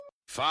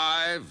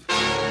5,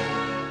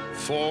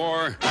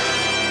 4,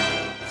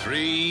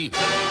 3,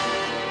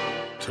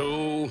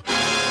 2,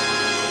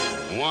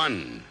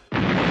 1.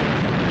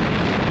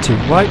 Two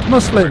white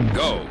Muslims.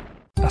 Go.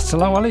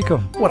 Assalamu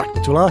alaikum. Wa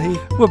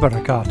rahmatullahi. Wa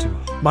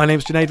barakatuh. My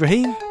name's Junaid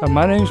Rahim, And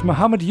my name's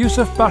Muhammad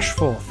Yusuf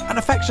Bashforth. and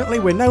affectionately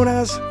we're known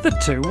as... The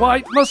two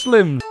white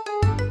Muslims.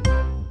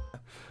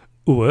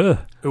 Ooh. Ooh.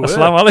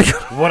 Assalamu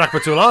alaikum. Wa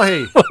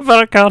rahmatullahi. Wa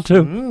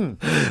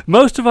barakatuh.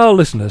 Most of our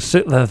listeners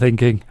sit there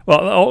thinking,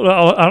 well,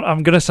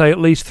 I'm going to say at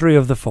least 3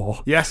 of the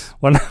 4. Yes.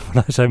 When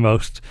I say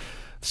most,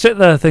 sit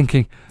there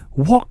thinking,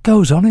 what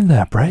goes on in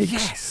their breaks?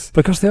 Yes.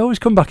 Because they always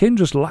come back in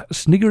just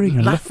sniggering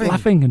and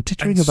Laughing and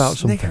tittering and about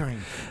sniggering.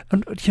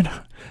 something. And, you know,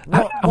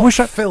 What, I wish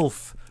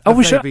filth. I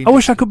wish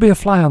I could be a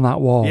fly on that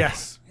wall.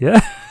 Yes. Yeah.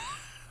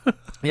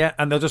 Yeah,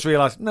 and they'll just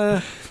realise, nah.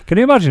 Can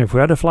you imagine if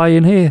we had a fly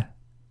in here,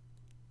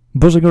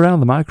 buzzing around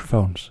the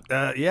microphones?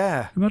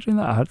 Yeah. Imagine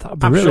that. That'd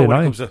be I'm really sure when it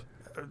annoying. comes to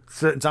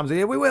certain times of the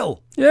year, we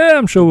will. Yeah,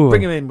 I'm sure we will.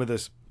 Bring him in with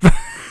us.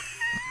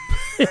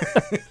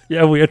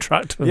 Yeah, we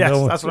attract them. Yes,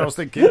 don't we? that's what I was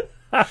thinking.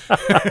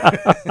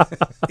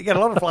 You get a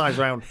lot of flies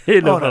round.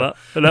 Enough of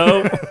that.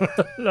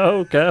 No,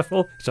 no,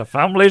 careful. It's a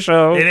family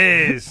show. It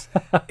is.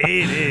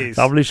 It is.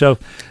 Family show.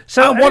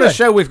 So And what a anyway,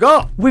 show we've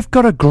got. we've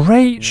got a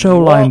great show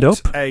lined up.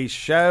 What a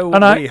show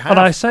And we have.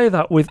 I say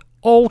that with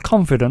all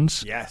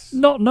confidence, Yes.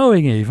 not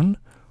knowing even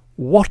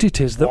what it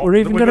is that What we're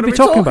even going to gonna be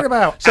talking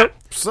about. So,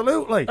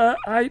 Absolutely.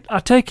 I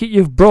take it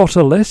you've brought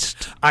a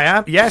list, I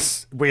am.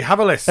 Yes, we have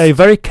a list. a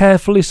very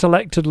carefully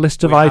selected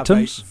list of We have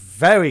items, a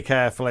very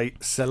carefully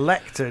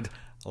selected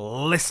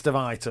list of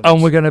items.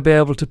 and we're going to be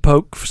able to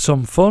poke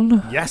some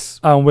fun, Yes.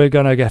 and we're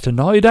going to get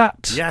annoyed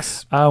at,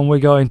 Yes. and we're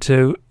going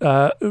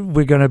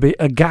to be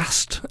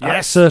aghast at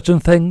Yes. certain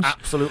things.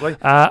 Absolutely.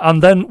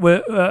 And then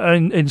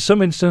in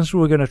some instances,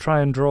 we're going to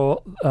try and draw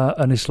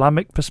an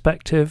Islamic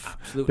perspective.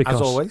 Absolutely. Because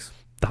As always.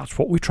 that's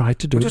what we try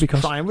to do. We'll just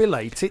because try and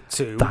relate it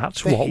to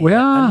that's the what we here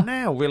are. and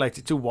now. Relate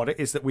it to what it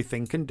is that we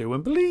think and do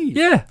and believe.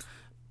 yeah,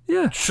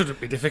 Shouldn't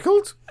be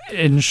difficult.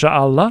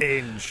 inshallah.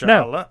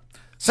 Inshallah.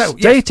 So, yes.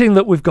 Stating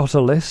that we've got a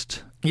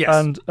list.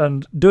 Yes.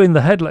 And doing the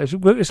headlines,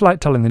 it's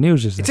like telling the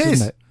news, It is.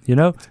 isn't it? You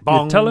know,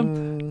 Bong. you tell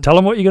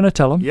them what you're going to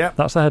tell them. Yep.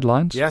 That's the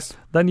headlines. Yes.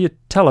 Then you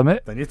tell them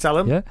it. Then you tell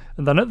them. Yeah.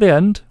 And then at the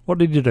end, what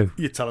did you do?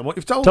 You tell them what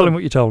you've told Tell them. them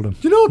what you told them. Do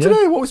you know Yeah.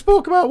 today what we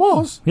spoke about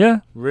was? Yeah.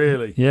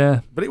 Really? Yeah.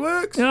 But it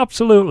works. Yeah.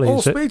 Absolutely. All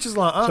It's a- speeches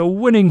like that. it's a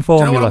winning Do you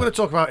formula. know what I'm going to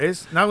talk about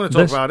is? Now I'm going to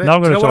talk This- about it. now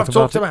I'm Do you gonna know what talk I've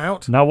talked about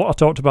it. about? Now, what I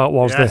talked about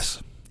was Yes.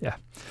 this. Yeah.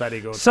 Very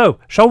good. So,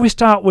 shall we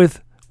start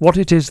with what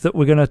it is that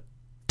we're going to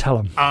tell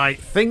them? I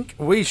think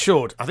we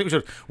should.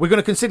 We're going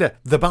to consider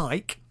the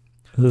bike,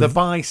 the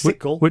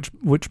bicycle,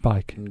 Which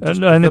bike?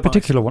 Just Any the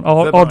particular one?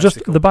 bicycle. Or The just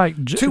bicycle. the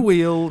bike?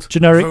 two-wheeled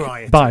generic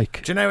variety.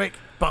 bike. Generic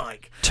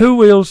bike. 2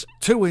 wheels,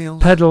 Two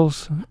wheels,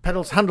 pedals,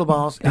 pedals,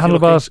 handlebars. if you're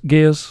handlebars,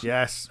 gears, lucky.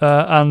 Yes.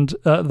 and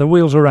the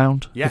wheels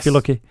around, if Yes. you're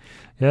lucky.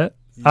 Yeah.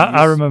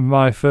 I remember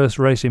my first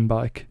racing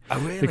bike. Oh,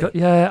 really?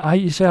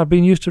 Because, I'd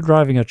been used to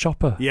driving a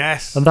chopper.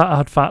 Yes. And that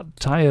had fat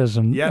tyres,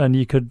 and Yep. and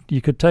you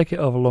could take it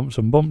over lumps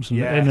and bumps and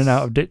in Yes. and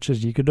out of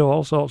ditches. You could do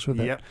all sorts with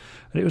it, Yep.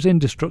 and it was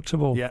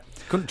indestructible. Yeah.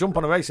 Couldn't jump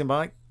on a racing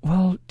bike.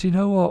 Well, do you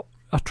know what?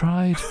 I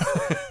tried.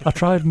 I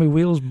tried. My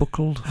wheels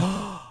buckled.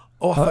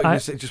 Oh, I thought I- you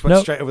just went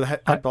no, straight over the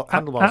I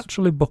handlebars.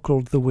 actually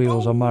buckled the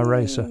wheels on my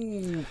racer.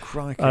 Ooh,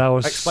 crikey. And I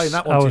was, Explain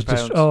that I one, was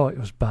 £2. it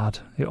was bad.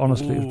 It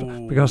honestly was bad.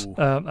 Ooh. Because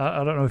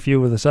I don't know if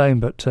you were the same,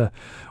 but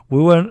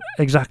we weren't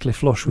exactly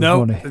flush with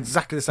No, money.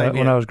 exactly the same.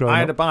 when I was growing I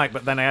had up. a bike,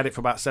 but then I had it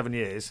for about 7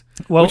 years,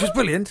 Well, which was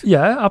brilliant.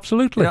 yeah,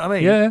 absolutely. You know what I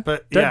mean? Yeah,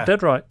 But, dead, yeah.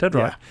 dead right, dead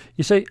Yeah. right.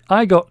 You see,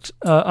 I got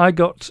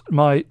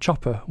my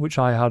chopper, which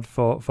I had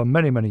for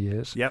many, many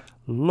years. Yep.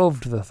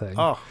 Loved the thing.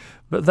 Oh,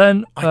 But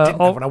then I didn't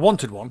have one. I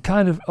wanted one.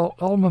 kind of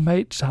all my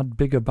mates had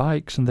bigger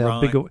bikes, and they had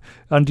Right. bigger.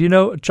 And you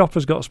know,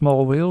 chopper's got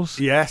small wheels.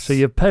 Yes. So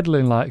you're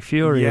pedaling like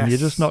fury, and you're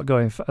Yes. just not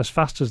going as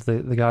fast as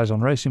the guys on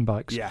racing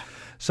bikes. Yeah.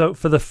 So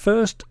for the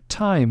first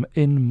time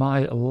in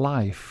my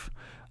life,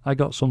 I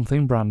got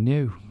something brand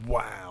new.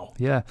 Wow.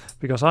 Yeah,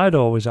 because I'd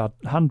always had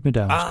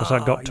hand-me-downs because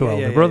I'd got two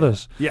elder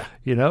brothers. Yeah.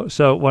 You know,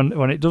 so when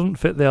it doesn't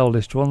fit the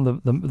eldest one,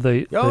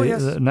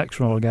 Yes. the next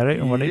one will get it,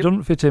 and when it Yep.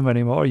 doesn't fit him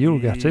anymore, you'll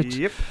get it.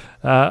 Yep.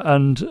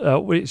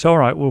 It's all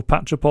right. We'll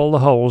patch up all the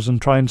holes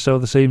and try and sew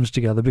the seams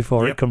together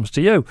before Yep. it comes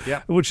to you,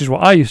 Yep. which is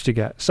what I used to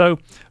get. So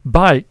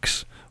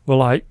bikes were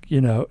like,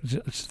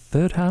 it's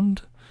third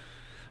hand.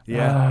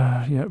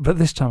 Yeah. But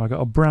this time I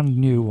got a brand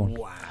new one,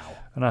 Wow.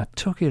 and I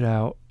took it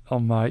out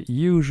on my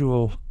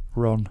usual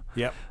run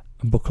Yep.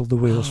 and buckled the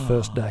wheels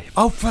first day.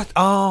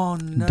 Oh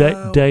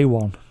no. Day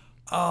one.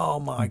 Oh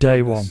my.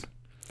 Day goodness.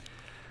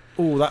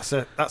 Oh, that's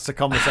a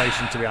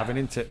conversation to be having,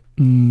 isn't it?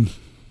 Mm.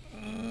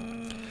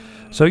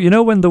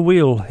 So when the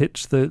wheel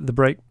hits the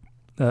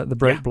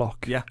brake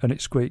block, Yeah. and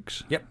it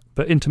squeaks. Yep.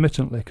 But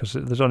intermittently, because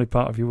there's only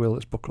part of your wheel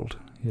that's buckled.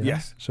 Yeah?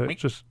 Yes. So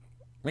it's just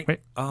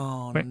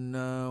Oh Wait.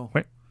 no.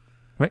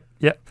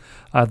 yeah.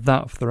 I had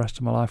that for the rest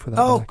of my life with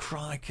that Oh bike.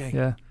 crikey.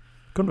 Yeah.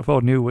 Couldn't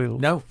afford new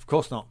wheels. No, of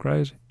course not.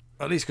 Crazy.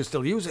 At least could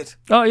still use it.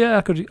 Oh yeah,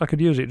 I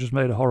could use it. It just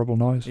made a horrible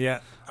noise. Yeah.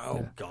 Oh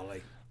Yeah.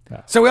 golly.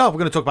 So we're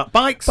going to talk about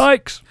bikes.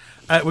 Bikes.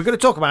 We're going to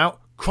talk about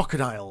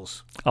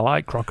crocodiles. I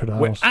like crocodiles.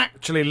 We're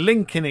actually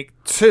linking it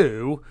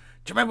to...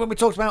 Do you remember when we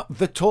talked about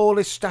the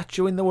tallest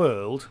statue in the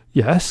world?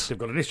 Yes. They've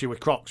got an issue with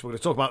crocs. We're going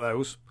to talk about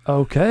those.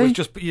 Okay.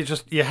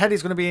 Your head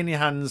is going to be in your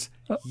hands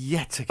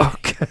yet again.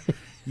 Okay.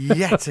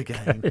 Yet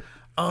again.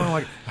 Oh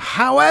my!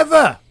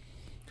 However,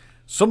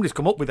 somebody's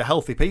come up with a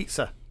healthy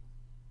pizza.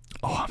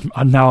 Oh,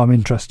 now I'm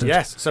interested.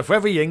 Yes. So for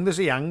every yin, there's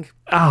a yang.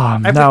 Now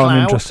cloud.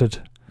 I'm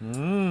interested.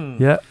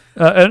 Yeah.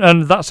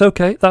 And that's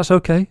okay. That's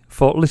okay.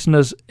 For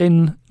listeners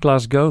in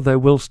Glasgow, they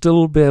will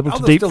still be able to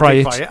they'll deep still fry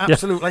deep it. fry it.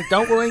 Absolutely.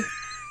 Don't worry.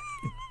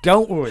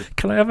 Don't worry.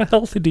 Can I have a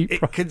healthy deep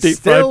fried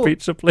still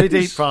pizza, please? Be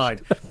deep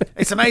fried.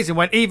 It's amazing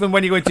when you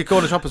go into your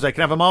corner shoppers, they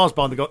can have a Mars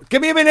bar and they go,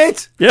 "Give me a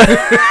minute." Yeah.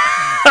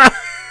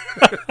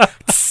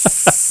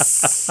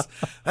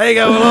 There you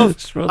go,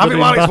 love. Have it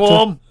while it's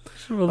warm.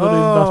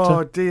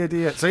 Oh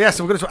dear. So yes,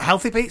 we're going to talk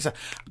healthy pizza.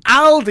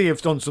 Aldi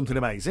have done something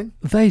amazing.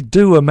 They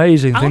do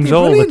amazing things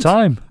all the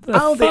time. They're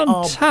Aldi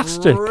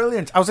fantastic. are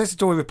brilliant. I was listening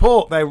to a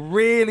report. They're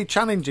really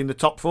challenging the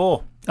top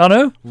four. I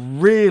know.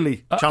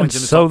 Really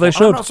challenging the so top they four.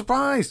 should. I'm not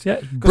surprised. Yeah,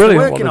 because brilliant.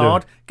 They're working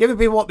hard, giving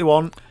people what they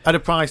want at a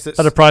price that's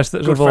good for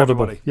affordable.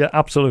 everybody. Yeah,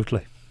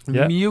 absolutely.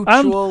 Yeah.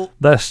 Mutual. And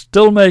they're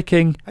still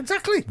making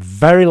Exactly.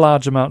 very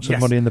large amounts of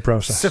Yes. money in the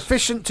process.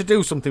 Sufficient to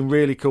do something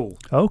really cool.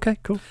 Okay,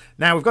 cool.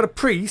 Now we've got a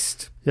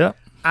priest. Yeah.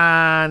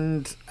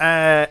 And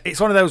it's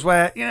one of those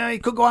where, you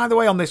could go either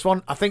way on this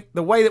one. I think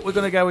the way that we're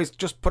going to go is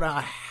just put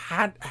our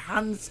head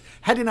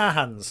in our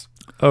hands.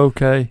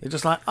 Okay. You're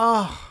just like,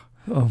 oh,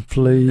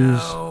 please.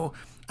 no.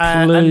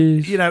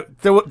 Please. And,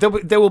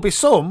 there will be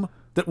some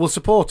that will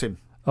support him.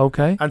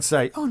 Okay. And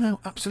say, oh, no,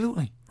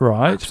 absolutely.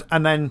 Right.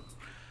 And then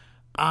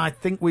I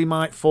think we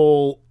might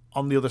fall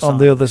on the other side. On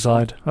the other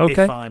side.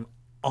 Okay. If I'm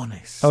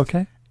honest.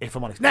 Okay. If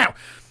I'm honest. Now,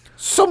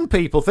 some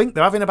people think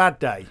they're having a bad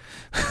day.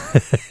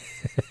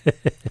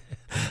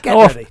 Get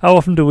ready. How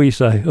often do we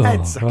say,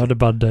 Exactly. I had a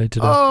bad day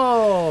today?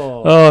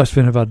 Oh, It's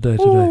been a bad day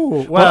today.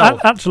 Ooh, well,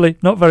 actually,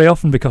 not very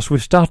often because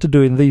we've started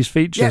doing these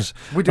features. Yes,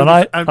 we do. And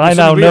I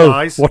now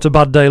know what a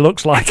bad day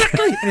looks like.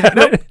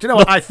 Exactly. Do you know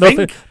what I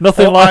think?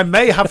 Nothing or like. I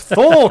may have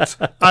thought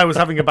I was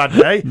having a bad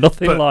day.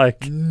 Nothing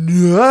like.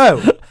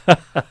 No.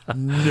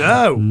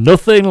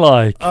 Nothing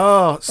like.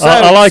 Oh, so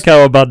I like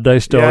our bad day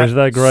stories. Yeah,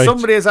 They're great.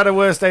 Somebody has had a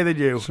worse day than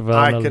you. Subhanallah.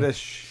 I could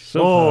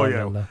assure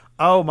you.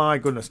 Oh my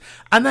goodness.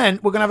 And then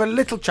we're going to have a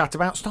little chat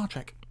about Star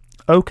Trek.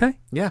 Okay.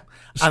 Yeah.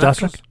 Star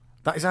Trek.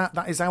 That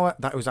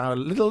was our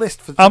little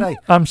list for today.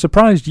 I'm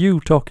surprised you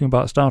talking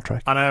about Star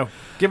Trek. I know.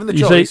 Given the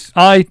You choice. see,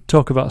 I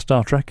talk about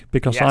Star Trek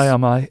because Yes. I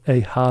am a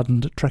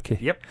hardened Trekkie.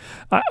 Yep.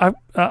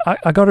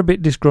 I got a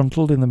bit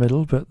disgruntled in the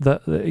middle, but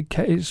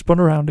it spun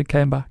around and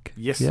came back.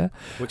 Yes. Yeah.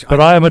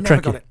 But I am a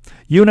never got Trekkie. it.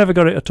 You never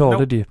got it at all, Nope.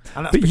 did you?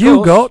 And that's But you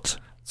because got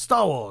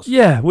Star Wars.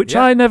 which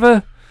I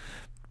never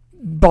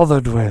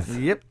bothered with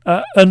Yep.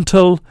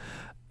 until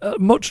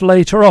much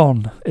later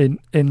on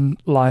in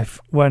life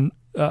when.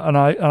 And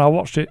I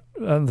watched it,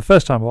 and the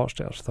first time I watched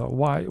it, I just thought,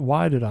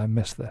 why did I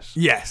miss this?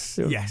 Yes.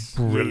 It was Yes.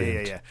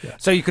 brilliant. Yeah.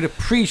 So you could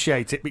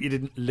appreciate it, but you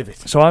didn't live it.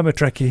 So I'm a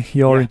Trekkie.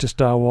 You're Yeah. into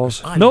Star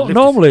Wars. I lived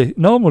it.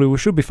 Normally we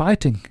should be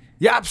fighting.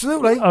 Yeah,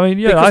 absolutely. I mean,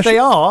 yeah, because they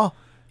are.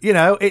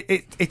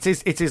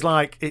 It is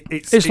like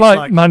It's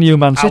like Man U,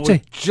 Man I was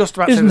City. just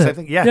about to say isn't the it? same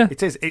thing. Yeah, Yeah.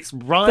 it is. It's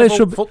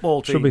rival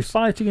football teams. Should be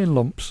fighting in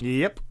lumps.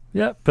 Yep.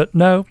 Yeah, but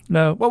no.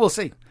 Well, we'll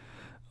see.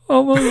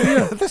 Oh well,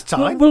 yeah. There's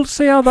time. We'll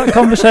see how that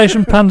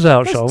conversation pans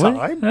out, There's shall we?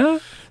 time. Yeah.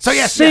 So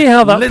yes, see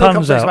how that little pans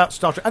conversation out. about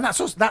Star Trek, and that's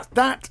us.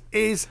 That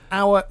is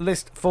our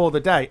list for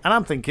the day. And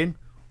I'm thinking,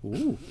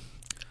 ooh,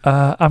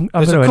 I'm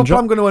there's a going to couple enjoy.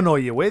 I'm going to annoy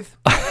you with,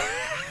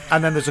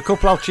 and then there's a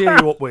couple I'll cheer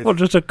you up with. Well,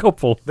 just a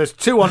couple. There's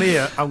two on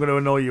here I'm going to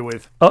annoy you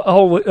with.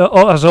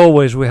 As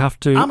always, we have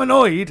to. I'm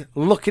annoyed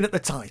looking at the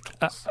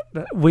titles.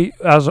 We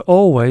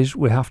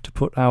have to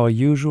put our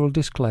usual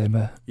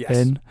disclaimer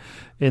Yes.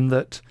 in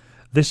that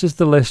this is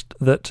the list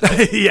that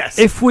Yes.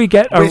 if we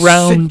get We're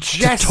around to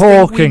suggesting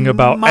talking we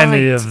about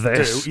any might of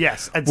this, do.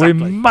 Yes, we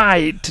exactly.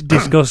 might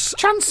discuss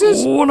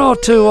Chances. one or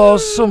two or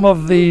some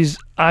of these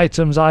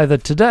items either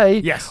today,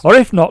 Yes. or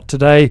if not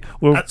today,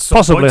 we'll At some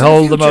possibly point in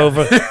hold the them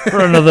over for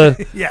another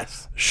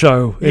Yes.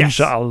 show, Yes.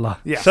 inshallah.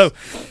 Yes. So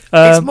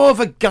It's more of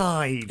a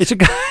guide. it's a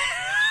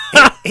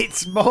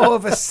It's more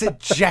of a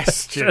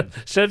suggestion.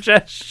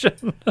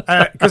 suggestion.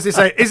 Because they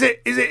say, is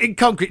it in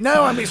concrete?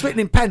 No, I mean it's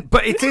written in pen,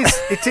 but it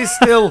is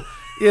still,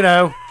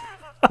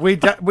 we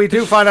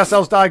do find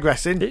ourselves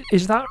digressing.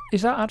 Is that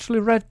actually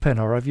red pen,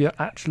 or have you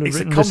actually It's a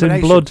written this in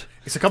combination. blood?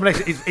 It's a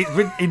combination. It's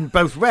written in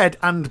both red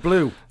and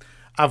blue.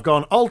 I've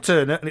gone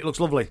alternate, and it looks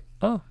lovely.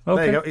 Oh, There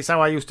okay. you go. It's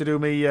how I used to do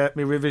me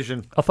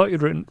revision. I thought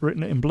you'd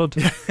written it in blood,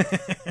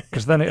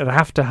 because then it'd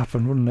have to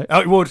happen, wouldn't it? Oh,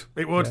 it would.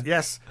 It would.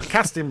 Yes,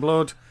 cast in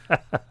blood,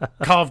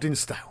 carved in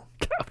stone.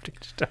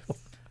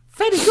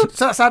 Very good.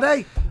 So that's our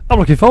day. I'm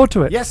looking forward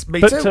to it. Yes, me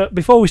but, too.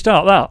 Before we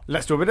start that,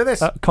 Let's do a bit of this.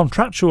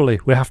 contractually,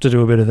 we have to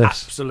do a bit of this.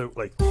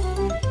 Absolutely.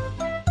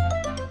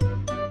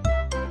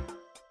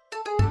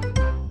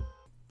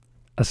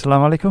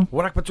 Assalamu alaikum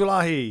Wa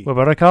rahmatullahi. wa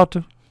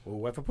barakatuh.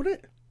 Whoever put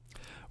it.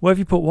 Where have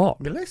you put what?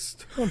 My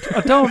list.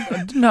 I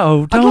don't.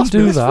 No, I'd don't lost my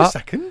do list for a that.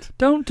 second.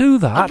 Don't do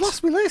that. I've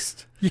lost my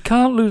list. You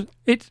can't lose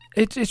it.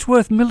 It's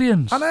worth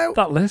millions. I know.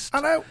 That list.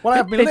 I know. Well, I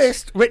have my It's-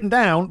 list written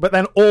down, but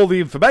then all the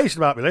information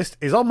about my list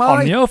is on my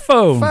on your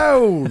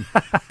phone.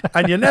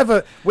 And you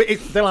never.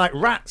 They're like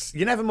rats.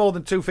 You're never more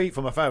than 2 feet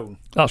from a phone.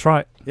 That's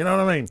right. You know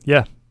what I mean?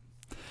 Yeah.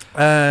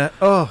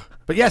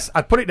 But yes,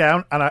 I'd put it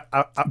down, and I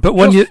But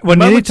when you need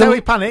momentary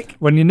to panic.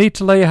 when you need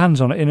to lay your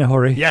hands on it in a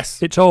hurry,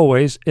 Yes. it's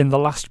always in the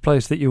last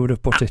place that you would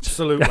have put it.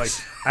 Absolutely.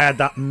 Yes. I had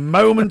that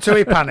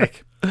momentary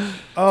panic. Oh,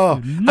 No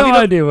have you not-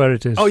 idea where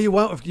it is. Oh, you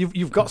won't.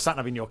 You've got sat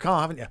nav in your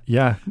car, haven't you?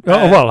 Yeah.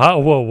 Whoa.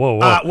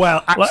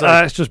 Well, actually,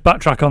 Let's just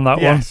backtrack on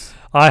that yes. one.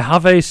 I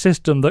have a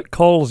system that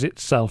calls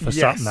itself a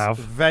yes, sat nav.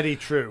 very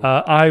true.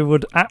 I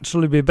would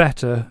actually be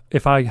better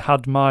if I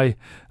had my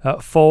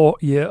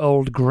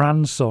 4-year-old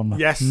grandson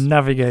Yes.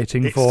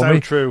 navigating It's for so me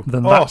true.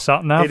 than Oh, that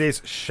sat nav. It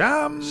is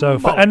sham. So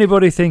for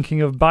anybody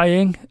thinking of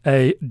buying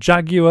a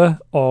Jaguar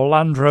or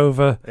Land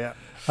Rover, Yeah.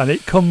 and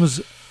it comes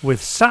with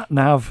sat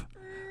nav,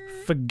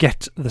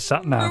 forget the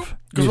sat nav.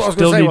 'Cause You what I was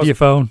still gonna say need was- your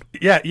phone.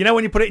 Yeah, you know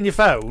when you put it in your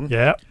phone.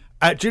 Yeah.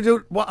 Do you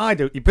do what I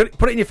do? You put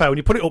it in your phone.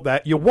 You put it up there.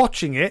 You're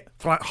watching it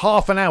for like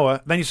half an hour.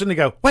 Then you suddenly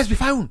go, "Where's my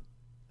phone?"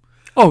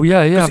 Oh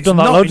yeah. 'Cause I've it's done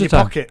that not loads in of your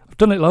times. pocket. I've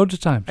done it loads of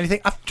times. And you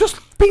think, "I've just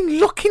been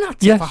looking at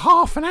it Yes. for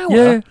half an hour.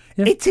 Yeah.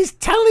 It is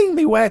telling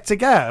me where to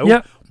go.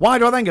 Yep. Why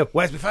do I then go,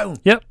 "Where's my phone?"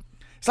 Yep.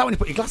 It's like when you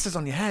put your glasses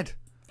on your head.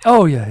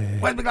 Oh yeah.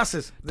 Where's my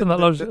glasses? Done that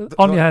loads The-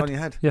 on your head. On your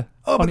head. Yeah.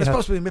 Oh, on but your they're head.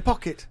 supposed to be in my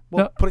pocket.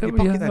 Well, No, put it in your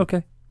pocket yeah, then.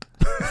 Okay.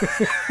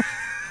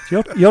 It's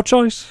your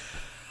choice.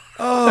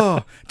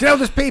 Oh, do you know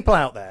there's people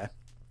out there?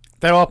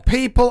 There are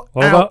people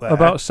Well, out there.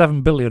 about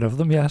 7 billion of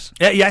them. Yes.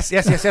 Yeah,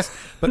 yes.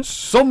 But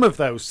some of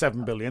those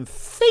 7 billion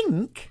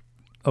think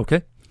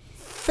Okay.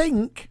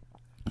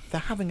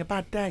 they're having a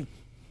bad day.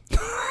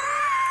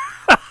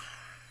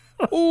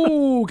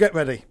 Ooh, get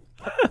ready.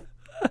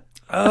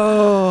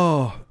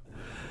 Oh.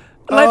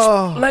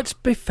 Let's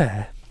be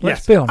fair. Let's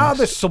Yes. be honest.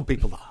 There's some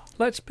people that are.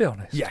 Let's be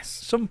honest. Yes.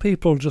 Some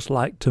people just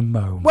like to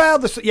moan. Well,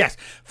 yes.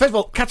 First of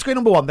all, category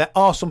number 1, there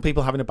are some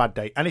people having a bad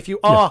day. And if you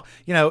are,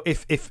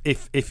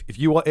 if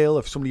you are ill,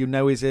 if somebody you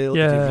know is ill, if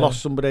Yeah. you've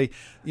lost somebody,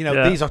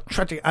 Yeah. these are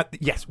tragic.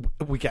 Yes,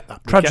 we get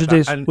that.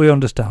 Tragedies, And we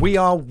understand. we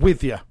are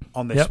with you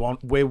on this Yep. one.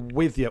 We're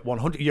with you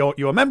 100. You're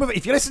a member of,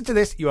 if you listen to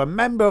this, you're a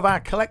member of our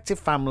collective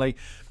family.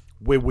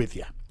 We're with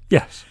you.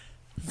 Yes.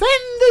 Then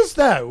there's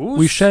those.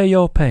 We share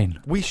your pain.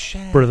 We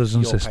share brothers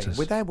and your pain. sisters.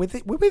 We're there with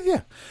it. We're with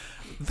you.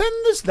 Then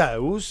there's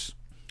those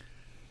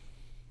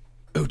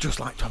who just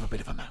like to have a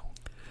bit of a moan.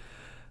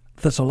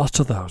 There's a lot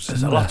of those.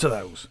 There's a lot of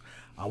those.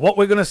 And what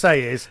we're going to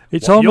say is,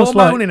 It's what almost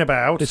you're like moaning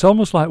about. It's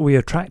almost like we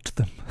attract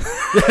them.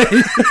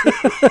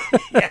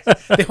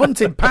 Yes, they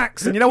hunt in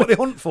packs, and you know what they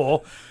hunt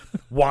for?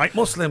 White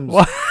Muslims.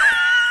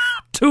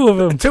 Two of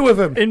them. Two of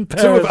them. In Two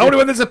of pairs. them. Only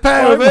when there's a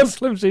pair White of them.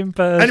 Muslims in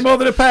pairs. Any more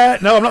than a pair?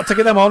 No, I'm not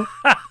taking them on.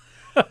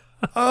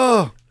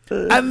 Oh.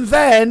 And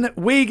then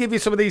we give you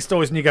some of these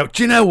stories, and you go,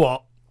 do you know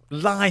what?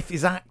 Life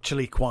is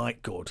actually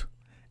quite good.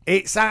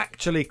 It's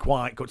actually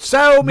quite good.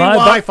 So my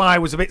Wi-Fi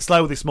was a bit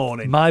slow this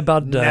morning. My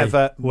bad day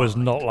Never was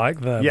mind. not like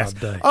their Yes.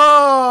 bad day.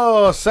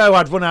 Oh, so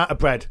I'd run out of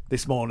bread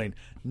this morning.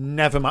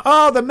 Never mind.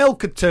 Oh, the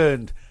milk had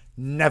turned.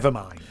 Never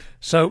mind.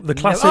 So the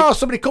classic, Oh,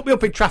 somebody cut me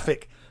up in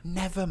traffic.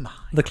 Never mind.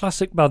 the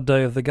classic bad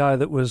day of the guy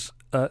that was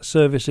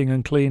servicing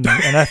and cleaning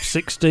an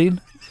F-16,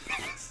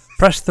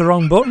 pressed the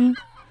wrong button,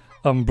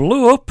 and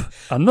blew up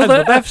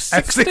another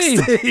F-16.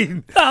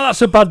 F-16.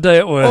 That's a bad day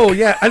at work. Oh,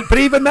 yeah. But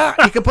even that,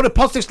 you can put a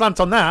positive slant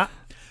on that.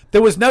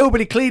 There was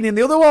nobody cleaning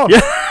the other one.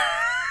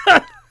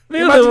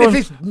 Imagine if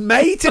his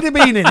mate had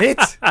been in it.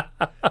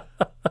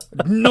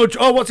 Nudge.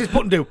 Oh, what's his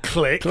button do?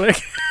 Click.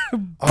 Click.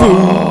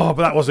 Oh,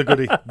 but that was a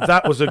goodie.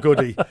 That was a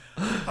goodie.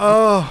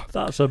 Oh,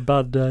 That's a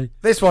bad day.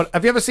 this one.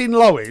 Have you ever seen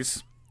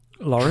lorries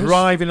Lorries?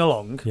 driving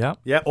along? Yeah.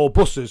 Yeah, or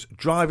buses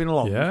driving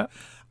along. Yeah.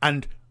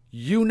 And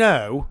you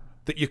know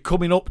that you're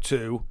coming up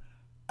to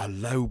a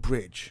low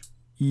bridge.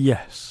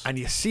 Yes. And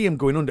you see them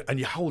going under, and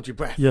you hold your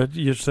breath. You're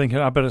just thinking,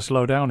 I better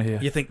slow down here.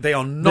 You think they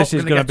are not. This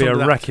is going to be a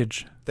that.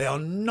 wreckage. They are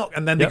not,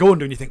 and then Yep. they go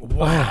under, and you think, wow.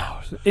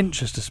 Wow.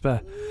 Inches to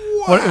spare.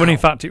 When in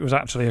fact it was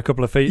actually a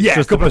couple of feet. Yeah,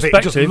 just a couple the of feet.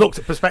 perspective. Just looked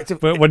at perspective.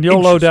 But when you're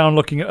low inches. down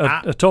looking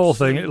at a tall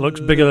thing, it looks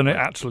bigger than it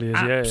actually is.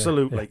 Yeah,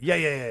 Absolutely.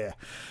 Yeah.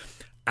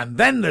 And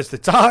then there's the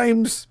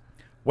times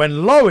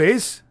when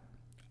lorries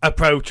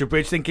approach a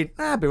bridge thinking,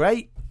 I'll be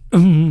right.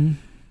 And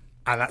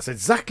that's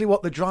exactly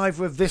what the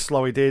driver of this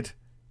lorry did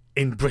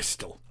in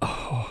Bristol.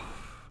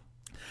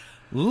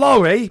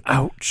 Lorry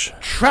Ouch.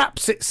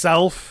 traps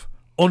itself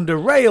under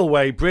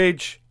railway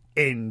bridge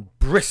in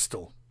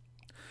Bristol.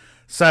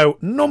 So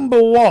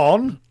number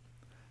one,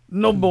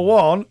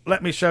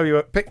 let me show you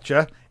a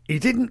picture. He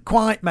didn't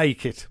quite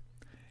make it.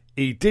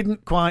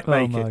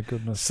 Oh my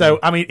goodness. So,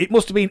 I mean, it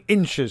must have been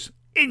inches,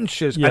 and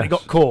Yes. it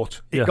got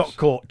caught. It Yes. got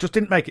caught. Just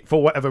didn't make it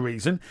for whatever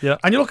reason. Yeah.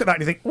 And you look at that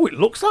and you think, oh, it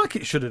looks like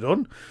it should have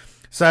done.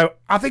 So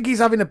I think he's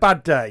having a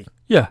bad day.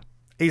 Yeah.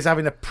 He's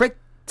having a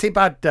pretty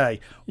bad day.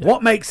 Yeah.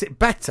 What makes it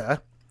better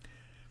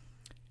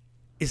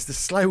is the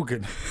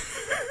slogan.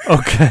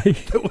 Okay.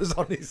 that was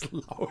on his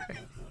lorry.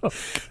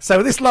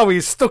 So this lorry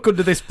is stuck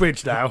under this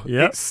bridge now.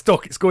 Yep. It's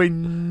stuck. It's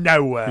going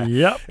nowhere.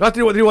 Yep. You'll have to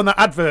do what they do on that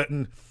advert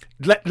and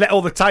let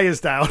all the tyres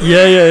down.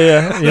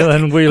 Yeah.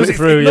 Then wheel it 'Cause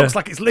through. It Yeah. looks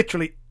like it's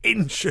literally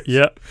inches.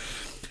 Yeah.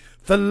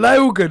 The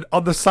slogan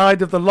on the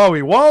side of the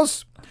lorry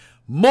was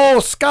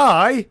 "More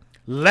sky,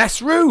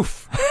 less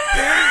roof."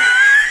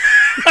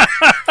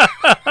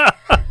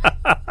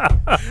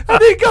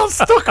 And he got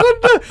stuck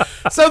under.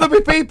 So there'll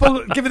be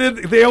people giving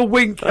it the old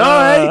wink.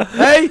 Oh,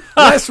 hey,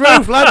 less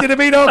roof, lad. You'd have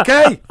been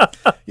okay.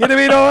 You'd have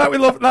been all right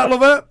with that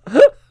lover.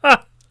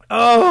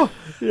 Oh,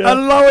 a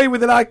lorry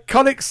with an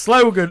iconic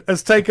slogan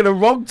has taken a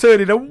wrong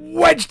turning and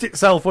wedged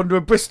itself under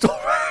a Bristol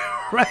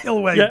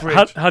railway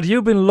bridge. Had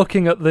you been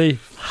looking at the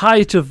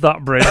height of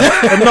that bridge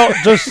and not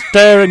just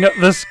staring at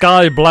the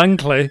sky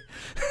blankly,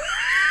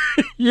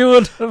 you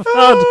would have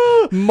had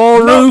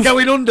more Not roof,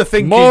 going under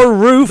thinking. more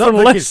roof not and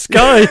thinking. less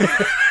sky.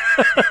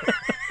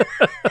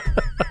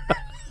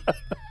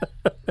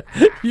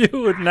 You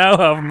would now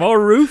have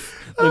more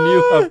roof than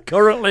you have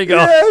currently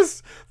got.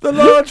 Yes, the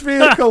large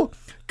vehicle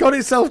got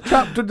itself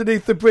trapped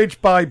underneath the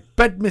bridge by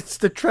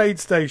Bedminster Trade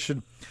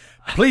Station.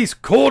 Police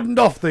cordoned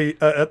off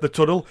at the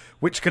tunnel,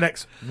 which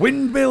connects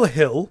Windmill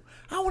Hill.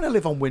 I want to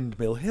live on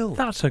Windmill Hill.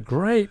 That's a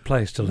great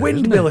place to live.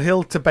 Windmill isn't it?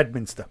 Hill to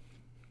Bedminster.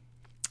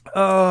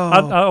 Oh,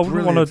 I wouldn't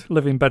brilliant. want to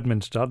live in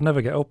Bedminster. I'd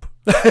never get up.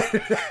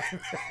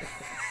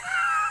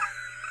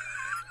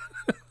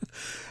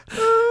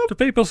 Do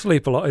people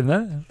sleep a lot in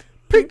there?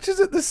 Pictures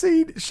at the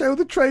scene show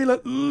the trailer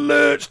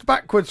lurched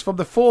backwards from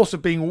the force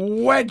of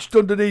being wedged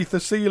underneath the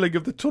ceiling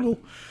of the tunnel.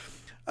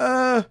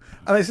 And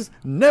it says,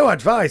 no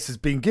advice has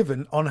been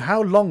given on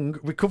how long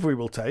recovery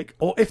will take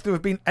or if there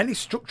have been any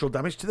structural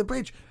damage to the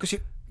bridge. Because you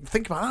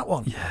think about that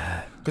one.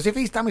 Yeah. Because if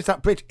he's damaged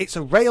that bridge, it's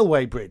a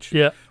railway bridge.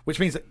 Yeah. Which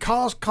means that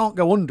cars can't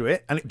go under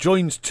it and it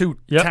joins two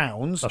Yep,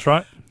 towns. That's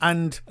right.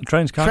 And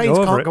Trains can't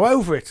go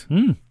over it.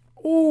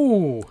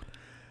 Ooh.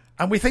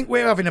 And we think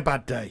we're having a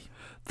bad day.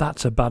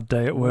 That's a bad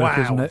day at work,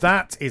 Wow, isn't it?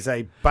 that is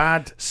a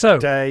bad So,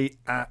 day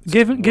at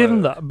Given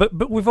work. that,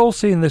 but we've all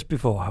seen this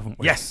before, haven't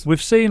we? Yes.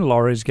 We've seen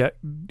lorries get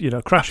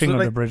crashing Absolutely.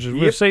 under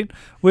bridges. Yep.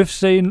 We've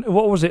seen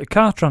what was it? A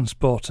car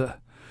transporter.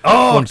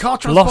 Oh, once car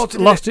transporter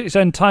lost its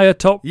entire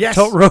top Yes.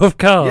 row of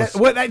cars.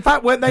 Yeah, in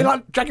fact, weren't they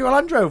like Jaguar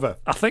Land Rover?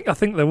 I think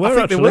they were I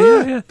think actually.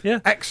 they were. Yeah.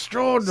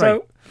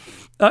 Extraordinary.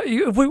 So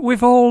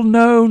we've all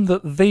known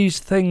that these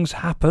things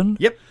happen.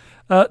 Yep.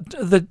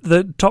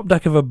 The top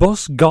deck of a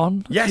bus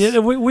gone. Yes. Yeah,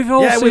 we've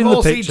all seen we've the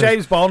all seen pictures.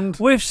 James Bond.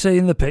 We've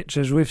seen the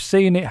pictures. We've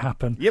seen it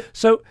happen. Yep.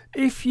 So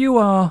if you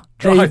are a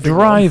Driving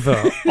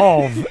driver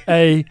of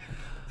a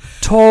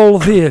tall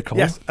vehicle,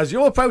 Yes, as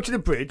you're approaching a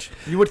bridge,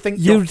 you would think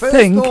You'd your first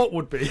think- thought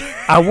would be...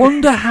 I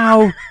wonder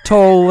how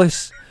tall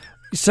this.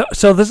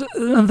 So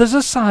there's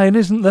a sign,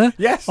 isn't there?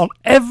 Yes. On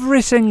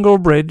every single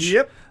bridge,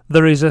 Yep.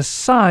 there is a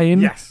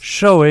sign Yes.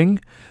 showing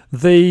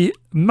the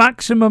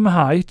maximum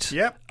height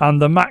Yep.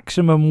 and the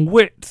maximum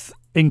width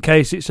in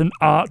case it's an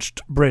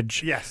arched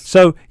bridge. Yes.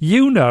 So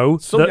you know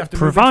Some you that have to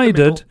move into the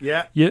provided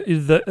middle.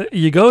 Yeah.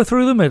 you go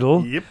through the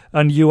middle Yep.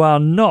 and you are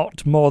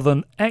not more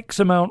than X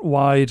amount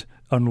wide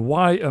and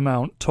Y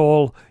amount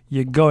tall,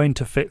 you're going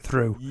to fit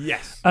through.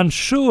 Yes. And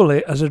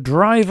surely, as a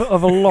driver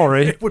of a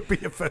lorry, It would be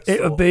your first it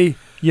thought. would be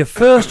your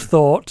first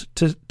thought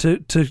to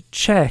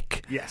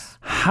check Yes.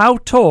 how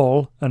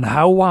tall and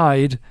how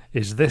wide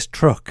is this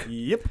truck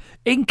Yep.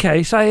 in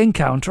case I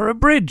encounter a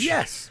bridge.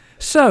 Yes.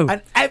 So,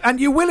 And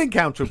you will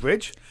encounter a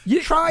bridge.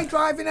 You- Try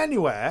driving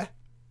anywhere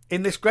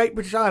in this great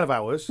British Isle of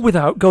ours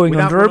without going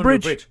without under going a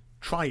bridge,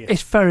 Try it.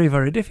 it's very,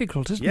 very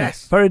difficult, isn't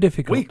Yes. it? Very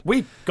difficult.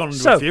 We've gone under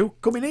So- a few.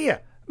 Come in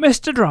here.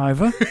 Mr.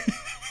 Driver,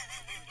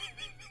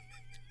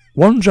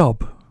 one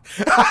job.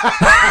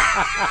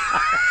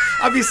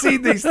 Have you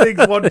seen these things?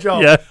 One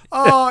job. Yeah.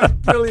 Oh, it's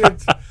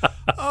brilliant.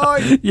 Oh,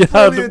 it's You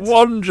brilliant. had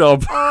one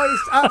job.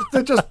 Oh,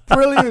 they're just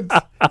brilliant.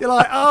 You're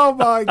like, oh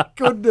my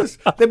goodness.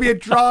 There'd be a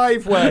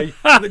driveway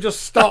that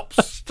just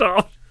stops.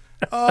 Stop.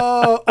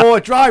 Oh, or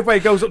a driveway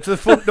goes up to the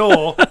front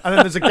door, and then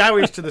there's a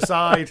garage to the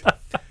side.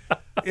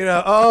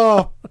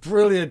 Oh,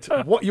 brilliant.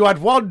 What you had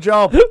one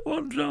job.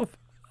 One job.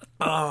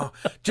 Oh,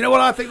 do you know what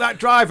I think that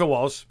driver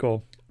was? Go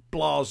on.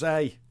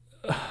 Blasé.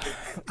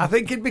 I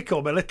think he'd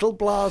become a little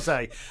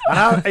blasé.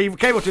 And he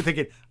came up to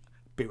thinking,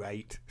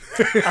 berate.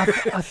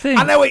 I think.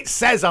 I know it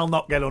says I'll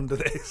not get under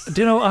this. Do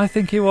you know what I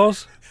think he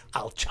was?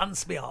 I'll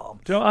chance my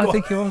arm. Do you know what Go I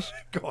think on. he was?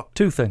 Go on.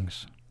 Two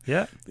things.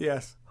 Yeah.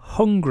 Yes.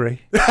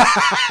 Hungry.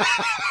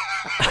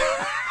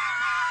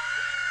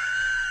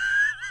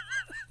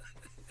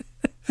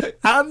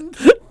 And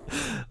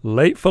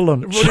Late for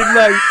lunch. running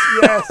late.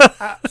 Yes,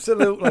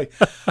 absolutely.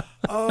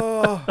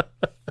 Oh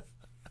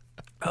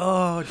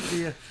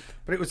dear.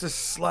 But it was a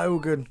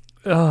slogan.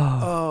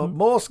 Oh,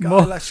 more sky,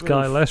 More less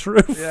sky, roof. less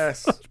roof.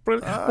 Yes.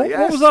 Brilliant. Oh,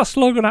 What was that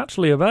slogan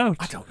actually about?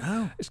 I don't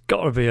know. It's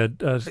got to be a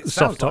sounds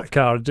soft top like-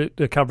 car,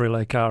 a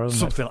cabriolet car, isn't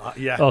Something like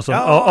that, yeah. it? Or, some-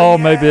 Oh, or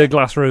maybe yeah. a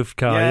glass roof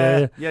car.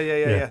 Yeah.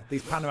 Yeah.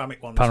 These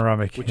panoramic ones.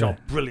 Panoramic, Which yeah. are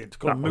brilliant.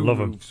 Called I moon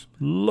love 'em. roofs.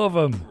 Love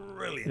them.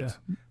 Brilliant.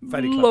 Yeah.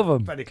 Very clever. Love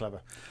 'em. Very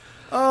clever.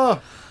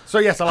 Oh, so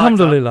yes, I like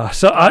Alhamdulillah.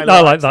 So I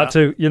like like that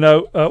too. You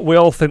know, we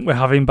all think we're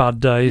having bad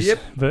days, Yep.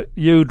 but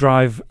you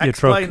drive your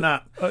truck. Explain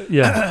that.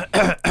 Yeah.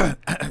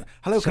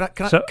 Hello,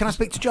 can I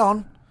speak to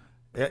John?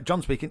 Yeah,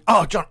 John speaking.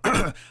 Oh, John,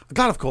 I'm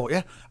glad I've caught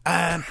you.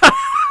 I'm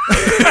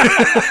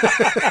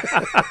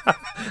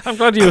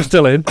glad you were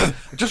still in.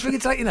 Just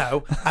ringing to let you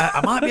know, I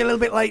might be a little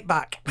bit late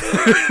back.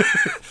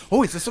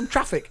 Oh, is there some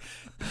traffic?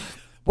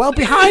 Well,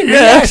 behind me,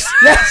 yes.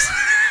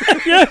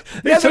 Yeah.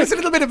 Yeah, so it's a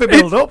little bit of a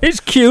build-up. It's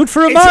queued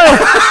for a mile.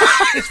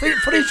 It's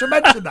funny you should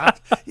mention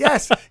that.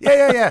 Yes.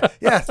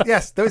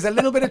 Yes. There is a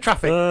little bit of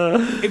traffic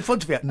in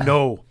front of you.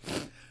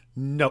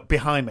 No,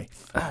 behind me.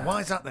 Oh,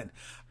 why is that then?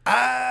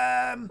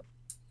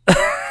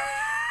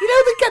 You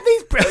know, they get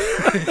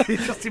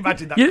these. Just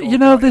imagine that. You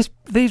know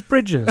these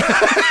bridges.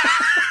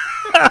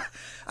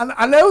 And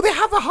I know they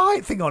have a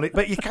height thing on it,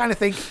 but you kind of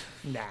think,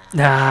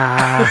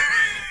 Nah.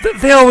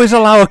 They always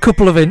allow a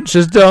couple of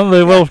inches, don't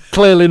they? Well,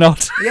 clearly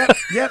not.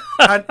 Yep.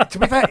 And to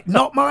be fair,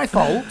 not my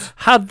fault.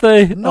 Had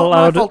they Not my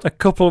allowed fault. a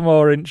couple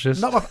more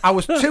inches? I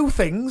was two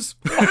things.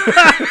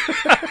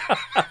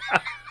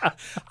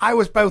 I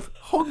was both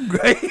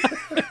hungry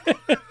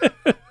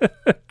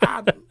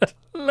and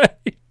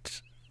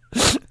Late.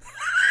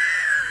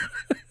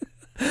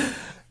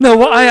 No,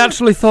 what I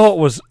actually thought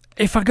was,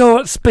 if I go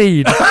at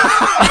speed,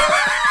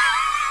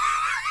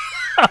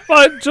 I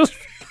might just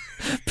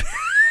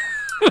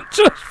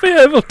be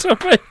able to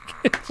make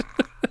it.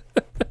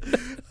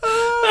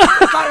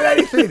 not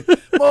anything.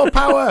 More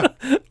power.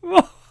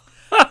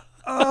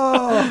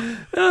 Oh.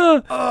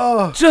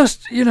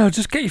 Just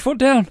get your foot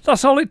down.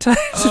 That's all it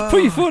takes. Just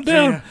put your foot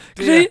down.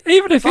 'Cause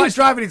even if It's like it's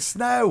driving in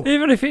snow.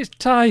 even if it's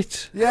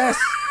tight. Yes.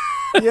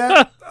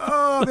 Yeah.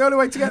 Oh, the only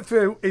way to get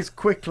through is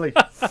quickly.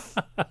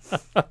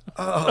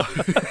 Oh.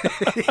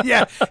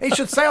 Yeah. It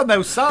should say on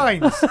those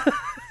signs.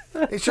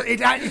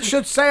 It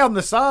should say on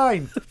the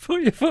sign.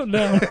 Put your foot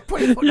down.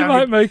 Put your foot You down.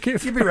 might make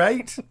it. You'd be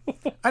right.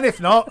 And if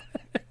not,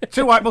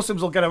 two white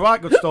Muslims will get a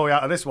right good story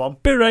out of this one.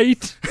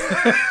 Berate.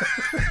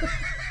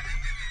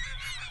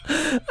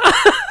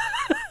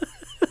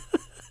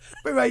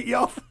 Berate you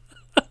off.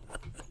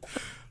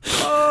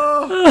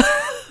 Oh.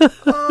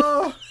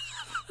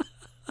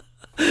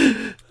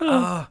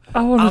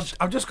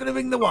 I'm just going to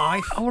ring the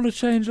wife. I want to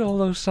change all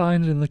those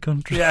signs in the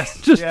country. Yes,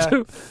 just yeah.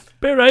 to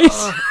berate.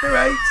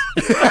 Berate.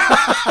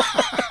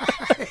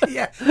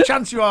 Yeah,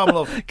 chance your arm,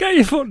 love. Get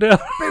your foot down.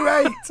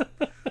 Berate.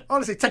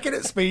 Honestly, take it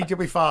at speed, you'll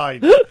be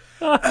fine.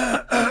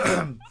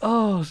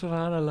 Oh,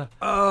 subhanallah.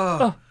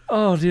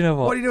 Oh, do you know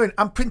what? What are you doing?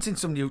 I'm printing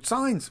some new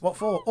signs. What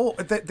for? Oh,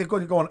 they're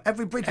going to go on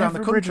every bridge around the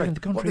Every bridge country. around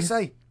the country. What do they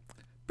say?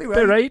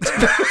 Berate.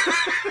 Berate.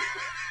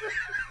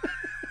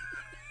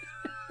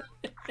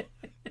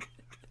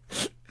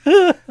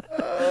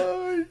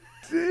 Oh,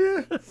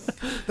 dear.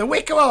 The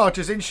Wicker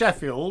Archers in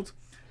Sheffield,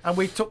 and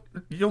we took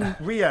young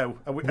Rio.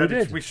 And We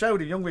did. We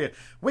showed him young Rio.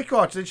 Wicker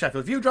Archers in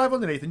Sheffield. If you drive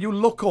underneath and you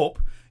look up,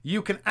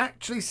 you can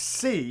actually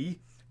see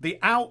the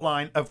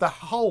outline of the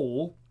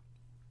hole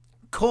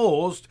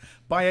caused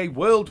by a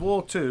World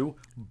War II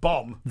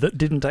bomb. That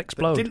didn't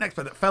explode.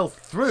 That fell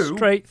through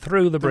Straight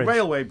through the the bridge.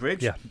 railway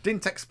bridge. Yeah.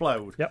 Didn't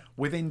explode. Yep.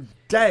 Within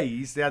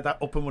days, they had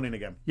that up and running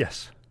again.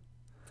 Yes.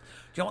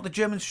 Do you know what the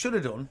Germans should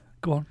have done?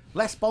 Go on.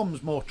 Less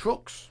bombs, more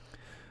trucks.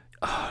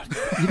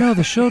 You know,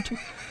 they should.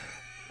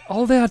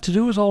 All they had to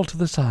do was alter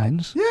the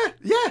signs.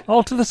 Yeah.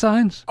 Alter the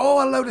signs.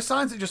 Oh, a load of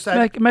signs that just said.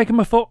 Make them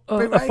a foot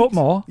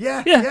more.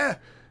 Yeah.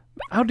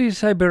 How do you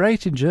say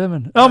berate in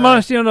German? Oh,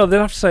 man, you know, they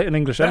have to say it in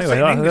English That's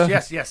anyway. it in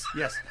English. Yes.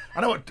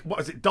 I know what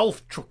is it?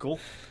 Dolph Truckle.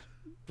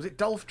 Was it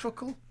Dolph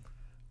Truckle?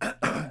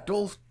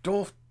 Dorf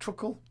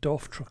Truckle.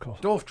 Dorf Truckle.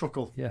 Dorf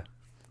Truckle. Yeah.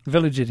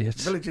 Village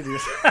idiots. Village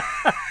idiots.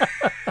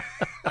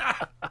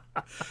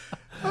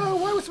 Oh,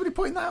 why was somebody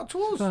pointing that out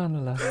to us?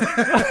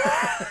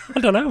 I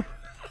don't know.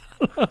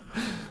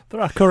 There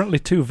are currently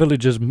 2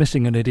 villagers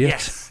missing an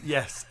idiot.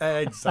 Yes,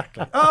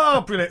 exactly. Oh,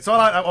 brilliant. So I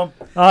like that one.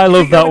 I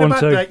love that one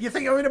too. You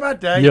think you're in a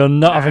bad day? You're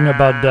not having a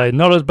bad day.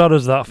 Not as bad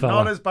as that fella.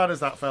 Not as bad as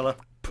that fella.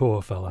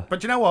 Poor fella.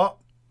 But you know what?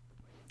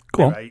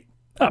 Go on. Great.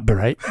 That'd be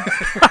right.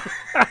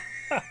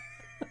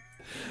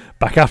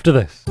 Back after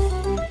this.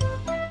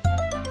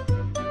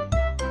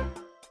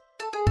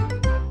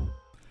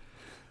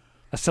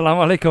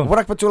 Assalamu alaikum. Wa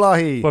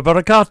rahmatullahi. Wa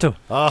barakatuh.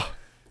 Ah,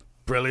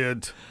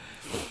 brilliant.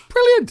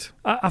 Brilliant.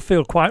 I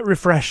feel quite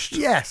refreshed.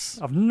 Yes.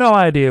 I've no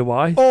idea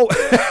why. Oh,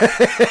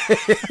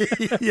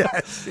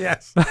 yes.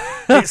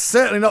 It's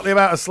certainly not the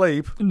amount of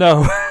sleep.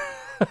 No.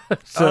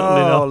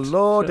 Certainly not. Oh,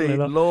 lordy, Certainly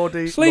not.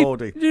 lordy, Sleep,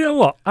 lordy. you know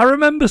what? I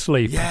remember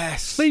sleep.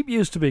 Yes. Sleep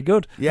used to be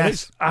good. And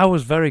Yes. I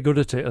was very good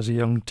at it as a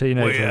young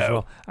teenager as Wow.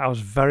 well. I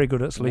was very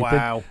good at sleeping.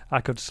 Wow.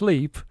 I could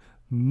sleep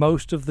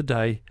most of the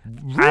day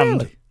and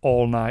Really?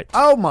 all night.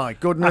 Oh, my I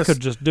goodness. could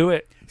just do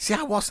it. See,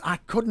 I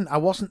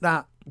wasn't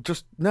that,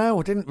 no,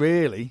 I didn't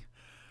really.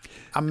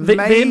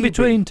 The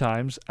in-between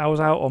times, I was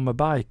out on my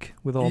bike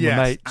with all my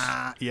mates.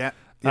 Yeah.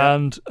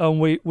 And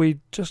we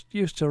just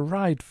used to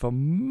ride for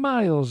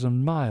miles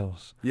and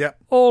miles. Yeah.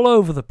 All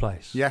over the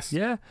place. Yes.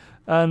 Yeah.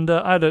 And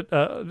I had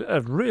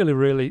a really,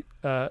 really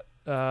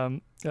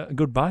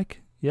good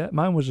bike. Yeah,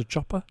 mine was a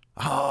chopper.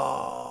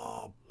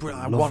 Oh,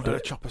 brilliant. I Loved wanted a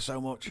it. chopper so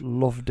much.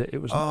 Loved it.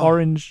 It was an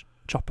orange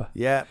chopper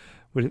Yeah.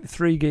 with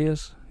 3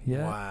 gears.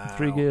 Yeah, Wow.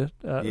 3 gear.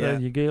 Yeah.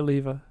 Your gear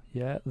lever.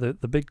 Yeah, the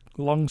big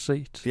long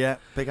seat. Yeah,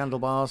 big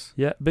handlebars.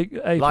 Yeah, big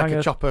ape Like hanger.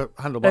 a chopper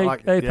handlebar.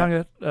 Ape yeah.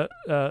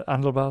 hanger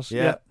handlebars.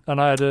 Yeah. Yeah,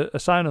 and I had a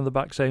sign on the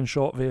back saying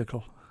short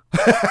vehicle.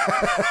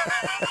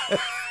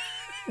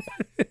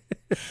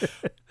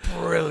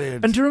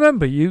 Brilliant. And do you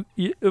remember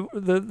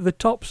the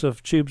tops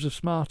of tubes of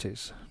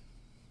Smarties?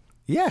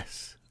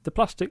 Yes. The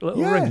plastic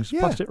little Yeah, rings, yeah.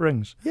 plastic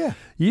rings. Yeah.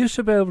 You used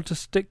to be able to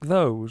stick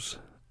those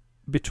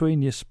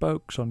between your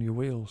spokes on your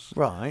wheels.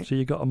 Right. So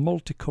you got a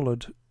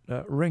multicoloured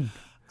ring.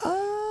 Ah.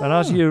 And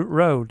as you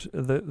rode,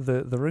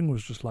 the ring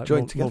was just like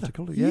Joined together.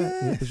 multicoloured. Yeah,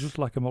 it Yes. was just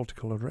like a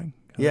multicoloured ring.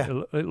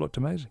 Yeah. It looked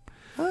amazing.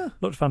 Ah.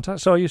 Looked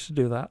fantastic. So I used to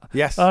do that.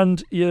 Yes.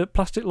 And your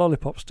plastic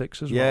lollipop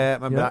sticks as well. Yeah,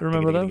 remember that.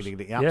 Remember those?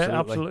 Absolutely. Yeah,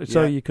 absolutely.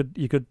 So you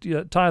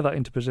could tie that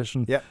into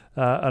position. Yep.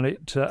 And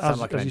it Sound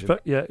like an as you engine.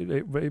 spoke,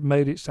 it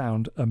made it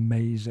sound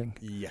amazing.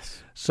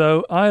 Yes.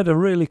 So I had a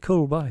really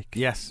cool bike.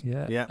 Yes.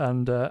 Yeah. Yeah.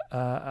 And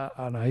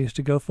I used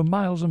to go for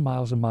miles and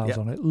miles and miles Yep.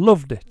 on it.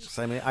 Loved it.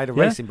 Same here. I had a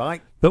Yeah. racing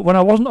bike. But when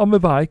I wasn't on my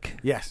bike,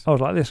 Yes. I was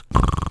like this,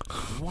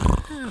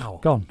 Wow.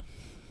 gone.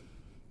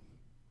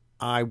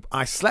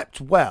 I slept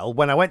well.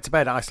 When I went to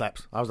bed, I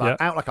slept. I was like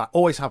Yeah. out like I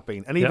always have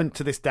been. And even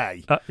to this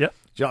day, Yeah. do you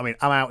know what I mean?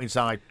 I'm out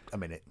inside a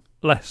minute.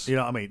 Less. You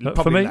know what I mean? But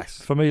Probably for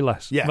less. me,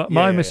 less. Yeah,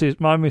 My yeah, missus,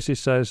 my missus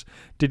says,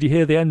 "Did you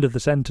hear the end of the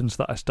sentence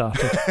that I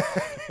started?"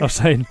 I was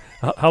saying,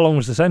 "How long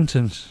was the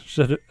sentence?" She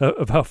said,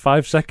 "About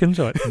 5 seconds."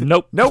 I went,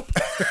 "Nope." Nope.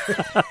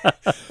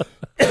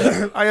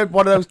 I heard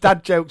one of those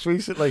dad jokes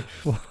recently.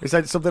 He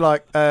said something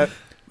like,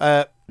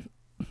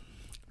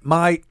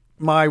 my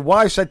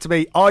wife said to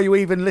me, "Are you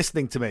even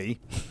listening to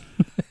me?"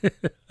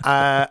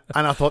 And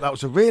I thought that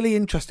was a really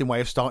interesting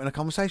way of starting a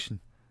conversation.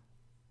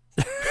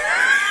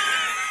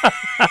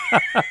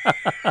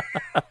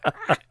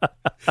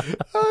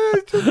 Oh,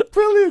 it's just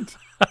brilliant.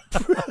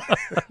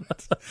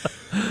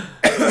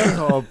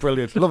 Oh,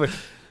 brilliant. Love it.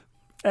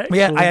 Excellent.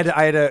 Yeah,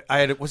 I had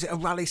a was it a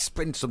rally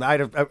sprint or something? I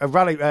had a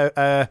rally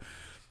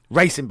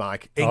racing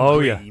bike in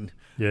green.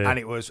 Yeah. And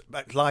it was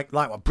like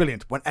what,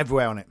 brilliant. Went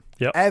everywhere on it.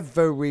 Yep.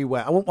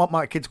 Everywhere. I wouldn't want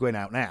my kids going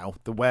out now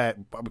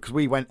because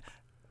we went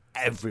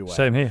everywhere.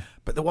 Same here.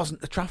 But there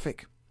wasn't the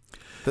traffic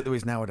that there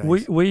is nowadays.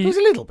 We there was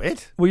a little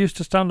bit. We used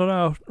to stand on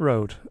our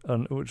road,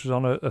 which was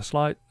on a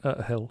slight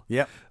hill.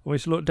 Yep. We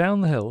used to look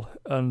down the hill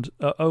and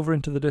over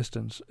into the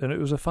distance, and it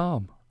was a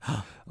farm.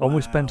 And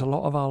we spent a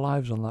lot of our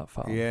lives on that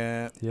farm.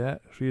 Yeah. Yeah.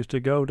 So we used to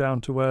go down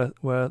to where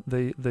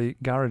the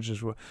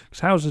garages were. Because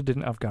houses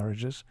didn't have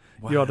garages.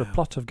 You had a Wow.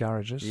 plot of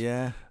garages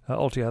Yeah.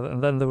 altogether.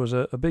 And then there was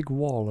a big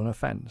wall and a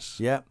fence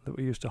Yeah. that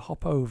we used to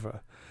hop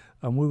over.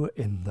 And we were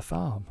in the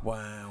farm.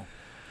 Wow.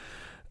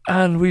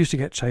 And we used to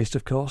get chased,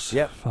 of course,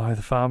 Yep. by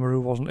the farmer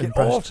who wasn't Get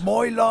impressed. off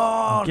my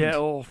lawn. Get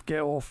off, get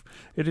off.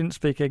 It didn't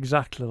speak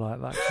exactly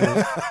like that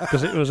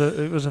because it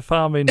was a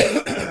farm in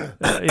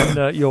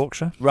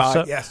Yorkshire. Right.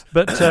 So- Yes.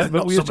 But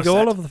Not we used to go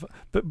all Somerset.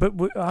 over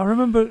the. I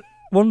remember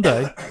one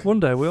day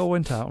we all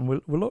went out and we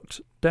looked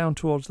down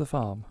towards the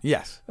farm,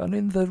 Yes. and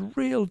in the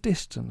real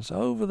distance,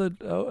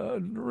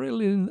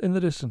 really in the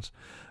distance,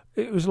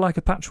 it was like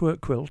a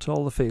patchwork quilt.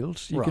 All the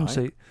fields you can Right.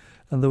 see,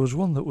 and there was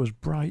one that was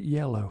bright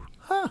yellow.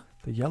 Huh.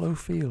 The yellow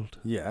field.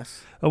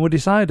 Yes. And we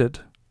decided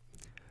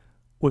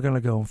we're going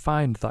to go and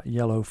find that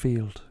yellow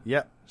field,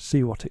 Yep.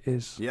 see what it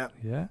is. Yep.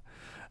 Yeah.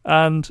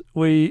 And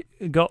we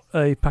got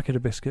a packet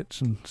of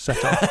biscuits and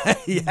set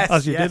off, Yes.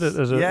 as you yes. did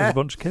as a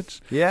bunch of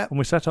kids. Yeah. And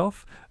we set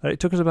off. And it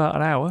took us about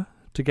an hour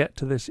to get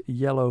to this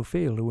yellow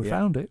field. And we Yeah.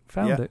 found it.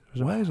 Yeah. It. It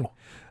was amazing. Wow.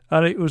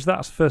 And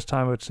that's the first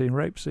time I'd seen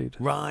rapeseed.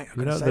 Right.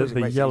 You know,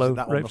 the yellow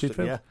rapeseed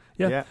field. Yeah.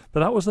 Yeah. Yeah. But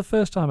that was the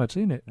first time I'd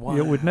seen it.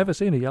 Wow. We'd never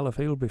seen a yellow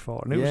field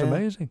before. And it was Yeah.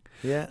 amazing.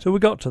 Yeah. So we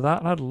got to that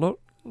and had a look.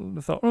 And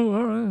I thought, oh,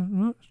 all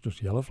right, it's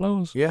just yellow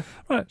flowers. Yeah.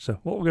 Right, so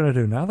what we're going to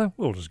do now then?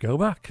 We'll just go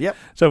back. Yep.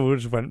 So we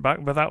just went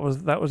back, but that was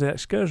the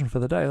excursion for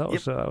the day. That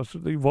was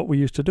what we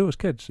used to do as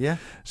kids. Yeah.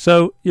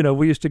 So,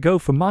 we used to go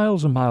for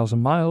miles and miles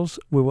and miles.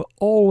 We were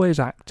always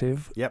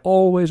active, Yep.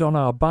 always on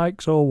our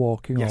bikes or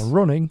walking Yes. or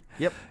running.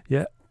 Yep.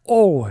 Yeah,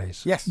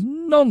 always. Yes.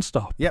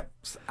 Non-stop. Yep.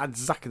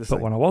 Exactly the same.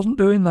 But when I wasn't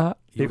doing that,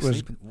 You it were was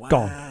sleeping.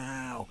 gone.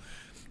 Wow.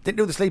 Didn't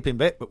do the sleeping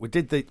bit, but we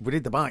did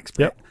the bikes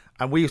bit. Yep.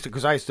 And we used to,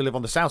 because I used to live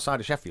on the south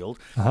side of Sheffield,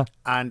 Uh-huh.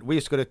 and we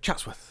used to go to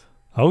Chatsworth.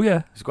 Oh, yeah. We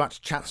used to go out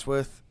to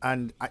Chatsworth,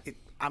 and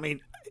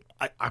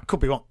I could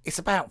be wrong. It's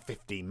about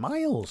 15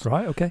 miles.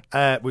 Right, okay.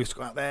 We used to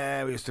go out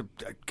there. We used to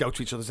go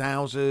to each other's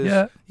houses.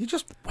 Yeah. You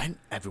just went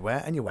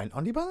everywhere, and you went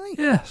on your bike.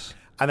 Yes.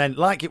 And then,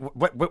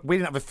 we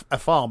didn't have a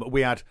farm, but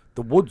we had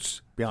the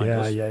woods behind Yeah,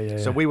 us. yeah.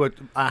 So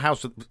our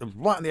house was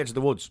right on the edge of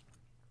the woods,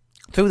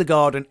 through the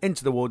garden,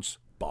 into the woods,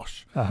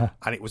 bosh. Uh-huh.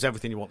 And it was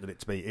everything you wanted it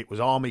to be. It was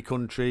army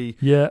country.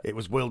 Yeah. It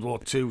was World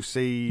War II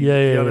scene.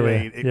 Yeah, you know what yeah,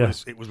 I mean? yeah.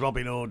 It was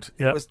Robin Hood.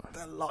 Yeah. It was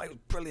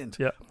brilliant.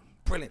 Yeah.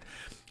 Brilliant.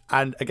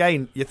 And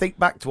again, you think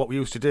back to what we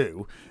used to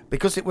do,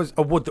 because it was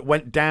a wood that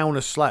went down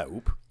a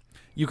slope,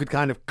 you could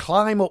kind of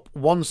climb up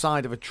one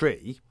side of a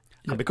tree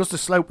And because the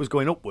slope was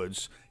going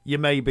upwards, you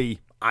may be,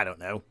 I don't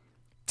know,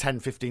 10,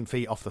 15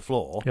 feet off the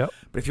floor. Yep.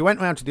 But if you went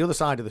round to the other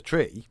side of the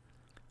tree,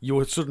 you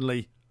were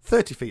suddenly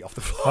 30 feet off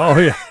the floor. Oh,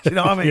 yeah. Do you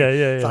know what I mean? Yeah.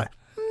 It's like,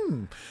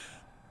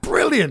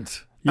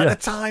 brilliant. Yeah. At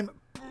the time,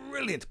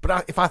 brilliant.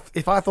 But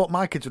if I thought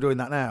my kids were doing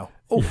that now,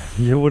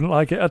 You wouldn't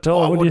like it at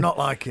all, I would would you? not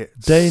like it.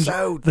 Danger.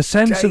 So The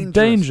sense of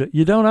danger.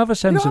 You don't have a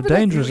sense of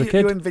danger as a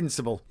kid. You're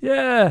invincible.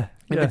 Yeah.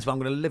 Invincible. I'm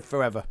going to live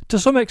forever. To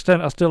some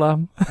extent, I still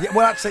am. Yeah,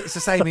 well, actually, it's the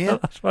same here.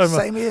 why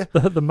Same here.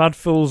 The mad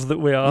fools that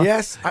we are.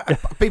 Yes.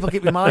 People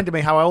keep reminding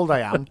me how old I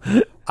am.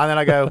 And then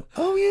I go,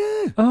 oh,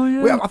 yeah. Oh,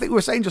 yeah. I think we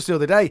were saying just the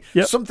other day,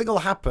 Yep. something will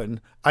happen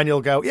and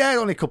you'll go, yeah,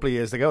 only a couple of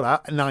years ago,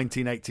 that,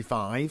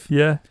 1985.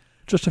 Yeah.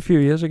 Just a few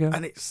years ago.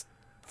 And it's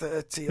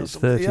 30 or It's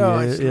something. 30 Yeah,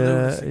 years. it's Yeah,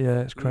 lunacy. yeah,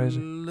 it's crazy.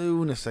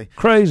 Lunacy.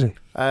 Crazy.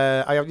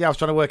 I was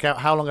trying to work out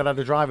how long I'd had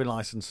a driving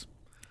licence.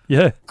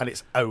 Yeah. And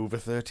it's over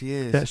 30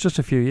 years. Yeah, it's just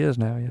a few years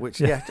now. Yeah.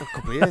 Which, a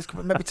couple of years,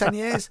 maybe 10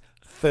 years.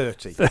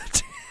 30.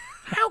 30.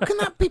 How can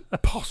that be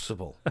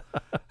possible?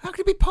 How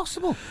can it be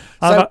possible?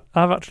 I've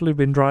actually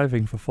been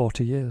driving for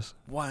 40 years.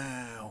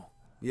 Wow.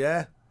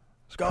 Yeah.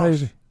 It's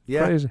crazy.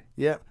 Yeah. Crazy.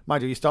 Yeah.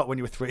 Mind you, you start when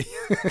you were 3.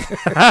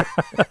 I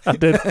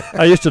did.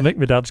 I used to nick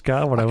my dad's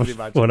car when I can was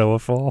imagine. when I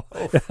was 4.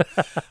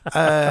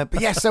 But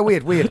yeah, so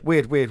weird. But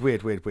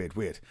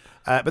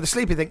the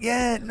sleepy thing,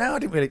 I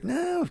didn't really,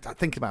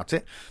 think about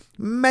it.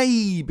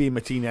 Maybe in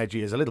my teenage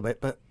years a little bit,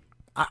 but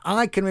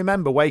I can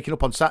remember waking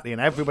up on Saturday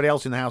and everybody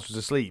else in the house was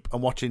asleep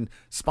and watching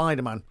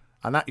Spider-Man.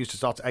 And that used to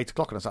start at 8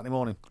 o'clock on a Saturday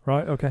morning.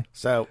 Right. Okay.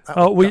 So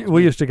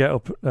we used to get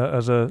up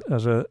as a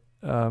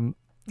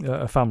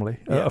family,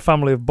 a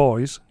family of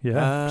boys.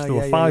 Yeah, so there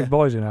were 5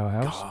 boys in our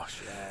house.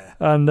 Gosh, yeah.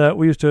 And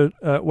we used to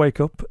wake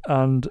up,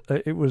 and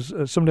it was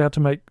somebody had to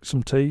make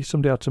some tea,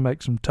 somebody had to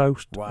make some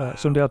toast, Wow.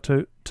 somebody had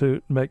to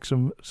make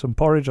some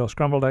porridge or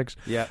scrambled eggs.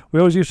 Yeah. We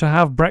always used to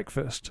have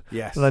breakfast,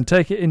 Yes. and then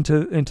take it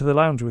into the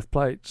lounge with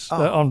plates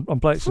on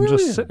plates,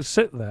 brilliant. and just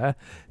sit there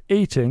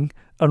eating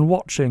and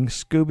watching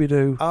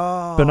Scooby-Doo,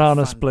 Oh,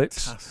 banana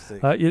splits,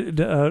 fantastic.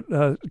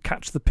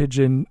 Catch the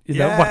Pigeon,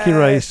 Yes, wacky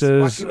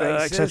races, Wacky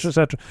Races. etc.,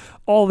 etc.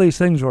 All these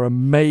things were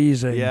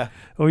amazing. Yeah.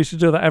 And we used to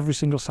do that every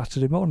single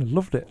Saturday morning.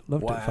 Loved it. Wow.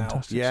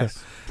 Fantastic.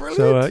 Yes.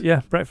 Brilliant.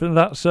 So breakfast.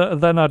 That's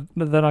then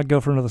I'd go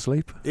for another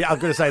sleep. Yeah, I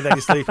was going to say then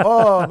you sleep.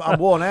 Oh, I'm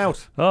worn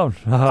out. Oh,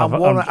 I'm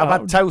worn out. I've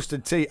had toast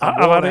and tea. I've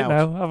worn had it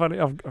out. now. I've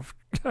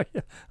had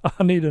it.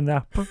 I need a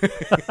nap. Were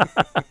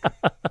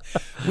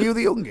you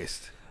the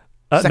youngest?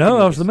 No, Second I was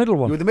youngest? the middle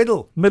one. You were the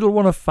middle? Middle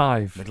one of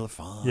 5. Middle of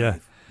 5. Yeah.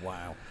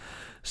 Wow.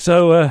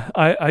 So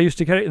I used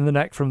to get it in the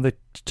neck from the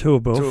 2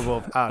 above. 2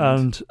 above.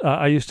 And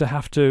I used to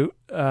have to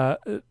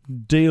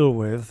deal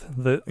with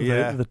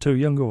the 2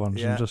 younger ones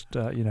Yeah. and just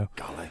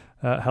Golly.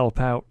 help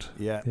out.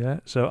 Yeah. Yeah.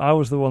 So I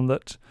was the one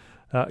that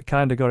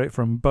kind of got it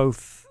from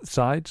both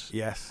sides.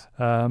 Yes.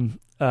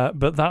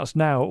 But that's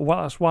now.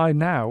 Well, that's why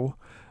now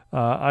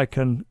I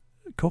can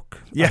cook.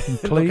 Yeah, I can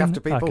look clean. after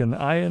people. I can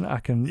iron. I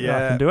can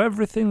Yeah. do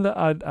everything that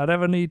I'd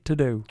ever need to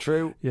do.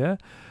 True. Yeah.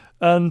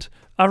 And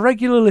I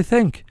regularly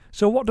think,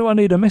 so what do I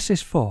need a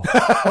missus for?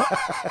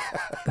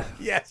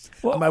 Yes.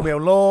 What? I mow my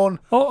own lawn.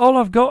 all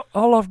I've got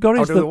I'll is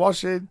do the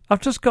washing. I've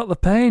just got the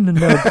pain and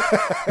no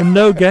and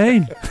no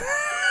gain.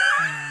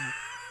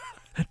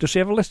 Does she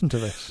ever listen to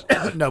this?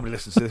 Nobody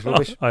listens to this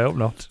rubbish. I hope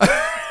not.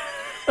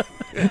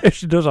 If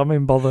she does, I'm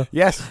in bother.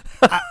 Yes,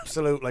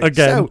 absolutely.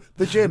 Again. So,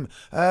 the gym.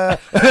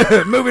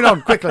 Moving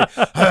on quickly.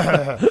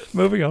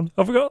 Moving on.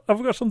 I've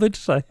got something to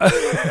say.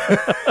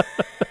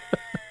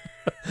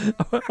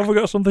 Have we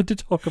got something to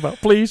talk about,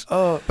 please?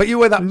 Oh, but you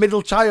were that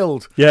middle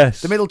child.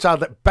 Yes. The middle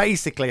child that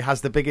basically has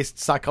the biggest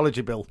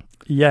psychology bill.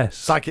 Yes.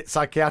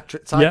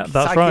 Psychiatrist. Yeah,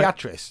 that's right.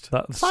 Psychiatrist.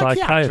 That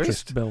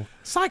psychiatrist bill.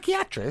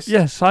 Psychiatrist?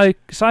 Yes,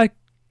 Psychiatrist.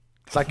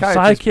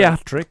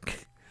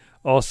 psychiatric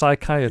or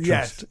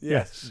psychiatrist.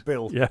 Yes.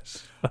 Bill.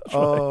 Yes. That's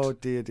Oh, right.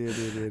 dear.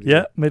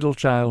 Yeah, middle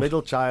child.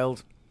 Middle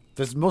child.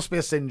 There must be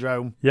a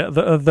syndrome. Yeah,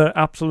 there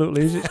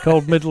absolutely is. It's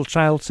called middle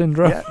child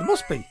syndrome. Yeah, there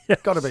must be.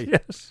 Yes, Got to be.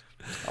 Yes.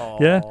 Oh.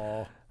 Yeah.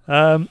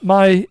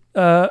 My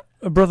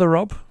brother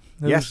Rob,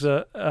 who's,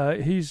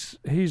 Yes.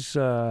 he's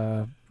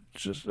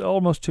just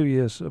almost 2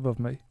 years above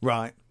me.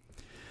 Right.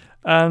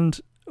 And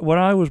when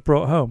I was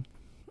brought home,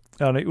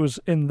 and it was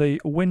in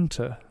the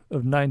winter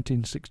of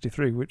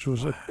 1963, which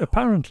was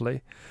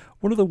apparently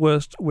one of the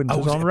worst winters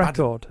was it on a bad-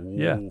 record. Ooh,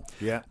 Yeah,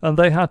 Yeah. and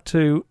they had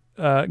to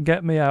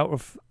get me out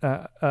of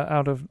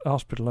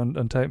hospital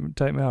and take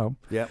me home.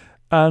 Yeah.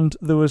 And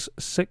there was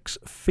 6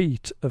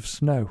 feet of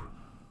snow.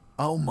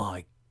 Oh,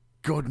 my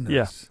goodness.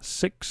 Yeah,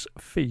 6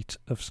 feet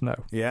of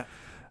snow. Yeah.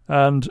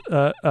 And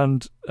my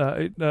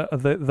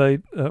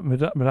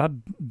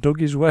dad dug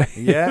his way,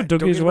 Yeah,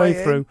 dug his way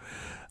in. through,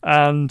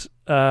 and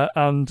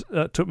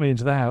took me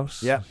into the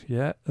house. Yeah.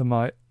 yeah. And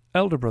my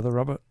elder brother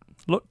Robert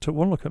took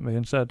one look at me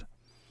and said,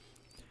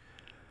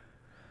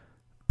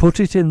 "Put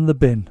it in the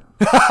bin,"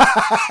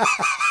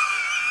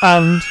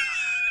 and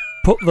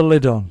put the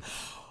lid on.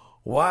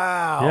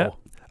 Wow. Yeah.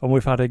 and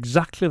we've had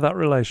exactly that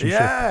relationship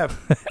Yeah,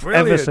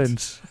 brilliant. ever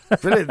since.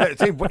 Brilliant.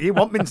 See, he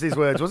wasn't mincing his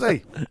words, was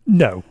he?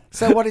 No.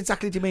 So what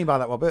exactly do you mean by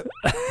that, Robert?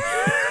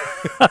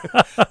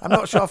 I'm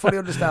not sure I fully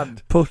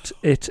understand. Put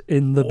it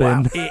in the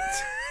bin. Wow, it.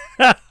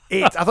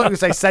 I thought you were going to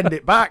say send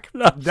it back.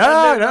 No,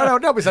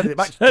 don't be sending it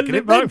back. Send Sticking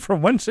it back bin.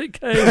 from whence it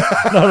came.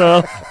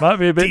 No, might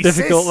be a bit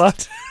difficult,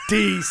 that.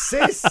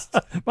 Desist.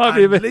 Might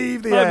be a and bit.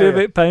 leave the Might be a area.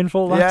 bit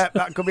painful, that. Yeah,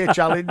 that could be a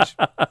challenge.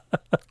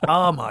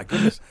 Oh my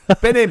goodness.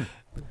 Bin him.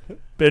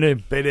 Bin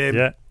him. Bin him.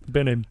 Yeah,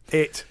 bin him.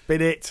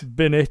 Bin it.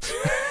 Bin it.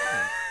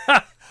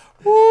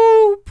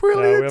 Woo, We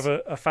brilliant.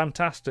 have a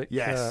fantastic,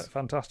 Yes.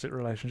 fantastic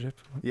relationship.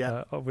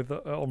 Yeah. With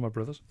all my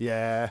brothers.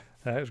 Yeah.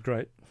 It was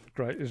great.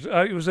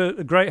 It was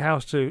a great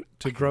house to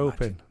grow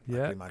up in. can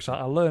Yeah, imagine. so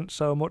I learnt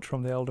so much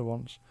from the elder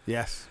ones,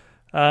 Yes.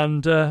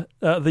 and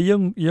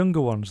the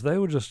younger ones. They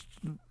were just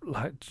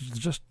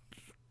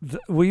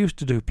we used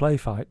to do play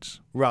fights,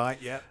 Right.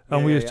 Yeah.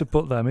 and we used to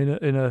put them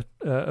in a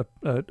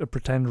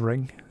pretend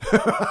ring,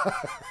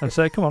 and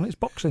say, "Come on, it's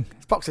boxing,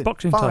 It's boxing.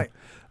 boxing Fight. time."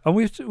 And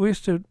we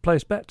used to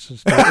place bets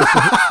as to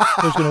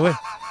who's going to win,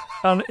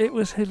 and it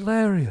was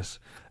hilarious.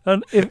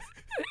 And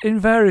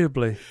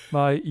invariably,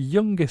 my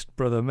youngest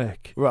brother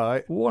Mick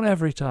Right. won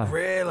every time.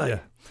 Really? Yeah.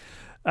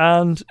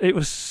 And it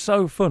was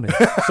so funny,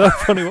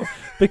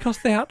 because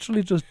they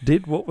actually just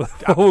did what we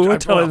were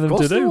telling them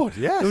to do. Would,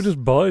 yes. They were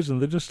just boys,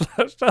 and they just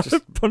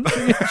started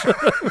punching each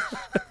other.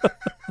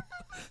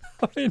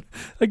 I mean,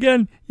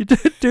 again, you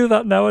do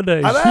that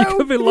nowadays. I know, You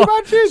could be can you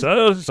imagine?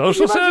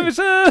 social Can you imagine?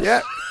 services.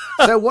 Yeah.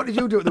 So what did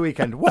you do at the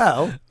weekend?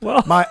 Well,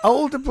 my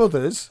older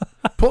brothers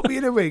put me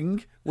in a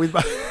ring with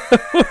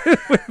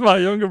my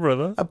younger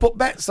brother. and put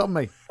bets on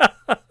me.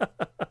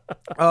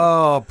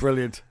 Oh,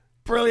 brilliant.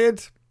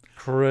 Brilliant.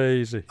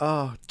 Crazy.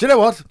 Oh, do you know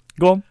what?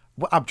 Go on.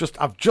 Well, I've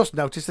just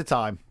noticed the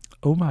time.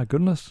 Oh my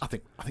goodness. I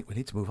think we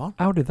need to move on.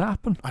 How did that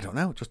happen? I don't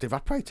know. It just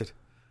evaporated.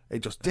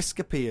 It just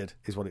disappeared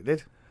is what it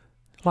did.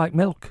 Like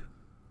milk.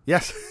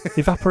 Yes.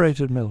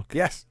 Evaporated milk.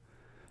 Yes.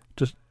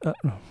 Just,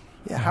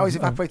 Yeah, how is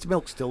evaporated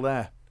milk still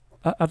there?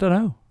 I don't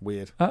know.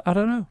 Weird. I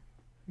don't know.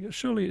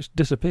 Surely it's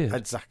disappeared.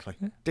 Exactly.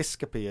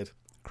 Disappeared.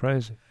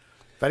 Crazy.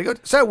 Very good.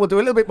 So we'll do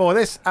a little bit more of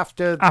this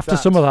after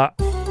Some of that.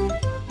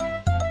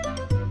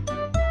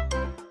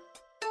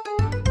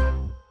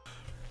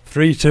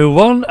 3, 2,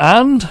 1,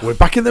 and We're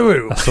back in the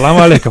room.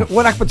 Assalamu alaikum.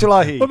 Wa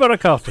rahmatullahi. Wa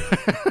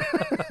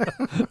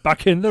barakatuh.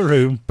 Back in the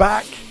room.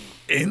 Back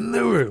in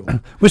the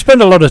room. We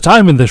spend a lot of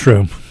time in this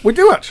room. We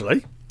do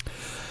actually.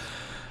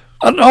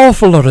 An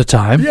awful lot of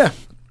time. Yeah.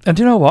 And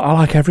you know what? I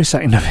like every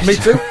second of it. Me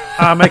too.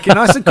 I make it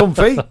nice and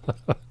comfy.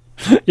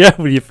 Yeah,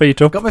 with your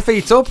feet up. Got my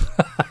feet up.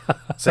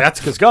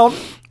 Sciatica's gone.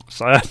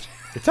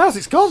 It has.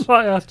 It's gone.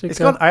 Sciatica. It's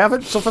gone. I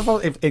haven't suffered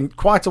from it in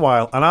quite a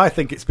while, and I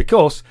think it's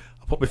because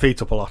I put my feet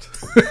up a lot.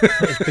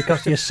 It's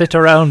because you sit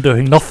around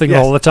doing nothing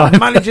Yes, all the time. I'm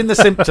managing the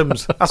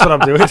symptoms. That's what I'm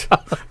doing.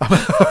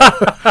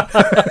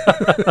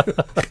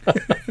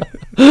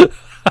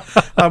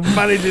 I'm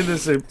managing the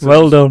symptoms.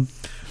 Well done.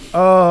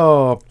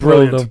 Oh,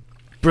 brilliant. Well done.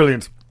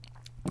 Brilliant.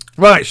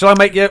 Right, shall I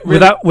make you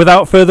really...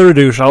 Without further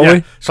ado, shall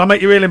we? Shall I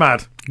make you really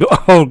mad? Go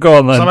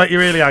on then. Shall I make you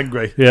really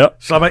angry? Yeah.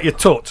 Shall I make you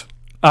tut?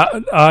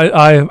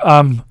 I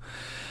am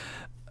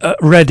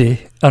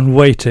ready and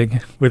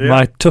waiting with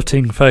my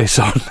tutting face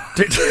on.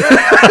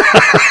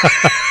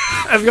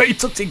 Have you got your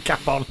tutting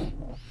cap on?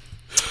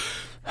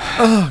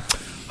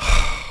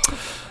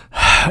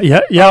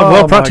 Yeah, Oh,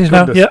 well my practiced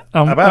now. goodness.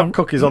 Yeah, About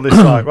cookies on this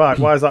site. Right,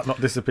 why is that not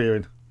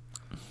disappearing?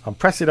 I'm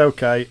pressing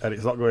OK and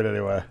it's not going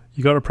anywhere.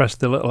 You got to press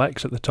the little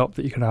X at the top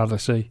that you can hardly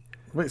see.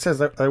 Well, it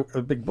says a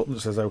big button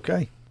that says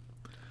OK.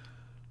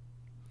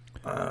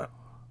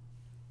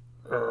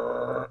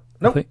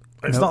 Nope,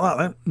 it's not that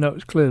then. No,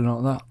 it's clearly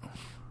not that.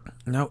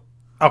 No.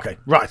 Okay,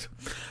 right.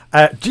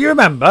 Do you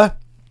remember?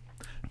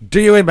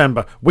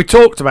 We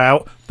talked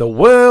about the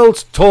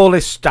world's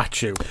tallest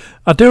statue.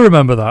 I do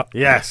remember that.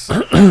 Yes.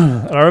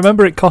 And I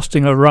remember it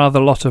costing a rather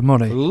lot of A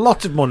money.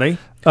 lot of money.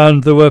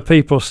 And there were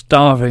people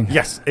starving.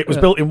 Yes, it was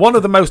built in one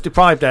of the most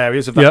deprived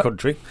areas of that Yep.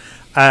 country.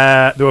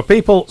 There were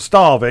people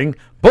starving,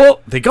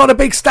 but they got a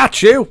big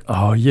statue.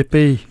 Oh,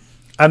 yippee.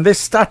 And this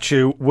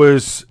statue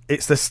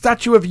it's the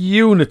Statue of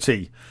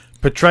Unity,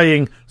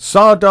 portraying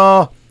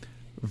Sardar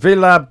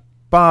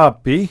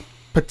Vallabhbhai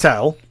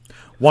Patel,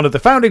 one of the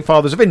founding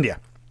fathers of India.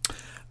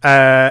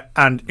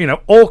 And,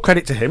 all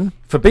credit to him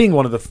for being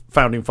one of the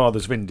founding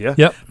fathers of India.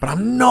 Yep. But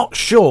I'm not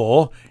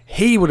sure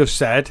he would have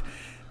said,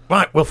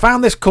 right, we'll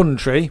found this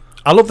country.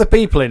 I love the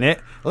people in it.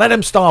 Let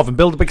them starve and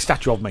build a big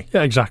statue of me.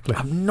 Yeah, exactly.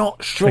 I'm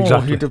not sure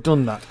Exactly. he'd have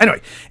done that.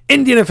 Anyway,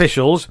 Indian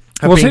officials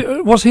have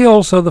Was he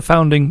also the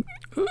founding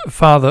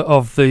father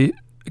of the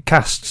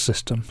caste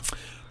system?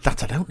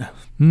 That I don't know.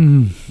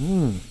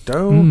 Mm.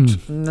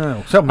 Don't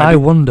know. So I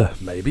wonder.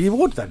 maybe he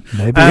would then.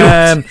 Maybe he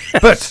would.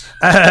 But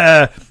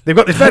they've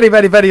got this very,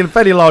 very, very,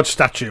 very large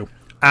statue,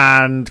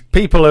 and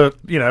people are,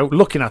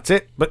 looking at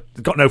it, but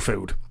they've got no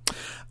food.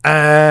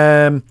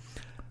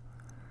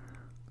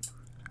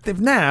 They've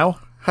now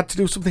had to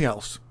do something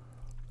else.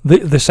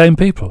 The same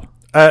people?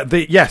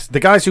 The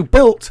guys who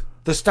built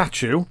the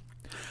statue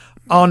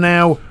are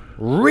now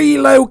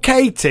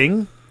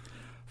relocating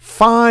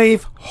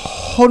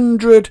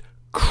 500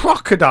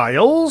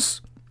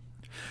 crocodiles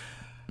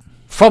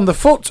from the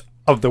foot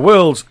of the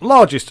world's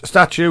largest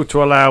statue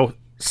to allow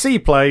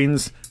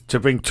seaplanes to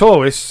bring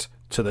tourists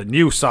to the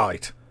new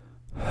site.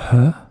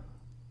 Huh?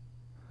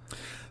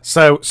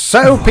 So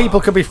people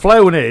can be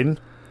flown in.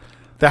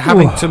 They're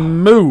having to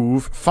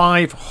move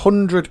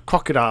 500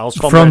 crocodiles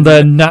from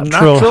their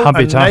natural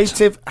habitat, and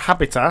native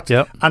habitat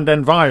and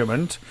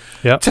environment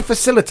to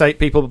facilitate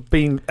people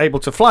being able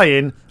to fly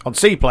in on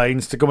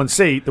seaplanes to go and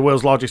see the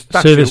world's largest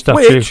statue,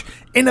 which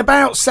in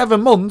about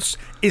 7 months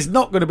is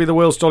not going to be the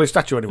world's tallest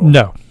statue anymore.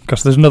 No,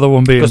 because there's another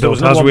one being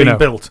built, as we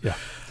know. Yeah.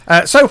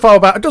 So far,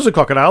 about a dozen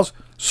crocodiles,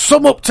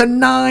 some up to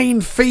 9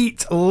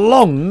 feet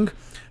long,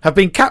 have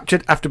been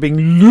captured after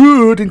being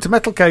lured into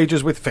metal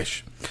cages with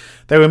fish.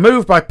 They were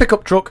moved by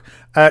pickup truck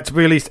to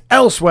be released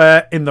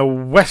elsewhere in the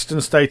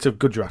western state of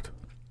Gujarat.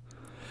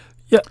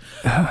 Yeah.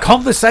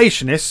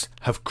 Conversationists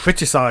have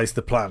criticised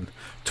the plan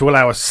to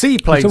allow a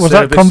seaplane service. Was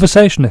that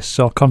conversationists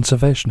or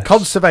conservationists?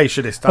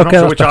 Conservationists. I'm not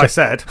sure which better. I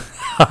said.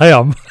 I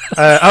am.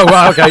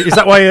 Okay. Is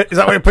that why you're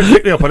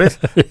picking me up on it?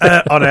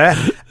 On air.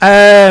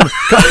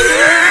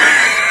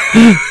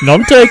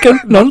 None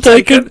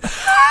taken.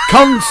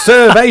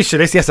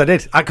 Conservationists, yes I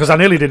did, because I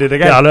nearly did it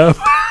again. Yeah, I know.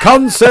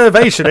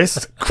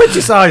 Conservationists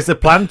criticised the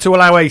plan to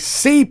allow a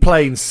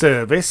seaplane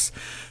service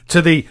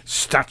to the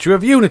Statue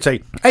of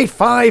Unity, a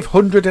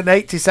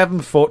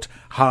 587-foot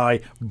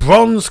high,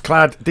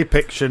 bronze-clad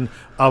depiction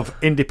of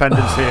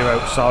independence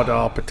hero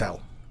Sardar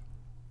Patel.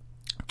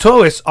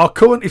 Tourists are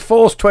currently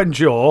forced to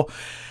endure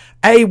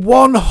a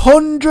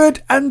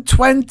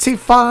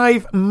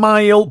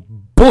 125-mile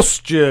bus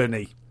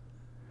journey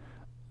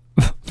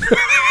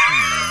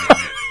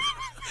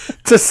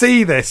to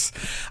see this.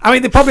 I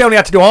mean, they probably only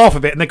had to do half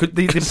of it, and they could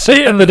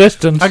see it in the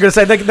distance. I'm going to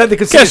say they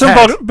could see get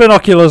some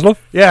binoculars, love.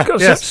 Yeah,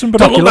 some binoculars.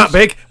 Don't look that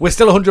big. We're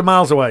still 100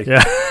 miles away.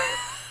 Yeah.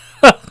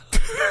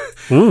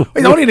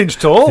 It's only an inch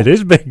tall. It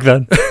is big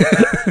then.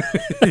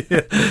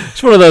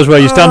 It's one of those where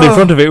you stand in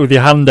front of it with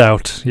your hand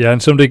out,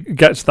 and somebody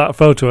gets that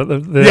photo at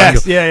the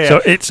angle. Yeah.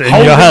 So it's in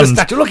holding your hand.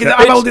 The Look,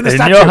 I'm holding the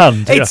statue. In your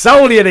hand. It's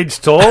only an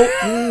inch tall.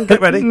 Get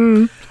ready.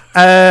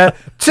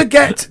 To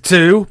get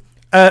to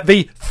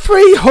the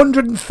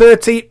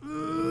 £330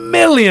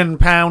 million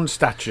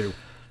statue.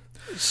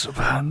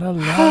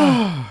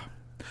 Subhanallah.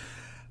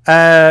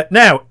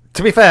 Now,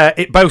 to be fair,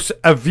 it boasts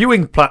a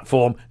viewing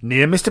platform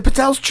near Mr.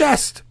 Patel's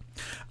chest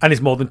and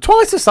is more than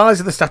twice the size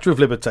of the Statue of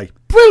Liberty.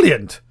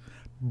 Brilliant.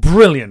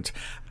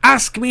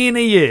 Ask me in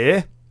a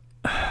year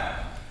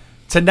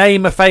to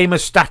name a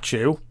famous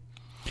statue.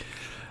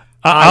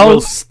 I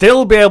will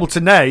still be able to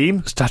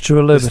name Statue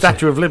of Liberty. The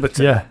Statue of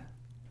Liberty. Yeah.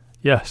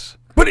 Yes.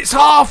 But it's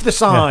half the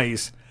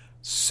size. Yeah.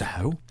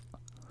 So.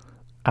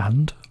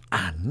 And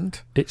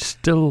it's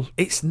still.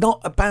 It's not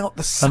about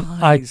the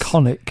size.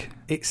 Iconic.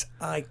 It's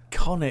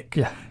iconic.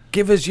 Yeah.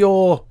 Give us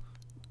your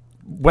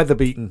weather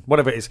beaten,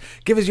 whatever it is.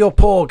 Give us your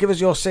poor. Give us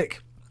your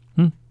sick.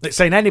 It's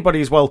saying anybody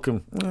is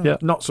welcome.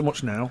 Not so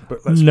much now,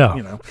 but let's,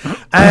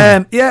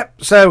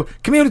 So,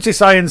 Community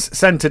Science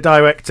Centre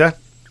Director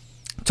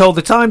told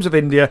the Times of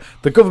India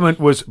the government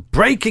was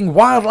breaking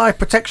wildlife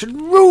protection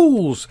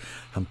rules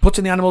and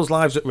putting the animals'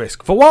 lives at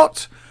risk. For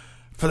what?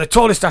 For the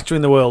tallest statue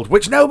in the world,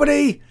 which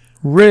nobody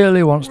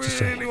really wants to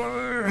see.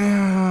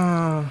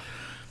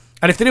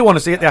 And if they do want to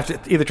see it, they have to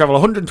either travel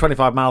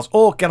 125 miles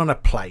or get on a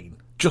plane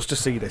just to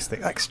see this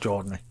thing.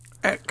 Extraordinary.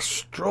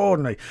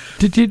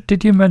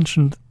 Did you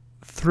mention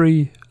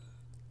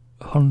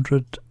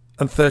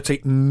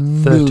 330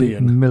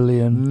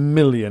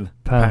 million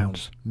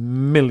pounds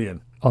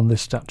on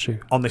this statue?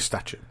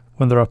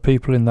 When there are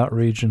people in that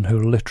region who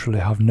literally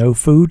have no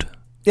food?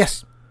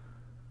 Yes.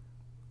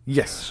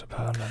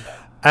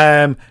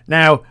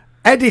 Now,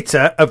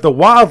 editor of the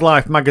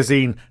wildlife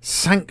magazine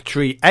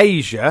Sanctuary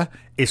Asia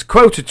is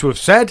quoted to have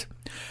said,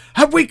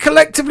 "Have we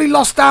collectively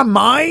lost our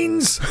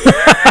minds?"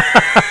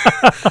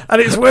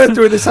 And it's worth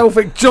doing this whole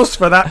thing just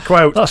for that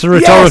quote. That's a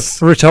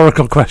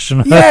rhetorical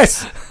question.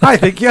 Yes, I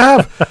think you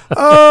have.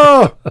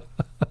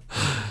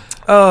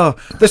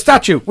 The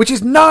statue, which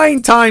is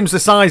 9 times the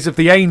size of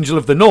the Angel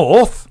of the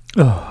North.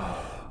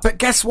 But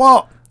guess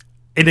what?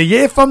 In a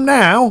year from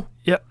now,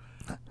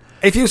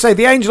 if you say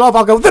the Angel of,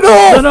 I'll go, the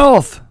North! The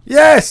North!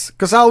 Yes,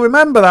 because I'll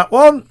remember that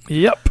one.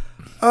 Yep.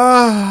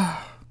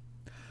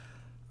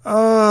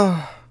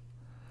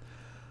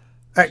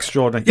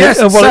 Extraordinary. Yes,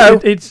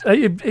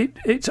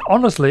 it's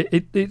honestly,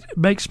 it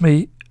makes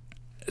me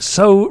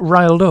so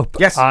riled up.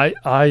 Yes.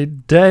 I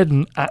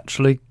daren't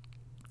actually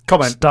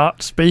comment.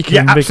 Start speaking.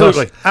 Yeah,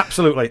 absolutely.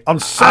 On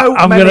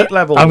many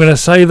levels. I'm going to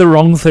say the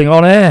wrong thing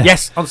on air.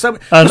 Yes, on some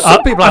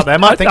people out there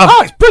might think,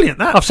 it's brilliant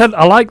that. I've said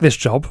I like this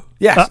job.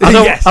 Yes.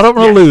 I don't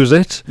want to lose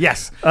it.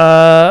 Yes.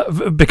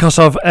 Because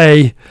of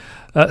a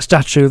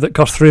statue that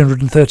cost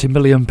 £330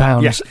 million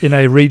in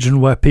a region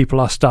where people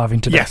are starving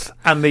to death. Yes,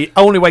 and the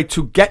only way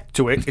to get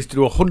to it is to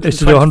do a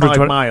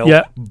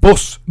 125-mile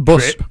bus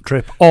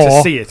trip or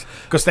to see it.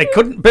 Because they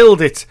couldn't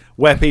build it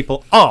where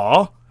people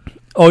are.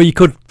 Or you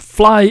could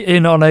fly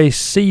in on a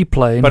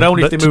seaplane. But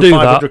only if they to move do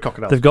 500 that,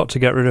 crocodiles. They've got to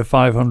get rid of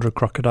 500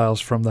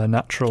 crocodiles from their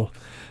natural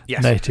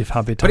Yes. native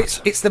habitat.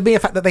 But it's the mere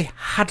fact that they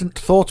hadn't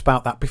thought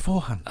about that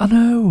beforehand. I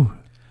know.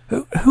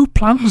 Who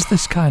plans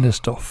this kind of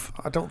stuff?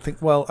 I don't think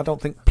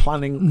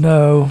planning.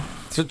 No.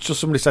 Just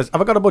somebody says,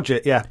 "Have I got a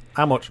budget?" Yeah.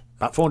 How much?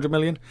 About 400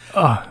 million.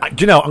 Oh,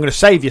 Do you know? I'm going to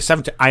save you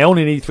 70. I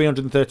only need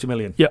 330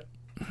 million. yep.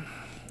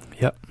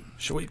 Yep.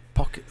 Shall we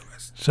pocket the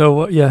rest?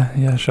 So,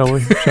 yeah, shall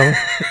we?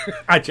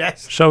 I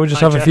jest. Shall we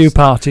just I have a jest. few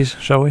parties,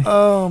 shall we?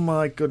 Oh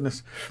my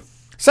goodness.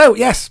 So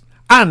yes,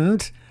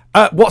 and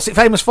what's it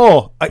famous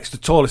for? It's the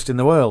tallest in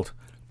the world,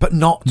 but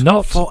not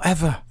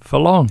forever. For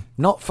long.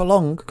 Not for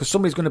long, because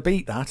somebody's going to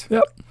beat that.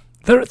 Yep.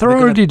 They're They're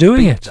already gonna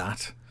doing beat it.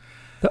 That.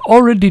 They're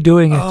already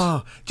doing it.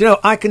 Oh, do you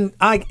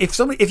know?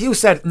 If you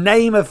said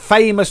name a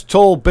famous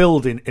tall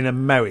building in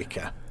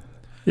America,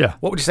 Yeah.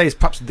 what would you say is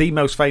perhaps the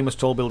most famous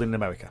tall building in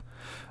America?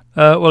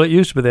 Well, it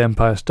used to be the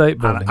Empire State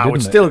Building, And I would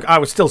didn't it? I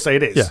would still say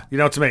it is. Yeah. You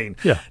know what I mean?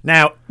 Yeah.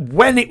 Now,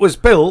 when it was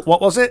built, what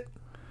was it?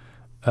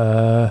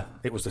 It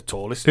It was the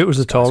tallest. was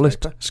the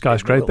tallest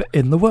skyscraper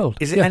in the world.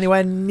 Is it Yes.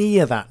 anywhere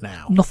near that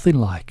now? Nothing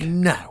like.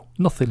 No.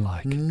 Nothing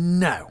like.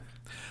 No.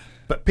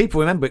 But people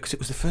remember it because it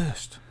was the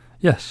first.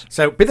 Yes.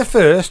 So be the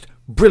first,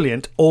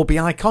 brilliant, or be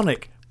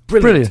iconic.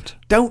 Brilliant.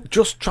 Don't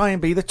just try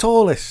and be the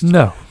tallest.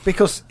 No.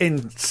 Because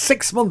in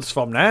 6 months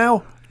from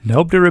now,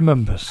 Nobody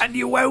remembers. and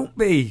you won't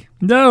be.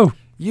 No.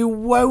 You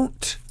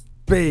won't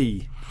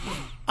be.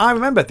 I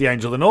remember the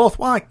Angel of the North.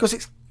 Why? Because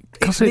it's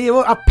near.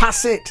 I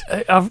pass it.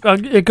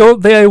 You go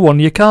up the A1,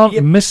 you can't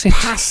You miss it.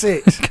 pass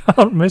it.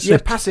 Can't miss You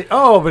it. pass it.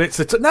 Oh, but it's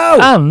no.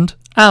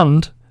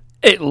 And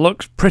it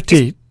looks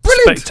pretty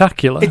Brilliant.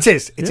 spectacular. It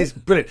is. It is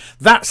brilliant.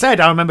 That said,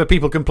 I remember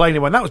people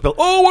complaining when that was built.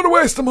 Oh, what a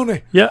waste of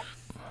money. Yeah.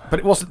 But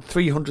it wasn't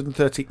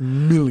 330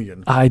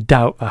 million. I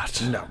doubt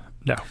that. No.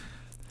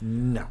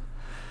 No.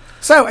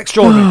 So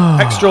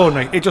extraordinary.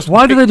 Extraordinary. It just.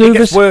 Why do they do it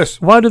gets this? worse.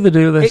 Why do they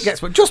do this? It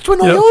gets worse. Just to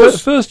annoy You know, us.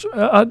 first,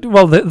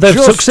 they've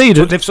Just-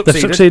 succeeded. they've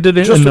succeeded.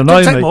 in Just- it annoying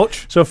didn't take me.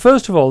 much. So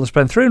first of all, they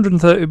spent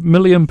 £330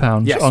 million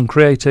Yes. on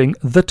creating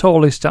the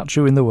tallest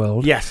statue in the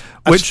world. Yes.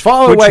 which As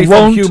far which away from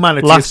won't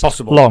humanity last as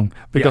possible. long,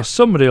 because Yeah.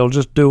 somebody will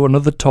just do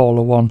another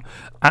taller one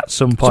at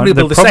some point. Somebody will They've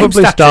build the same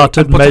probably statue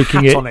started and put a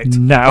making hat on it.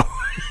 now.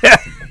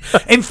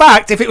 In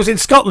fact, if it was in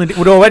Scotland, it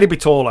would already be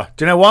taller.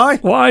 Do you know why?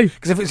 Why?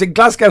 Because if it's in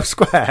Glasgow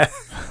Square,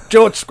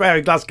 George Square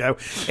in Glasgow,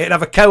 it'd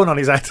have a cone on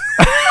his head.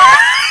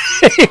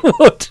 It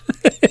would.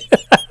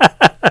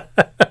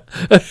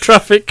 A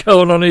traffic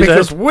cone on his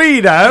Because head.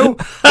 we know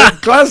that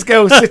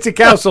Glasgow City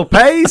Council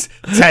pays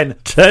 £10,000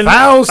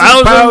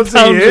 £10,000 a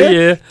a year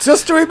year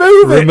just to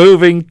remove it.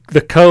 Removing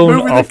the cone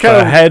Removing the off the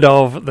cone. head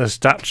of the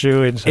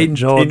statue in St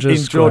George's in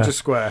Square. George's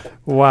Square.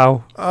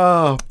 Wow.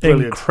 Oh,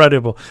 brilliant.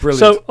 Incredible.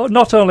 Brilliant. So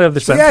not only have they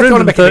spent Yeah, if you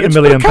wanna make it, £330 just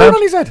million, put a cone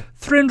on his head.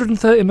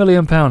 £330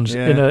 million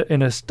Yeah.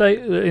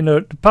 in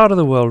a part of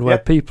the world where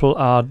Yep. people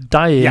are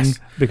dying Yes.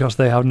 because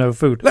they have no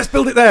food. Let's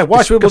build it there.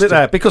 Why should we build it Disgusting.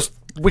 there? Because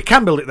we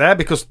can build it there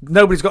because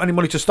nobody's got any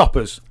money to stop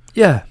us.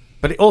 Yeah,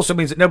 But it also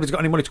means that nobody's got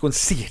any money to go and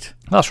see it.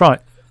 that's right.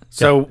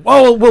 So,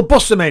 we'll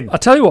bust them in. I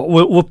tell you what,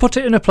 we'll put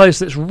it in a place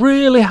that's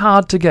really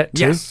hard to get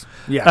to. Yes.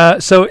 Yeah.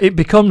 So it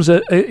becomes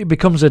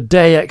a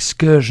day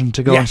excursion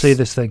to go and Yes. see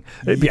this thing.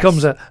 It Yes.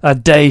 becomes a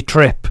day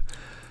trip.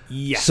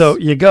 yes. So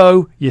you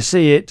go, you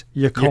see it,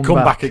 you come,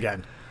 back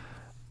again.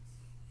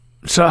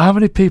 So how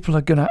many people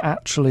are going to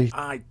actually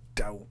I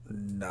don't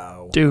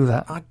know. do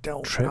that? I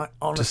don't. trip I to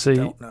honestly see?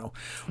 don't know.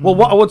 Well,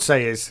 what I would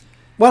say is,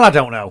 I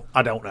don't know.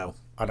 I don't know.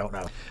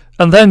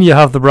 And then you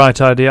have the bright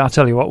idea. I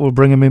tell you what, we'll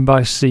bring them in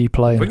by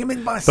seaplane. Bring them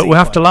in by But we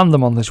have to seaplane. land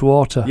them on this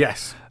water.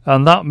 Yes.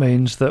 And that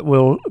means that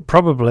we'll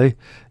probably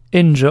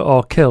injure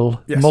or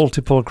kill Yes.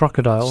 multiple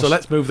crocodiles. So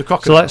let's move the So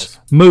crocodiles. let's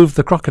move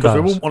the Because we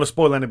crocodiles. wouldn't want to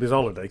spoil anybody's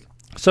holiday.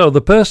 So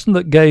the person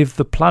that gave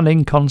the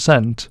planning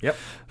consent Yep.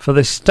 for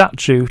this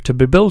statue to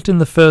be built in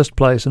the first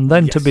place and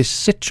then to Yes. be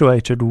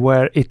situated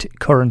where it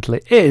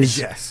currently is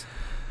Yes.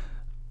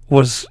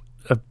 was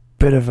a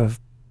bit of a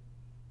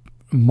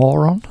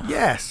moron.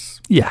 Yes.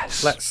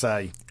 Yes. Let's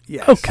say.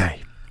 Yes.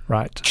 Okay.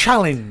 Right.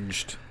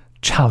 Challenged.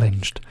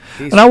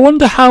 And I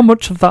wonder how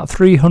much of that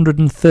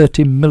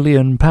 £330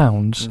 million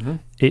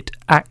it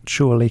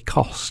actually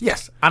cost.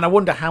 Yes. And I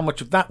wonder how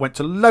much of that went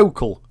to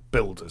local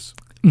builders.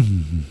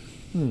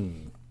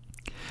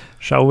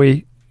 Shall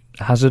we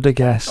hazard a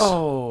guess?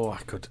 Oh, I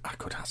could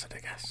hazard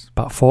a guess.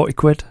 About 40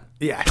 quid.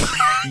 Yes.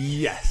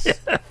 yes.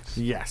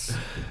 Yes.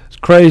 It's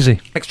crazy.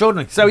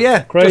 Extraordinary. So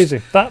yeah.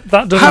 Crazy. That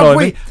does Have annoy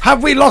we me.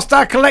 have we lost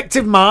our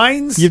collective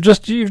minds? You've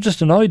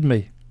just annoyed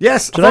me.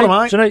 Yes, I thought I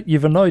might. Sinead,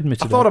 you've annoyed me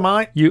today. I thought I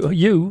might.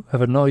 You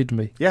have annoyed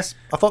me. Yes,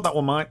 I thought that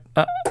one might.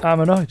 I'm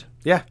annoyed.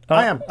 Yeah,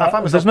 I am. I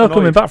find myself there's no annoyed.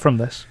 coming back from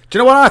this. Do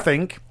you know what I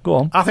think? Go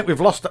on. I think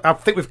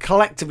we've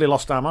collectively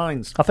lost our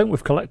minds. I think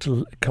we've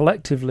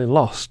collectively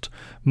lost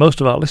most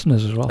of our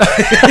listeners as well.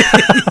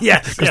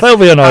 Yes, Because they'll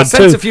be annoyed our too.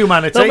 sense of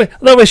humanity.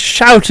 They'll be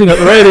shouting at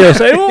the radio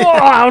saying, "Oh,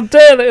 how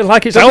dare they!"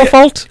 Like it's our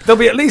fault. There'll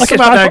be at least Like some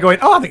it's out my there fault. going,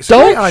 "Oh, I think it's a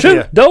great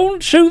idea."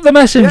 Don't shoot the Yeah,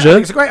 I messenger.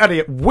 think it's a great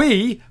idea.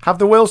 We have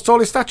the world's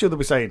tallest statue. They'll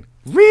be saying,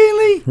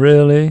 "Really,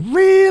 Really?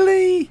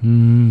 really."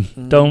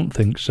 Don't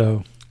think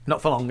so.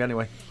 Not for long,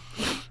 anyway.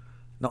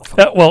 Not for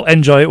long. Well,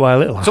 enjoy it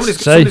while it lasts.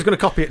 Somebody's going to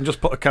copy it and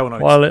just put a cone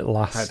on While its it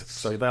lasts. head,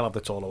 so they'll have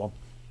the taller one.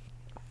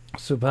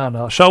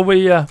 Subhanallah. Shall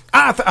we?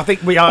 I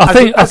think we are. I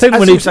think as we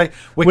you need say,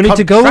 we're we need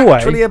to go away.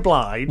 contractually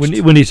obliged.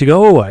 We need to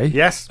go away.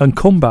 Yes. And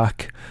come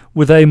back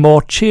with a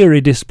more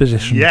cheery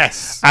disposition.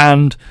 Yes.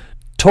 And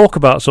talk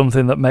about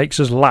something that makes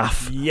us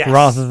laugh Yes.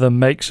 rather than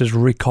makes us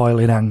recoil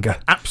in anger.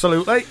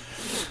 Absolutely.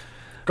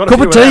 Got a Cup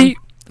few of them. tea.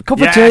 Cup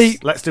Yes, of tea.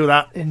 let's do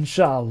that.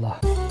 Inshallah.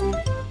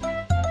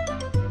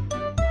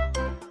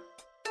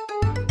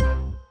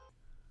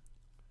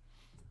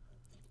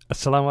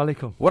 Assalamu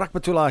alaikum Wa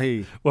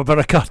rahmatullahi. wa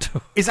barakatuh.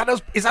 Is that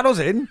us? Is that us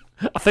in?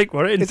 I think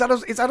we're in. Is that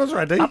us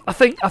ready? I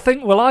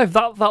think we're live.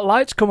 That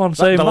light's come on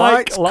saying the Mike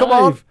lights live. come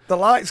on. The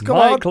lights come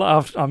Mike on.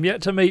 live. I'm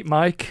yet to meet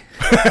Mike,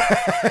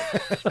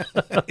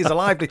 He's a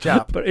lively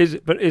chap. but he's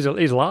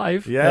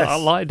live. Yes. That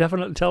light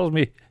definitely tells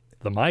me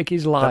the mic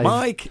is live.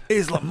 Mike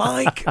is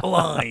Mike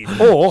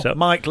live or So-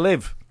 Mike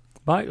live.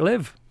 Mike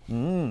live.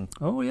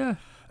 Oh yeah.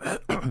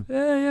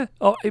 yeah.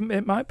 Oh,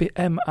 it might be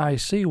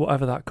MIC,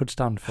 whatever that could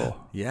stand for.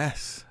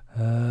 Yes.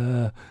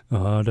 I'll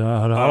have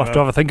to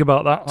have a think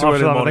about that. Too I'll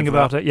early have in to the have a morning think for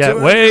about that. it. Yeah, Too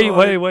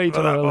early way for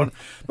too that early. one.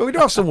 But we do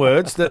have some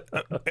words that,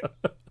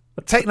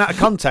 taken out of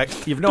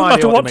context, you've no Doesn't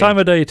idea matter what they time mean.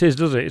 of day it is,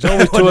 does it? It's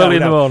always too No, early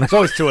in the no. morning. It's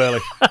always too early.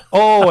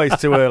 Always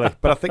too early.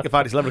 But I think the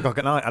fact it's 11 o'clock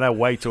at night, I know,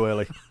 way too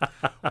early.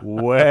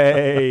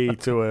 Way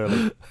too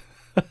early.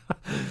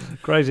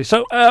 Crazy.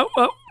 So,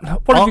 what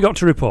have you got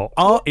to report?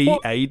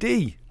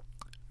 R-E-A-D.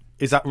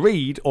 Is that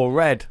read or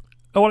read?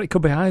 Oh, well, it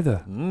could be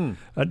either.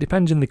 It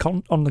depends on the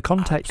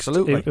context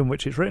Absolutely. in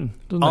which it's written,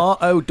 doesn't it?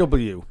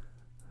 R-O-W.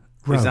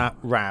 Row. Is that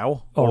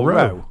row Or or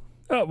row.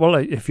 row? Well,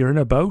 if you're in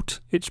a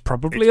boat, it's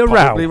probably It's a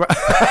probably row.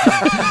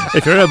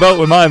 If you're in a boat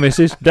with my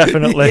missus,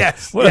 definitely.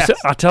 Yes, Well, yes.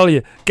 I tell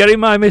you,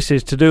 getting my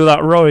missus to do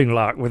that rowing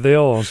lark with the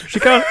oars, she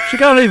can't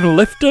even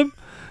lift them.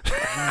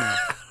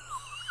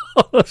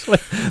 Honestly,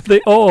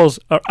 the oars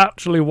are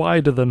actually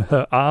wider than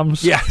her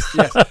arms. Yes,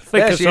 yes.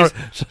 thicker, There she is.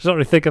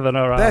 sorry, thicker than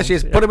her arms. There she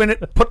is. Yeah.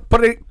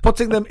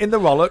 Putting them in the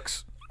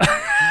Rolex.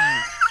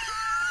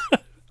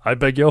 I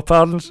beg your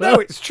pardon, sir. No,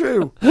 it's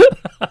true.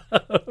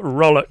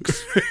 Rolex.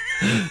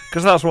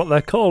 Because that's what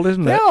they're called,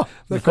 isn't They it? are. The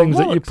They're called things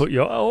that you Rolex. put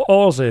your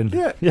oars in.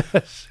 Yeah.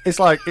 Yes. It's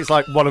like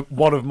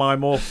one of my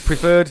more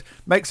preferred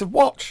makes of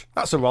watch.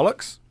 That's a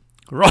Rolex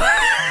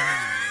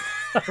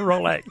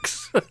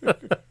Rolex.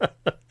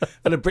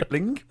 and a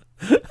Britling.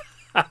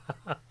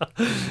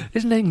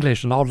 Isn't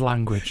English an odd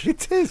language?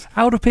 It is.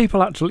 How do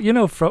people actually,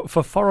 for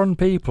foreign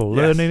people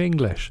Yes. learning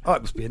English? Oh,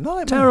 it must be a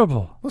nightmare.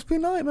 Terrible. Must be a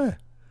nightmare.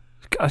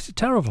 It's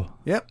terrible.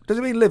 Yep. Does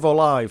it mean live or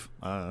live?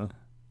 I don't know.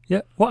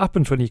 Yeah. What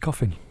happens when you're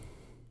coughing?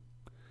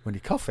 When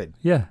you're coughing,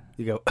 Yeah.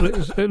 you go.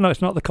 No,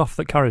 it's not the cough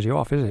that carries you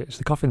off, is it? It's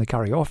the coughing that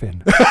carry you off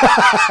in.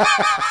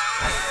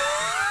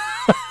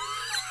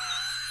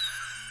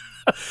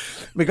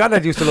 My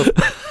granddad used to love.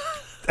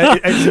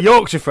 It's a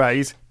Yorkshire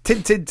phrase.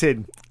 Tin tin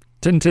tin,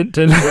 Tin, tin,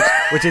 tin.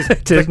 which is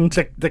It isn't.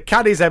 the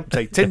can is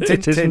empty. Tin tin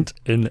It tin. isn't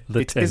in the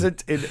It tin.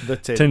 isn't in the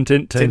tin. Tin,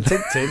 tin, tin.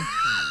 Tin tin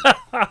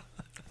tin.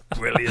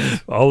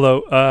 Brilliant.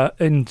 Although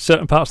in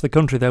certain parts of the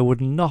country they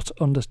would not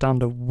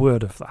understand a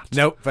word of that.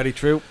 No, very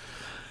true.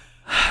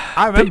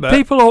 I remember.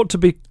 People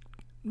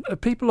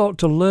ought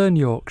to learn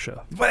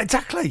Yorkshire. Well,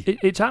 exactly.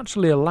 It's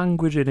actually a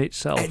language in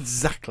itself.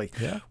 Exactly.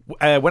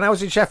 Yeah. When I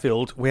was in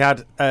Sheffield, we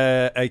had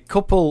a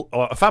couple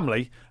or a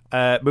family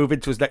move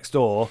into us next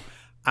door,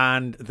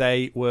 and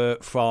they were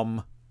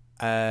from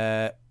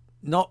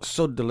not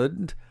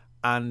Sunderland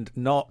and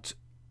not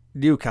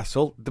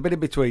Newcastle, the bit in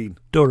between.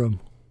 Durham.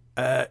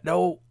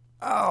 No.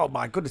 Oh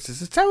my goodness, this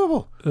is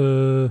terrible.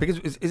 Because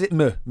is it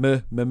me?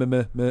 They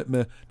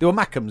were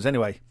Mackhams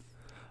anyway.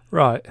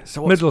 Right.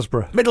 So what's-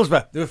 Middlesbrough.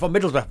 Middlesbrough. They were from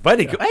Middlesbrough.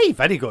 Very good. Hey,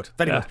 very good.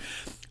 Very Yeah. good.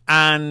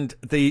 And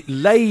the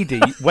lady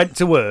went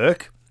to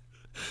work,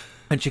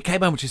 and she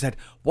came home and she said,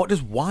 "What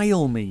does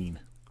while mean?"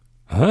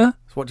 Huh?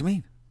 So what do you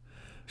mean?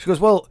 She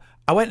goes, "Well,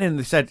 I went in and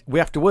they said we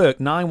have to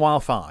work 9 while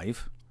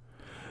 5,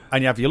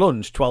 and you have your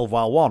lunch 12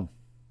 while 1."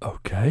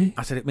 Okay.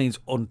 I said it means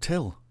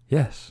until,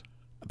 Yes.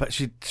 but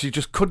she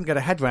just couldn't get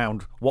her head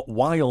round what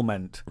while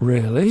meant.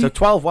 Really? So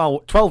 12 while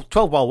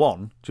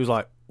 1. She was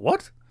like,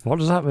 "What?" What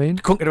does that mean?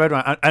 Couldn't get her head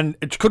around, and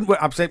she couldn't work.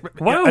 I'm saying,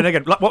 Wow. and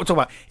again, like what we're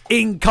talking about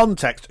in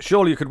context,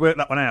 surely you could work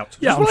that one out.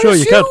 Yeah, That's I'm what sure I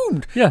you could.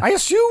 assumed. Yeah. I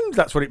assumed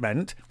that's what it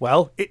meant.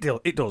 Well, it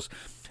does.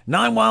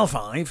 9 while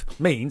 5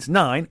 means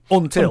 9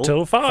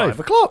 until 5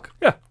 o'clock.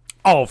 Yeah.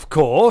 Of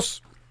course.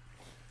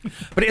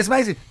 But it's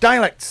amazing.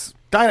 Dialect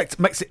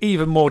makes it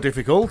even more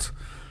difficult.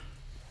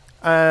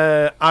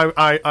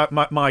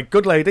 My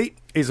good lady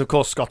is of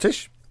course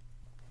Scottish,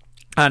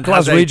 And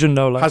Glaswegian,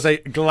 no less. Has a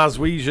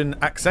Glaswegian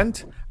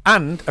accent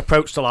and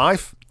approach to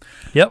life.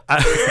 Yep.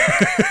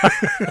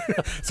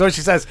 So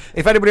she says,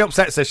 if anybody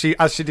upsets her, she,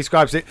 as she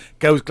describes it,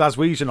 goes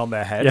Glaswegian on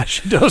their head. Yeah,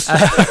 she does.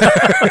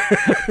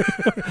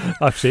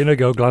 I've seen her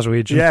go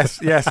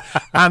Glaswegian. Yes.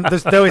 And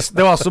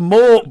there are some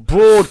more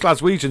broad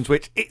Glaswegians,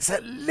 which it's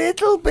a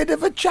little bit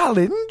of a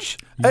challenge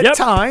at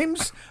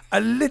times. A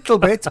little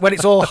bit when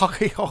it's all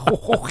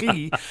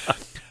hockey.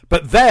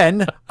 But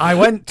then I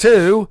went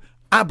to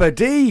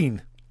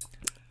Aberdeen.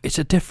 It's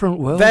a different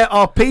world. There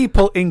are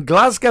people in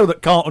Glasgow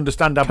that can't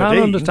understand Aberdeen.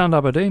 Can't understand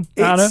Aberdeen.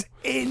 It's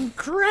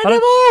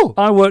incredible.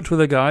 I worked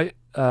with a guy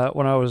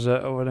when I was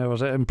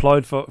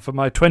employed for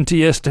my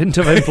 20-year stint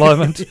of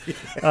employment.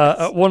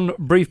 At one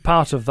brief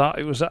part of that,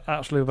 it was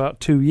actually about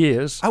 2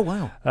 years. Oh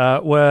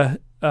wow! Where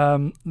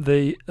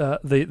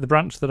the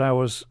branch that I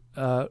was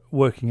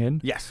working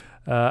in, yes,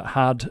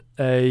 had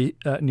a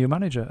new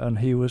manager, and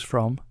he was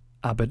from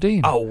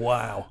Aberdeen. Oh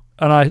wow!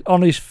 And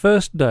on his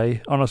first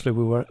day, honestly,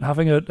 we were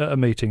having a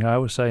meeting. I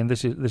was saying,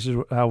 this is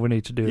how we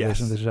need to do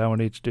this, and this is how we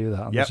need to do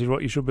that, and this is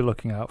what you should be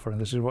looking out for,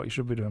 and this is what you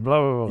should be doing, blah,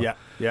 blah, blah.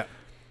 Yeah.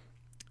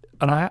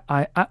 And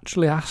I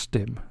actually asked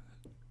him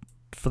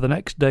for the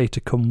next day to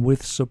come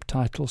with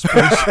subtitles,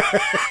 please.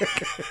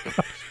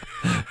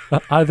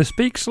 Either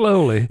speak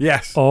slowly,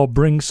 or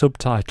bring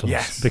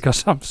subtitles,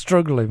 because I'm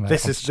struggling, mate.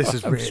 This is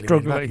really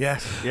struggling.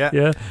 Yes,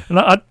 yeah. And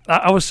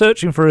I was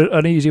searching for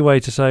an easy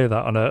way to say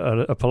that, and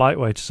a polite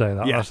way to say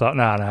that. Yeah. And I thought,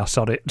 nah,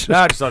 sod it.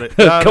 No, sod it.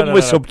 Come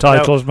with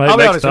subtitles, mate. I'll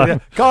be next honest with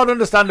time. you. Can't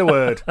understand a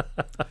word.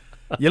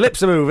 Your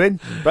lips are moving,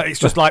 but it's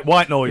just like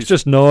white noise. It's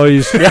just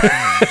noise.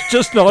 It's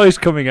just noise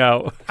coming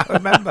out. I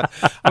remember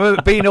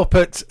being up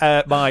at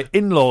my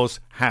in-laws'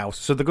 house,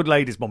 so the good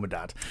lady's mum and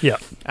dad. Yeah.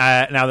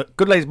 Now, the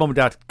good lady's mum and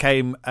dad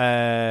came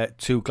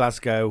to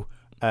Glasgow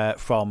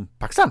from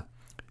Pakistan.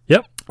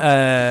 Yep.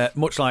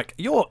 Much like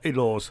your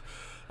in-laws.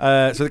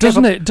 So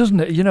doesn't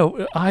it? You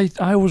know,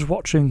 I was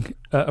watching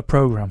a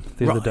programme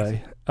the other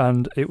day,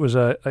 and it was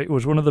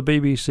one of the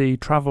BBC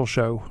travel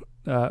show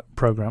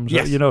programs,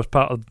 yes. You know, as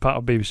part of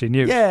BBC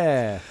News.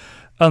 Yeah.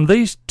 And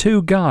these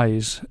two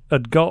guys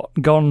had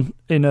gone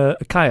in a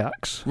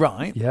kayaks.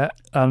 Right. Yeah.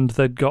 And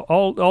they'd got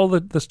all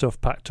the stuff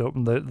packed up,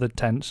 and the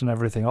tents and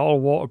everything, all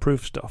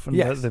waterproof stuff. And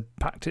they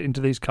packed it into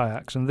these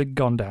kayaks, and they'd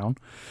gone down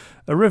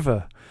a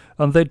river.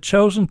 And they'd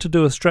chosen to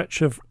do a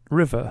stretch of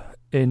river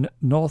in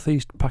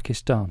northeast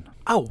Pakistan.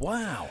 Oh,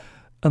 wow.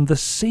 And the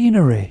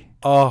scenery.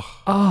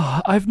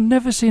 I've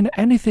never seen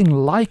anything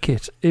like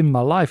it in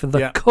my life. And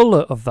the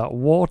colour of that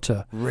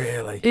water.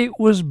 Really? It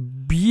was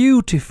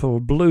beautiful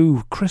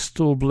blue,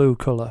 crystal blue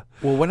colour.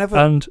 Well, whenever...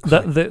 And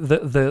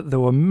there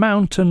were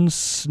mountains,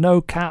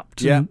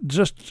 snow-capped, and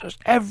just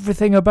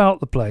everything about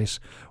the place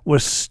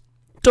was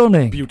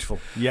stunning. Beautiful,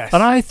 yes.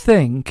 And I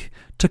think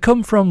to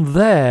come from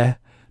there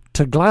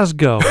to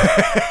Glasgow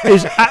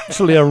is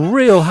actually a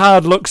real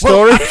hard luck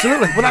story. Well,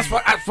 absolutely. Well, that's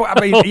what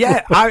I mean.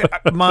 Yeah,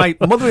 my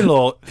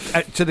mother-in-law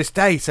to this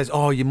day says,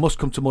 "Oh, you must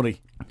come to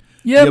Murray."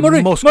 Yeah, you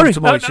must come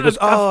to Murray. She goes,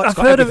 I've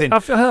heard of it.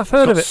 I've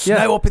heard of it.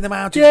 Snow up in the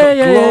mountains.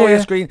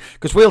 Glorious green.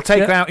 Because we'll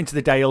take her out into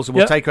the Dales, and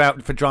we'll take her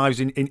out for drives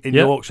in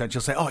Yorkshire, and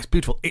she'll say, "Oh, it's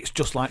beautiful. It's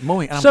just like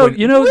Murray." And I'm going,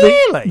 you know,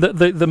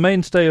 really? the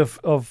mainstay of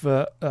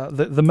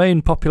the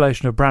main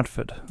population of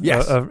Bradford,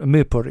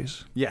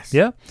 Mirpuris. Yes.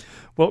 Yeah.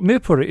 Well,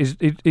 Mirpur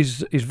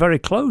is very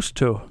close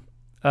to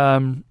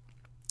the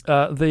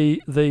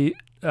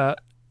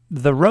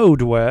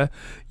road where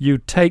you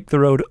take the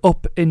road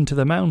up into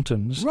the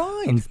mountains,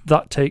 right? And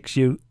that takes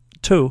you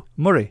to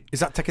Murray. Is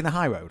that taking the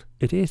high road?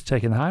 It is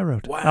taking the high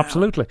road. Wow.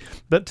 Absolutely.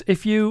 But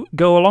if you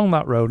go along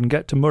that road and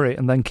get to Murray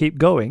and then keep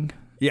going,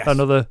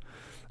 another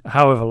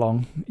however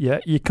long,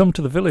 you come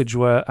to the village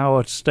where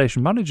our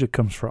station manager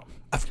comes from.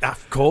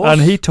 Of course.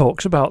 And he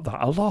talks about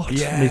that a lot.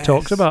 Yes. And he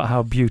talks about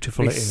how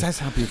beautiful it is. He says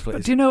how beautiful it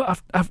is. Do you know,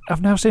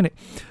 I've now seen it.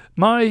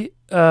 My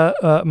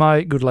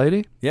good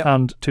lady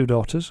and two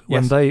daughters,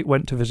 when they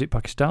went to visit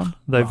Pakistan,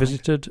 they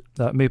visited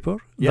Mirpur.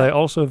 They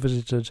also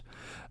visited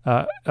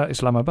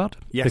Islamabad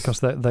because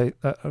they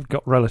have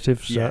got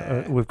relatives.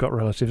 We've got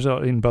relatives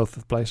in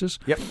both places.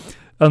 Yep.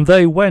 And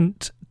they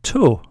went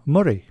to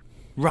Murray.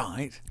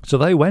 Right. So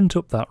they went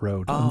up that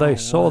road and they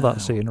saw that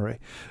scenery,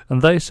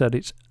 and they said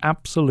it's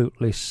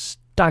absolutely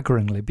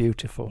staggeringly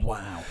beautiful.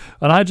 Wow.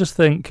 And I just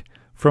think,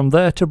 from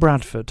there to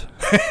Bradford,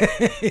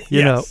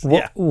 you know,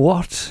 what?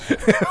 What?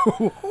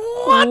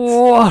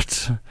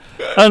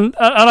 And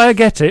I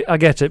get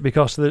it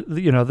because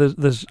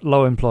there's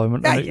low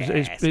employment, and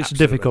it's a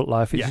difficult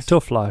life, it's a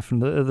tough life,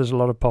 and there's a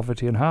lot of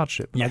poverty and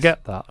hardship. And I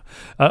get that,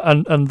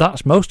 and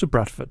that's most of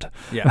Bradford.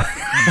 Yeah.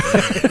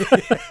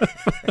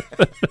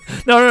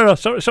 No.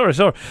 Sorry.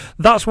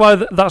 That's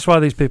why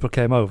these people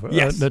came over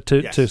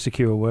to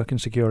secure work and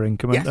secure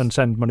income and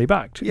send money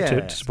back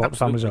to support the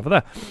families over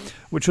there,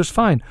 which was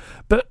fine.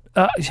 But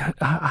I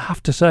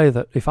have to say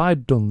that if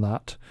I'd done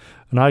that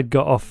and I'd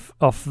got off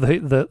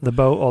the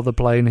boat or the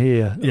plane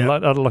here and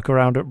I'd look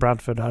around at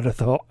Bradford, I'd have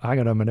thought, hang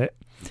on a minute,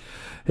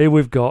 here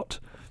we've got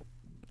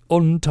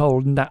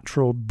untold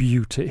natural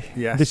beauty.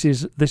 Yes.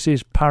 This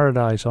is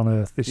paradise on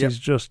earth. This is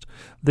just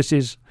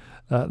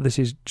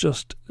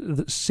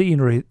the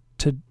scenery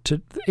to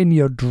in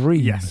your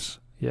dreams. Yes.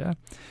 Yeah.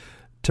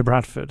 To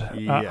Bradford,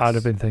 Yes. I'd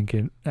have been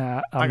thinking,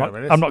 I'm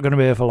not going to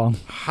be here for long.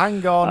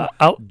 Hang on,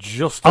 I'll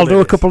do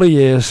a couple of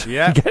years,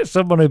 get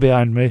some money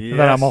behind me, and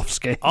then I'm off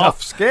ski.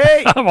 Off ski?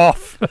 I'm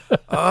off.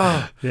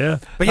 Oh. Yeah,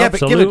 but yeah,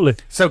 absolutely.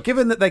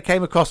 Given that they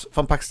came across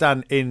from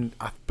Pakistan in,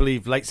 I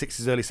believe, late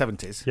 60s, early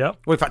 70s. Yeah.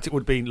 Well, in fact, it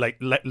would be mid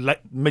to late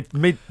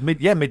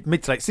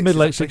 60s. Mid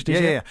late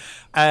 60s.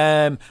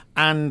 Yeah.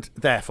 And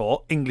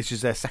therefore, English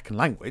is their second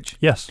language.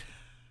 Yes.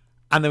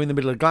 And they're in the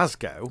middle of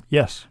Glasgow.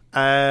 Yes.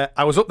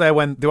 I was up there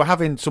when they were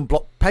having some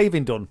block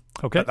paving done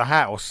at the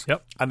house.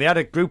 Yep. And they had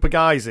a group of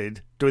guys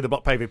in doing the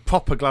block paving,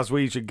 proper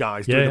Glaswegian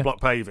guys doing the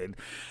block paving.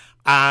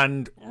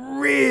 And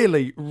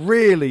really,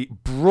 really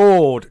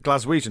broad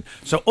Glaswegian.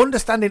 So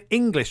understanding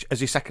English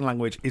as your second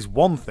language is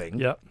one thing.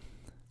 Yep.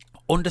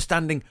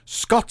 Understanding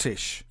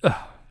Scottish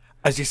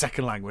as your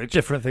second language.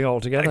 Different thing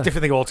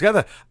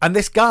altogether. And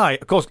this guy,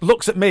 of course,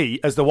 looks at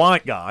me as the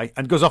white guy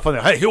and goes off on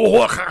the, hey,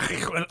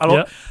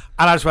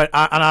 and I just went,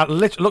 and I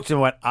literally looked at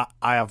him and went,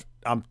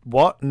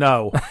 what?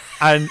 No.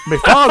 And my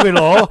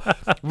father-in-law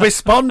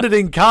responded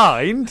in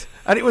kind,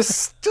 and it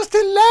was just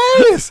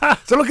hilarious.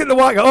 So look at the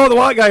white guy. Oh, the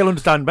white guy will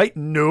understand, mate.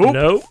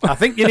 No. I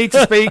think you need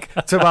to speak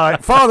to my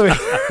father,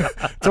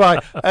 to my,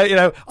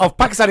 of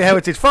Pakistani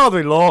heritage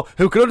father-in-law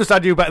who can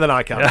understand you better than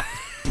I can. Yeah.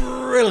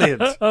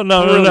 Brilliant. Oh,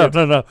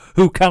 no.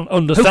 Who can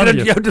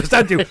understand you?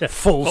 Understand you?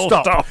 Full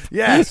stop.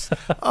 Yes.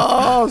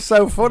 Oh,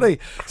 so funny.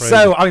 Crazy.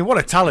 So, I mean, what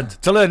a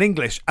talent to learn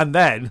English and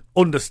then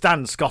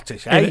understand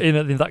Scottish, eh?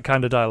 In that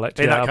kind of dialect.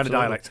 Kind of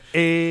dialect.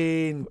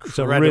 Incredible. It's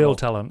a real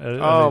talent.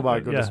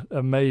 My goodness. Yeah,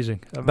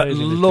 amazing. But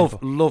love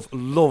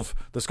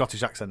the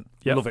Scottish accent.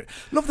 Yep. Love it.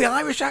 Love the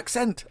Irish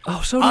accent.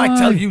 Oh, so I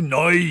tell you,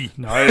 no.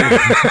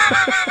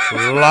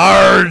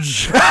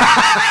 Large.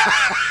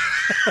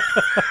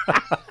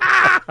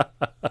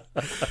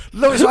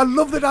 Lewis, I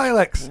love the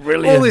dialects.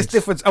 Brilliant. All this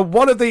difference. And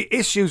one of the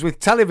issues with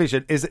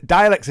television is that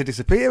dialects are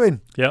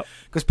disappearing. Yep.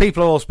 Because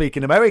people are all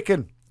speaking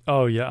American.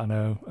 Oh, yeah, I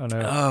know.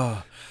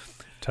 Oh.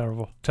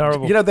 Terrible.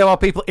 There are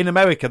people in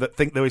America that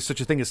think there is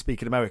such a thing as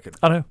speaking American.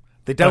 I know.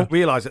 They don't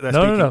realise that they're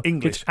speaking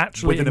English it's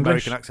actually with an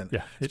English. American accent.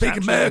 Yeah, Speak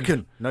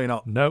American. No, you're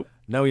not. No,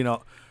 you're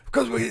not.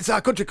 Because it's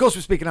our country. Of course,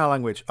 we're speaking our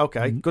language.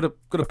 Okay. Go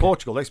to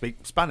Portugal. They speak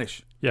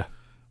Spanish. Yeah.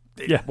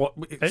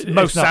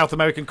 Most South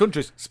American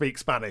countries speak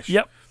Spanish.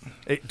 Yep.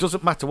 It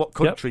doesn't matter what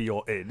country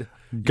you're in.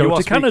 Go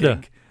to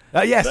Canada.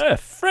 Yes. They're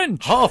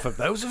French. Half of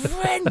those are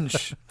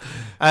French.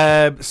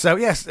 So,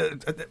 yes,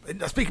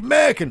 I speak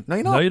American. No,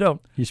 you're not. No, you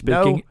don't. You're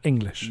speaking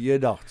English. You're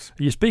not.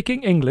 You're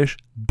speaking English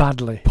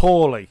badly.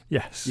 Poorly.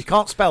 Yes. You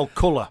can't spell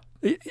colour.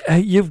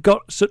 You've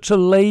got such a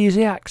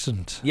lazy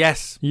accent.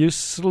 Yes. You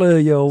slur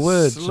your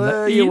words.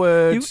 You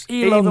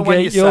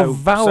elongate your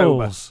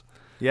vowels. Sober.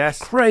 Yes.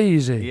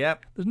 Crazy.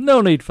 Yep. There's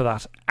no need for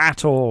that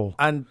at all.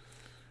 And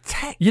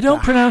you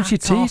don't pronounce your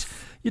T's.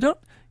 You don't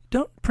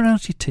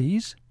pronounce your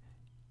T's.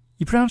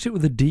 You pronounce it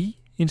with a D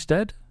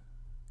instead.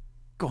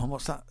 Go on,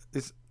 what's that?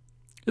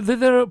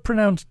 They're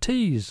pronounced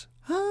T's.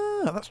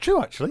 Ah, that's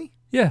true, actually.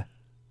 Yeah.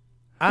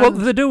 And well,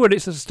 they do when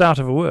it's at the start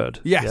of a word.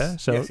 Yes. Yeah?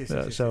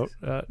 So,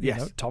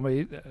 yes.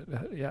 Tommy,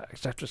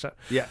 etc.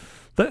 Yeah.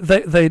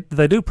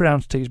 They do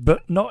pronounce T's,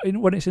 but not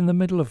when it's in the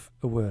middle of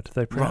a word.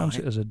 They pronounce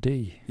it as a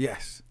D.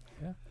 Yes.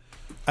 Yeah.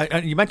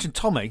 And you mentioned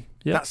Tommy.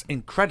 Yep. That's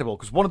incredible,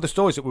 because one of the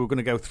stories that we were going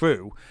to go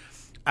through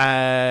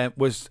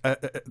was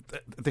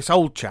this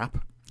old chap.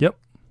 Yep.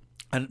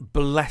 And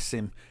bless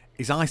him,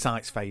 his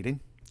eyesight's fading.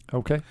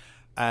 Okay.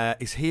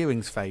 His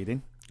hearing's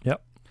fading.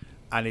 Yep.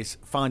 And he's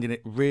finding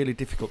it really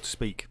difficult to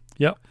speak.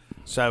 Yep.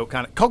 So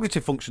kind of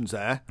cognitive functions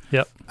there.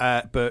 Yep.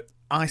 But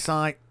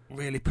eyesight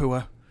really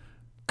poor.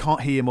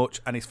 Can't hear much,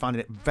 and he's finding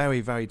it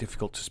very, very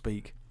difficult to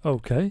speak.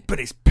 Okay.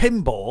 But it's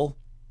pinball.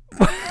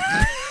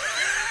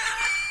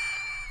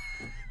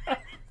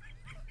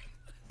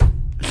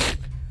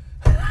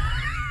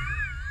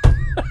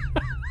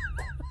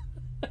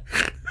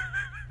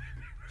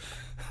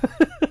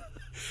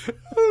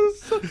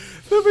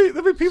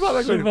 There'll be people out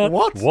there going,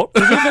 what? What?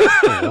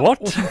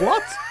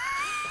 What?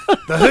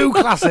 The Who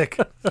classic.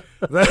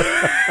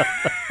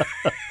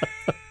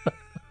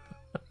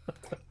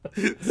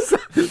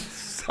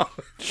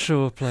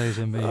 Sure plays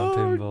a mean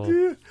pinball.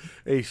 Dear.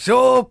 He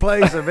sure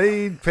plays a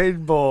mean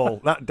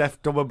pinball. That deaf,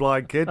 dumb and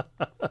blind kid.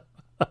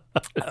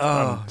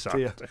 Oh,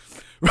 dear.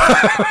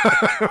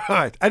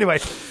 Right. Anyway,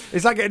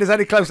 is that getting us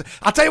any closer?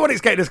 I'll tell you what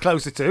it's getting us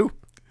closer to.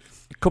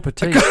 Cup of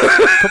tea.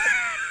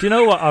 Do you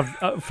know what?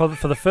 I've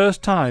for the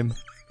first time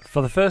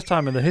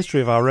in the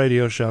history of our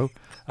radio show,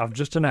 I've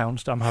just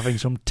announced I'm having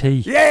some tea.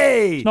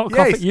 Yay! It's not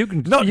coffee. You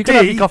can have your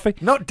coffee.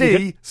 Not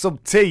tea, some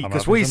tea,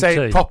 because we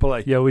say it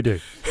properly. Yeah, we do.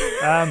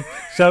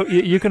 So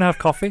you can have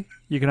coffee.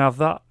 You can have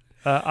that.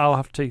 I'll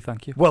have tea,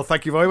 thank you. Well,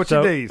 thank you very much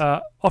indeed.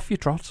 Off you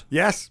trot.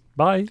 Yes.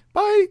 Bye.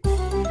 Bye.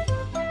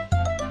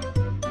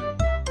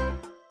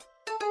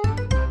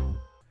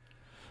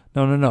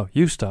 No.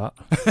 You start.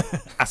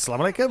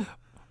 Assalamu alaikum.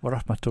 wa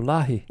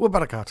rahmatullahi wa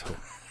barakatuh.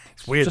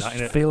 It's weird, just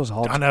isn't it? Feels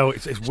odd. I know,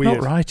 it's It's weird.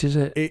 not right, is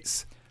it?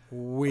 It's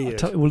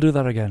weird. We'll do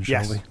that again,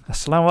 shall Yes. we?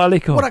 Assalamu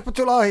alaikum. Wa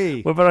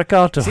rahmatullahi. Wa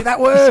barakatuh. See, that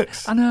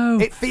works. I know.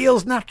 It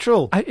feels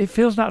natural. It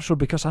feels natural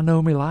because I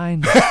know my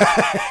lines.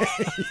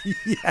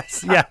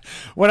 Yes, yeah.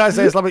 When I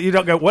say Islamic, you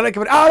don't go, well, oh,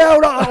 no,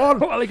 not that one.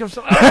 Walaikum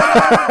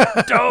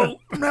salam.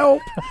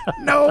 Don't.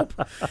 Nope.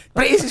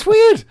 But it's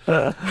weird.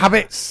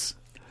 Habits,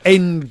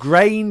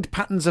 ingrained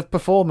patterns of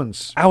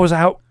performance. I was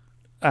out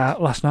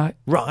last night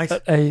Right.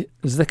 at a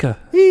zikr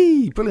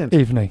Brilliant.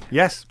 evening.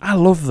 Yes. I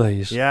love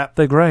these. Yeah.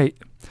 They're great.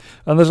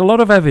 And there's a lot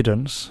of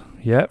evidence,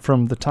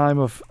 from the time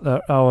of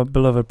our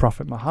beloved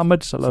Prophet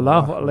Muhammad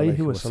sallallahu alaihi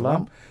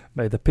wasallam.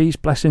 May the peace,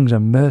 blessings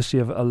and mercy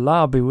of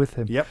Allah be with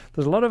him. Yep.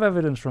 There's a lot of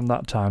evidence from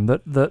that time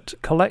that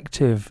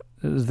collective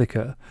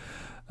zikr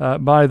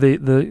by the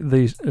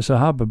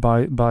Sahaba,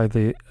 by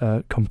the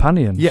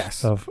companions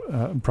Yes. of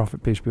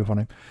Prophet, peace be upon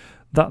him,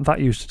 that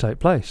used to take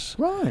place.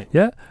 Right.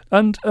 Yeah,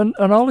 and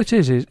all it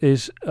is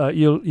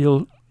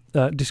you'll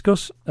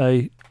discuss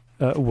a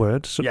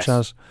word such Yes.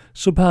 as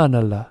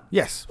Subhanallah.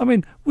 Yes. I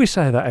mean, we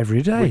say that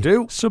every day. We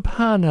do.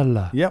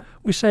 Subhanallah. Yep.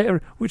 We say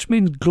it, which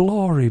means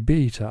glory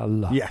be to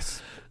Allah.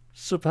 Yes.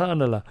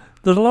 Subhanallah.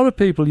 There's a lot of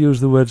people use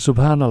the word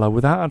Subhanallah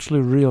without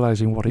actually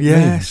realising what it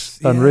Yes,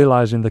 means and yeah.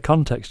 realising the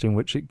context in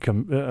which it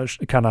can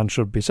and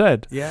should be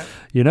said. Yeah.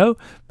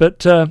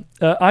 But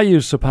I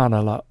use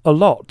Subhanallah a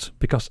lot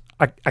because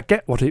I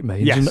get what it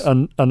means, Yes.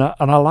 and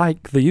I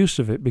like the use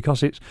of it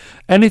because it's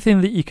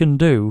anything that you can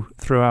do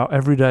throughout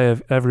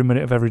every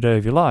minute of every day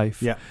of your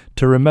life Yeah.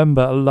 to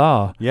remember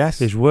Allah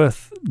Yes. is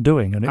worth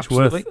doing, and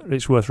Absolutely.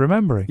 it's worth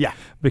remembering. Yeah.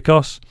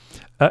 Because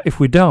if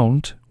we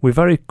don't, we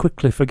very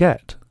quickly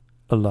forget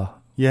Allah.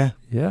 Yeah.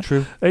 Yeah,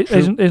 True. True.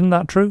 Isn't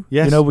that true?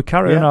 Yes. We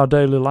carry on Yeah. our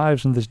daily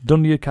lives, and this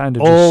dunya kind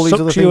of All just these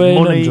other sucks you things,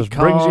 in money, and just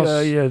brings you.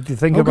 cars. You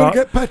think I've got about to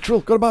get petrol,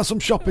 got to buy some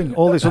shopping.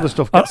 All this other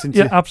stuff gets into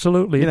yeah,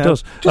 absolutely, you it know,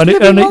 does, just and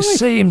living it life.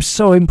 seems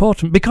so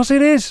important because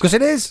it is. Because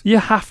it is. You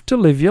have to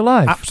live your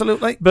life.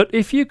 Absolutely. But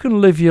if you can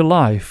live your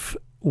life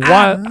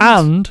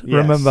and Yes.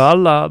 remember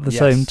Allah at the Yes.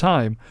 same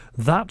time,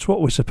 that's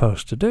what we're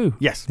supposed to do.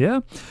 Yes.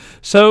 Yeah.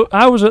 So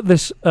I was at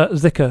this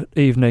zikr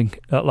evening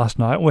last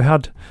night. We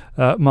had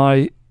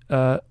my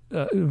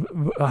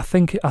I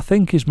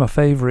think is my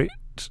favourite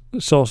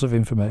source of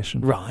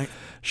information. Right.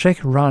 Sheikh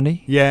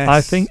Rani. Yes. I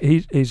think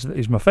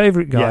he's my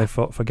favourite guy Yeah.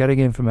 for getting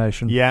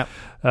information. Yeah.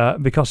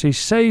 Because he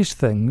says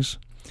things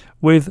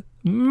with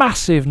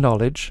massive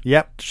knowledge.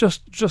 Yep.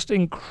 Just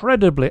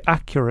incredibly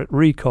accurate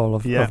recall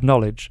of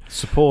knowledge.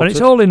 Support. And it's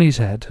all in his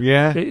head.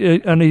 Yeah.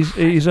 And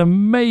he's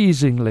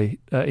amazingly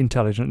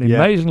intelligent, Yeah.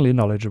 amazingly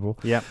knowledgeable.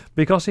 Yeah.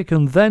 Because he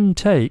can then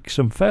take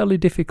some fairly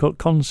difficult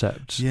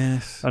concepts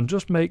Yes. and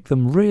just make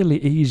them really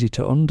easy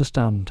to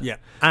understand. Yeah.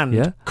 And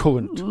Yeah.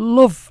 current.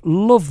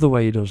 Love the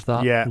way he does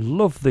that. Yeah.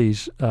 Love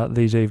these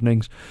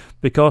evenings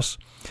because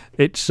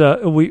it's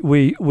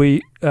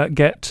we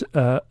get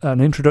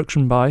an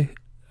introduction by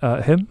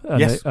him,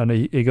 and, Yes.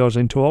 he goes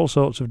into all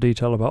sorts of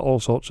detail about all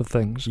sorts of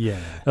things. Yeah.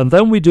 And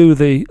then we do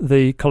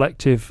the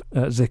collective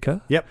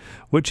zikr, Yep.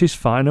 which is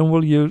fine, and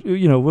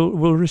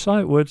we'll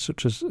recite words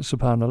such as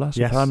Subhanallah,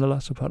 Yes.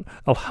 Subhanallah,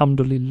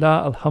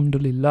 Alhamdulillah,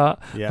 Alhamdulillah,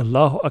 Yeah.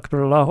 Allahu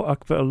Akbar, Allahu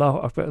Akbar, Allahu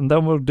Akbar, and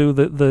then we'll do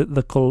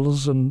the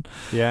calls and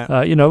Yeah.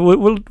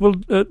 we'll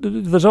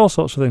there's all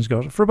sorts of things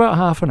going on for about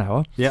half an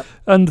hour. Yep.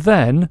 And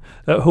then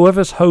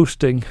whoever's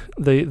hosting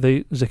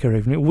the zikr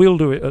evening, we'll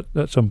do it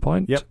at some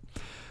point. Yep.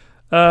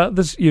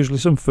 There's usually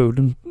some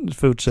food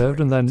served,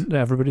 and then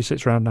everybody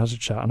sits around and has a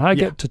chat. And I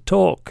get to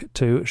talk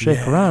to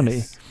Sheikh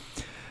Rani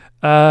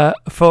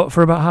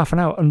for about half an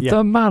hour, and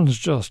the man's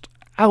just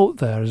out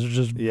there, is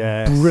just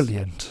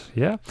brilliant.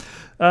 Yeah,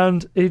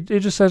 and he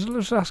just says,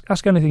 "Let's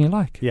ask anything you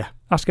like. Yeah,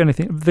 ask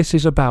anything. This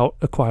is about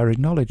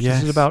acquiring knowledge. Yes.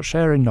 This is about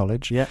sharing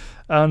knowledge. Yeah,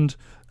 and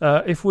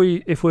if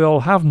we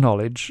all have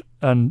knowledge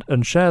and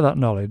share that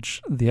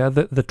knowledge,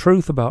 the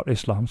truth about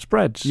Islam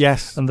spreads.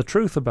 Yes, and the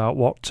truth about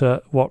what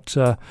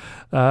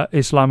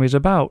Islam is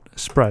about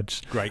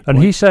spreads. Great. And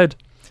point.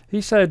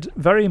 he said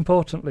very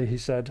importantly, he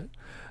said,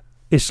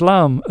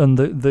 Islam and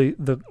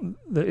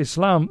the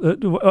Islam.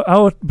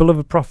 Our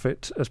beloved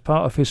Prophet, as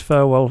part of his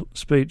farewell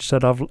speech,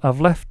 said, "I've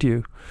left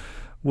you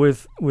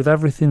with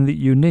everything that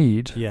you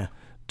need. Yeah.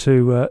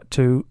 To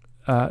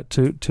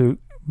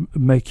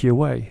make your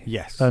way.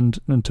 Yes. And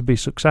to be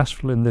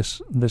successful in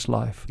this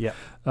life. Yeah.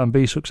 And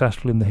be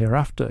successful in the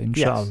hereafter,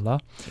 inshallah.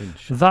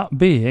 Yes. That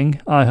being,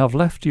 I have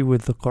left you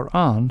with the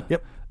Quran.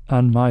 Yep.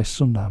 And my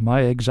sunnah,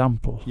 my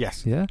example.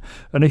 Yes. Yeah.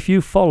 And if you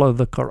follow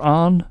the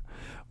Quran,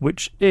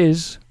 which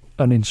is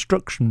an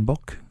instruction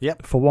book,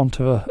 yep, for want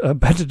of a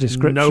better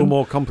description. No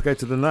more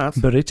complicated than that.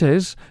 But it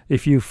is.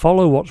 If you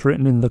follow what's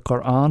written in the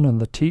Quran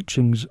and the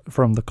teachings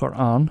from the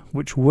Quran,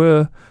 which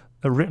were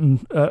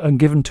written and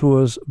given to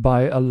us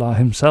by Allah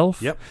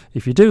Himself. Yep.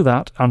 If you do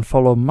that and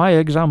follow my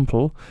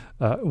example,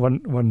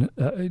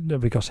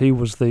 because He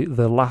was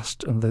the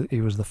last and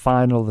He was the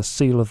final, the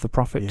seal of the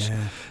prophets.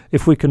 Yeah.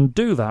 If we can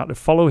do that,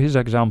 follow His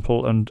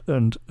example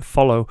and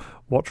follow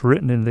what's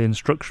written in the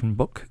instruction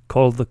book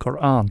called the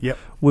Quran, Yep.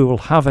 we will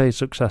have a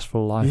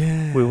successful life.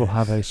 Yes. We will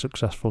have a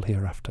successful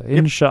hereafter. Yep.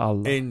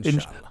 Inshallah.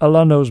 Inshallah.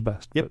 Allah knows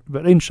best. Yep.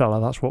 But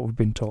inshallah, that's what we've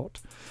been taught.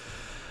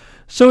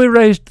 So he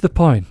raised the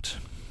point,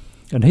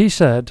 and he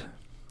said,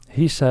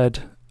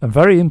 and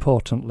very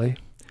importantly,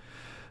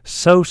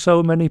 so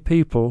many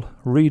people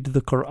read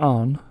the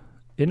Quran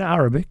in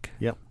Arabic.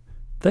 Yep.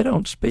 They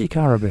don't speak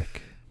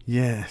Arabic.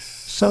 Yes.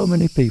 So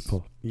many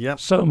people. Yep.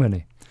 So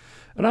many.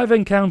 And I've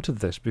encountered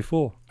this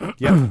before.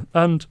 Yep.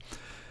 And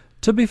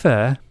to be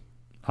fair,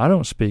 I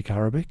don't speak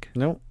Arabic.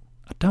 No.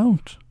 I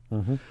don't.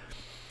 Mm-hmm.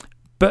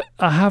 But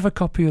I have a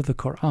copy of the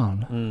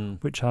Quran,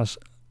 which has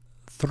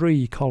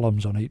 3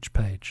 columns on each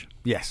page.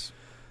 Yes.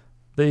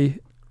 The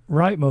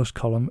rightmost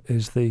column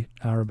is the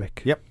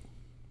Arabic. Yep.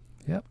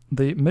 Yep.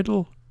 The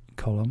middle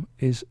column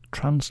is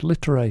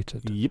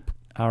transliterated Yep.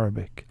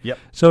 Arabic. Yep.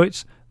 So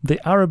it's the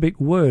Arabic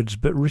words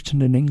but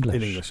written in English.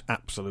 In English,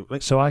 absolutely.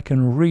 So I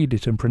can read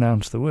it and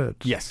pronounce the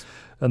words. Yes.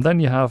 And then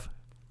you have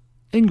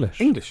English.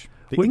 English.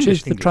 Which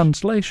is the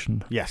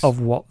translation Yes. of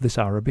what this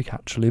Arabic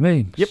actually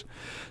means. Yep.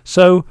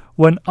 So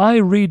when I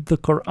read the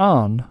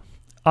Quran,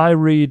 I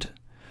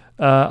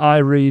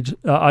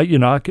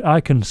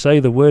can say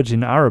the words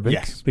in Arabic,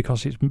 yes,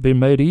 because it's been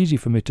made easy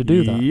for me to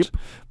do that. Yep.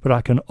 But I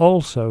can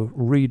also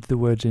read the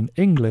words in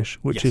English,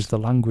 which yes, is the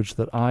language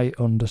that I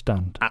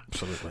understand.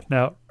 Absolutely.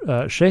 Now,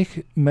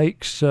 Sheikh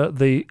makes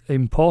the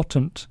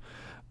important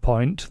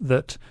point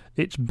that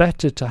it's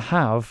better to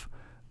have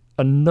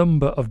a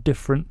number of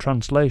different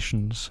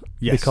translations,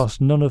 yes, because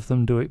none of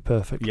them do it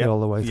perfectly yep, all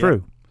the way yep,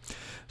 through.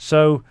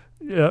 So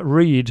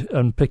read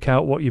and pick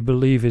out what you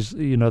believe is,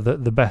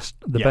 the best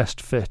yep, best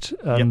fit.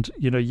 And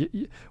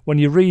when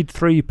you read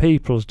 3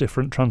 people's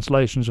different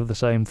translations of the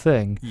same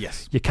thing,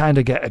 yes, you kind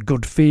of get a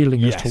good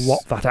feeling yes, as to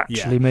what that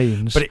actually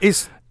means. But it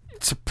is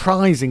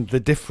surprising, the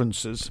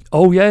differences.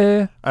 Oh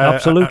yeah,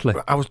 absolutely.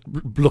 I was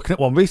looking at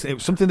one recently. It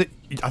was something that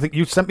I think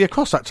you sent me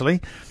across,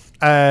 actually.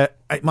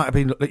 It might have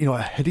been,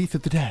 a hadith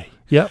of the day.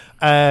 Yeah.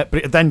 But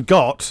it then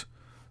got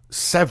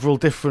several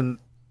different.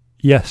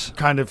 Yes.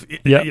 Kind of,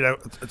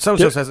 yep, so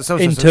says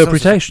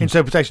interpretation.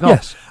 Interpretation.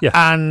 Yes. Yeah.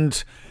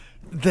 And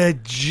the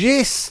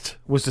gist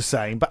was the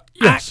same, but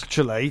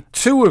actually,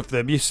 2 of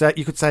them you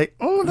could say,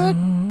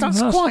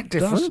 that's quite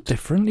different. That's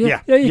different.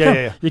 Yeah.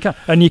 Yeah. You can,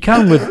 and you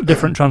can with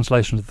different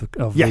translations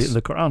of yes,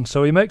 the Quran.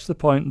 So he makes the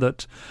point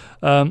that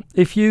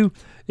if you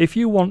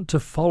want to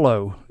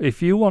follow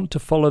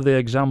the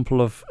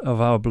example of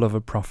our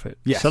beloved Prophet,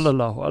 yes,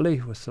 sallallahu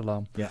alaihi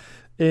wasallam, yeah,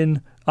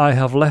 in I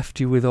have left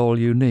you with all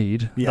you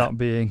need, yeah, that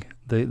being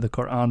the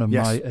Quran and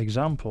yes, my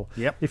example.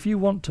 Yep. If you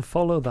want to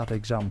follow that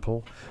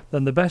example,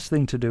 then the best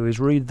thing to do is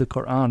read the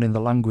Quran in the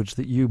language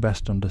that you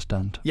best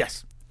understand.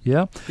 Yes.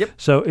 Yeah? Yep.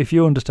 So if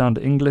you understand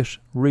English,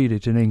 read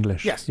it in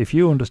English. Yes. If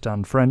you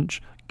understand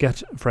French,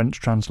 get French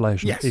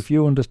translation. Yes. If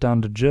you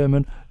understand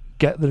German,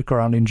 get the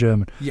Quran in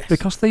German. Yes.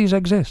 Because these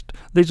exist.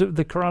 The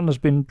Quran has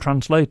been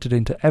translated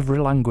into every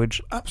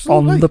language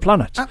absolutely, on the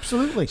planet.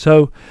 Absolutely.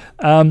 So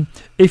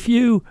if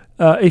you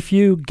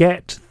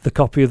get the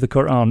copy of the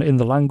Quran in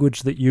the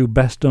language that you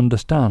best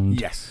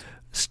understand, yes,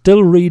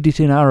 still read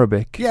it in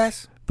Arabic.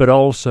 Yes. But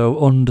also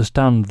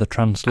understand the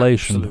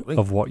translation absolutely,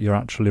 of what you're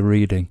actually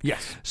reading.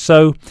 Yes.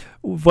 So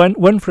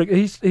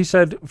he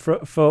said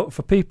for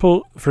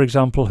people, for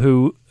example,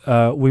 who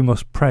we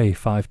must pray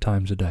 5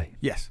 times a day.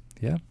 Yes.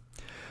 Yeah.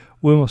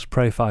 We must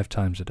pray 5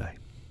 times a day.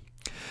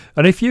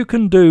 And if you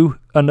can do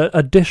an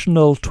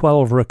additional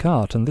 12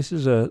 rakat, and this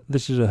is a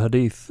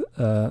hadith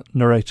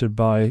narrated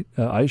by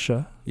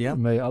Aisha,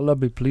 may Allah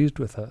be pleased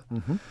with her.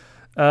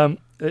 Mm-hmm.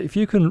 If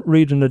you can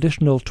read an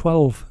additional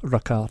 12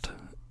 rakat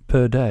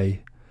per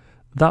day,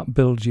 that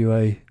builds you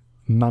a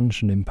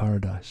mansion in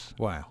paradise.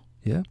 Wow.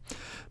 Yeah.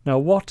 Now,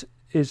 what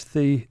is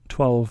the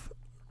 12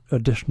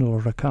 additional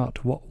rakat?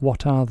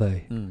 What are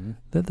they? Mm-hmm.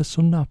 They're the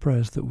sunnah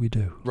prayers that we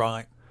do.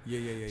 Right.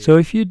 Yeah. So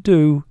if you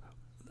do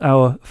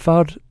our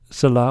fard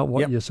salah, what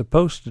yep, you're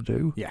supposed to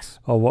do, yes,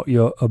 or what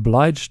you're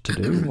obliged to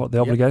do, what the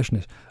obligation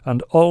is,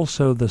 and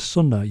also the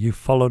sunnah, you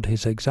followed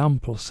his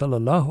example,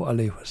 sallallahu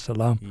alaihi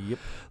wasallam, yep,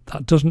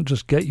 that doesn't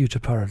just get you to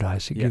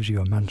paradise, it yep, gives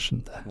you a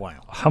mansion there. Wow.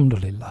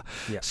 Alhamdulillah.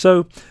 Yep.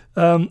 So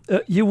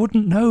you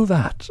wouldn't know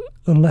that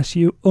unless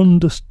you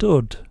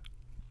understood.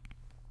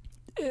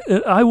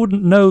 I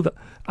wouldn't know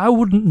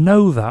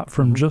that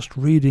from just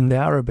reading the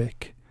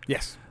Arabic.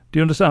 Yes. Do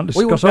you understand?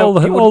 Because all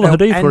the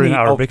hadith were in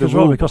Arabic as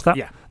well. Because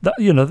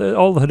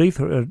all the hadith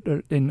are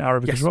in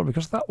Arabic as well.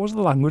 Because that was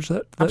the language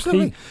that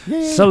he,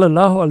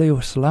 sallallahu alaihi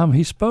wasallam,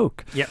 he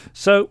spoke. Yeah.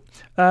 So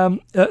I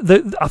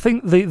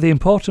think the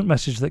important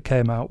message that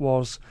came out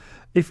was,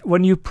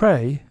 when you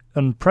pray,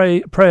 And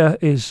prayer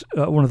is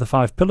one of the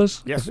 5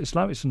 pillars yes. of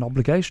Islam. It's an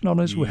obligation on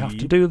us. We have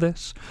to do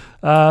this.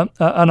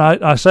 And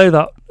I say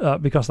that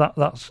because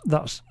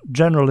that's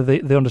generally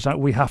the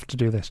understanding. We have to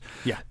do this.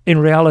 Yeah. In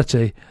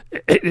reality,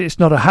 it's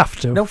not a have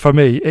to for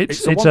me.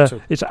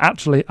 It's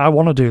actually I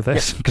want to do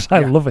this because I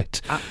love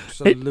it.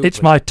 Absolutely.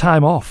 It's my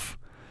time off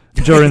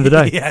during the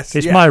day. Yes,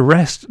 it's my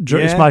rest.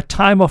 It's my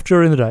time off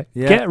during the day.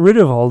 Yeah. Get rid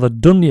of all the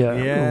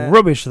dunya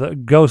rubbish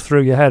that goes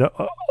through your head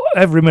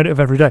every minute of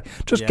every day.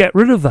 Just get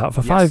rid of that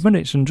for 5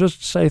 minutes and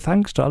just say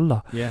thanks to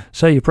Allah. Yeah.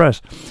 Say your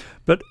prayers.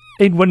 But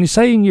when you're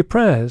saying your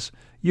prayers,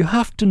 you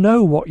have to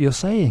know what you're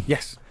saying.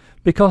 Yes.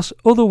 Because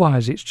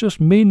otherwise it's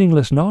just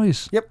meaningless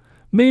noise. Yep.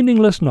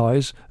 Meaningless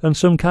noise and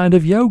some kind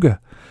of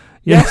yoga.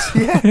 Yes.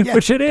 Yeah.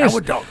 Which it is.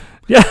 Coward dog.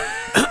 Yeah.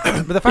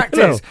 But the fact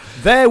is,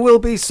 there will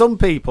be some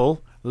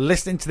people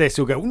listening to this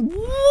who'll go,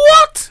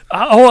 what?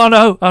 I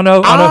know.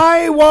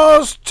 I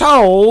was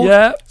told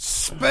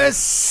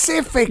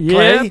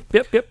specifically,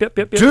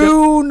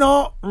 do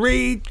not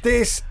read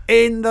this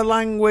in the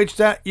language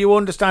that you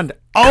understand.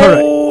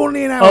 Correct.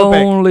 Only in Arabic.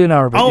 Only in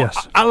Arabic,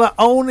 yes. Allah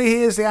only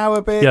hears the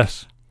Arabic.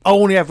 Yes.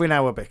 Only ever in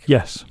Arabic.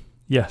 Yes.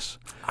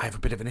 I have a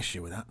bit of an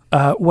issue with that.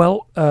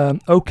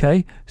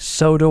 Okay,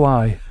 so do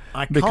I.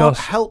 I can't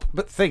help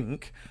but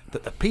think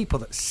that the people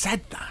that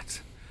said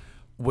that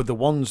were the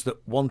ones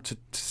that wanted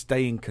to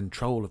stay in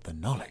control of the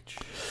knowledge.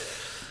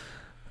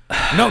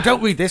 No,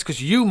 don't read this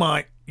because you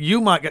might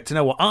get to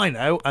know what I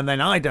know, and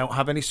then I don't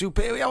have any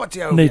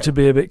superiority over you. Need to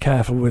be a bit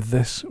careful with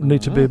this.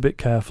 Need to be a bit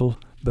careful,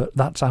 but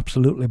that's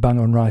absolutely bang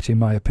on right in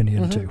my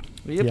opinion too.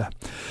 Yep.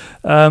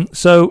 Yeah.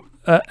 So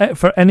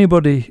for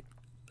anybody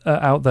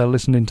out there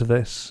listening to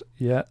this,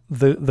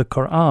 the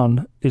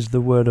Quran is the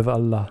word of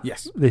Allah.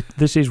 Yes.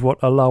 This is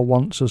what Allah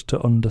wants us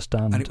to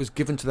understand. And it was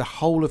given to the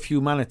whole of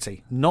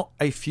humanity, not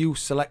a few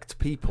select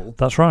people.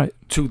 That's right.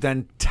 To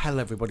then tell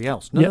everybody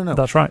else. No.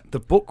 That's right. The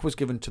book was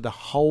given to the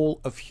whole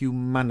of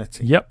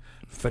humanity. Yep.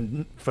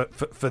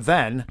 For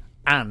then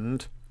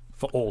and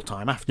for all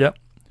time after. Yep.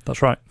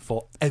 That's right.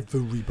 For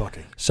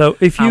everybody. So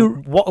if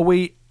you... what are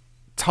we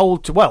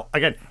told to... Well,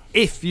 again...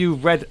 If you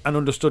read and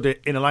understood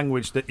it in a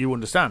language that you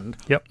understand,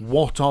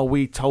 what are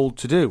we told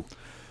to do?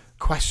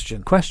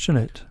 Question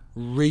it.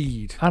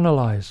 Read.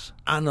 Analyse.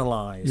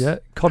 Yeah,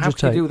 cogitate. How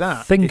can you do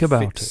that? Think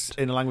about it.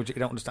 In a language that you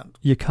don't understand.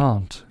 You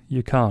can't.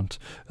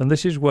 And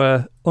this is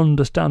where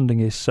understanding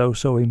is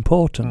so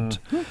important.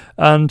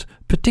 And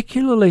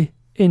particularly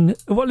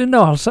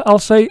I'll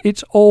say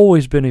it's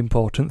always been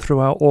important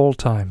throughout all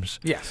times.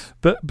 Yes.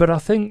 But I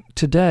think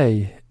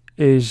today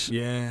is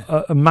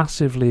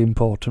massively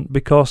important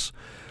because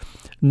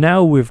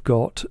now we've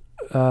got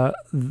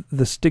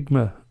the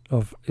stigma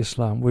of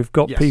Islam. We've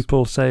got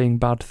people saying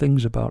bad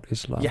things about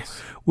Islam.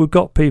 Yes. We've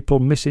got people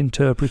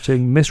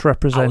misinterpreting,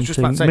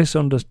 misrepresenting,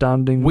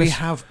 misunderstanding. We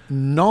have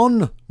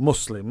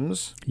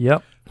non-Muslims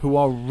who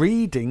are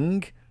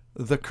reading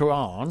the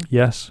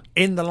Quran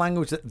in the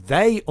language that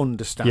they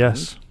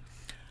understand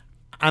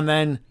and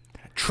then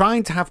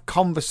trying to have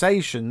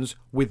conversations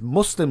with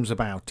Muslims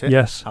about it.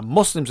 Yes. And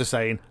Muslims are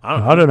saying,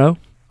 I don't know.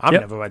 I've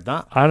never read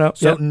that. I know.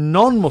 So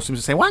non-Muslims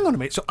are saying, well, hang on a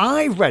minute. So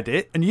I've read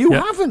it and you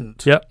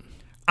haven't. Yep.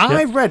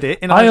 I've read it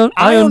and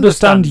I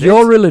understand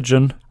your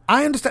religion.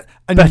 I understand.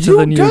 And better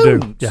than you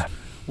do. Yeah.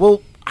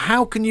 Well,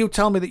 how can you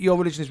tell me that your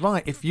religion is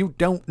right if you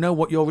don't know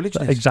what your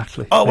religion is?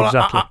 Exactly. Oh, well,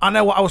 exactly. I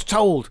know what I was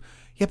told.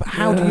 Yeah, but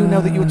how do you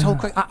know that you were told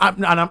correctly?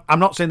 I'm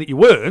not saying that you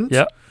weren't.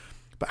 Yeah.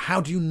 But how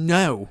do you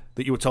know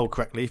that you were told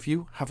correctly if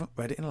you haven't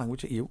read it in a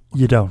language that you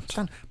don't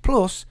understand?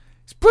 Plus,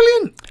 it's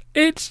brilliant.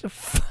 It's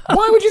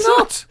why would you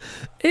not?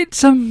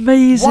 It's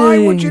amazing. Why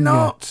would you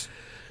not?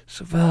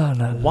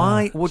 Subhanallah.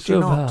 Why would you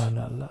not?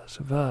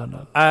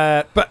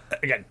 Subhanallah. But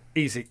again,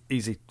 easy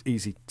to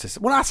say.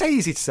 Well, I say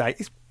easy to say.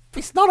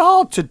 It's not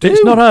hard to do.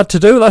 It's not hard to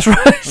do. That's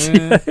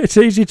right. It's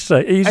easy to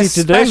say.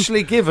 Easy to do.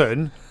 Especially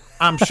given,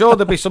 I'm sure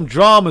there'll be some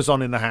dramas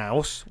on in the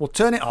house. We'll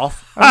turn it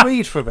off and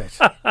read for a bit.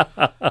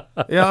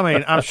 You know what I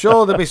mean? I'm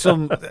sure there'll be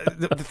some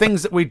the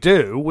things that we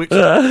do, which you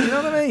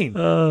know what I mean.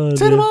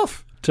 Turn them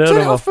off. Turn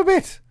it off for a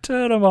bit.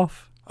 Turn them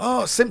off.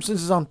 Oh,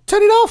 Simpsons is on.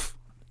 Turn it off.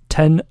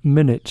 10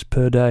 minutes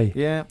per day.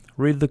 Yeah.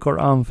 Read the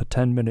Quran for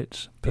 10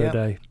 minutes per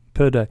day.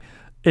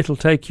 It'll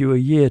take you a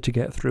year to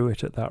get through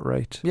it at that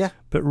rate. Yeah.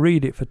 But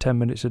read it for 10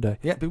 minutes a day.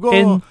 Yeah.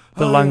 In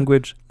the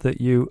language that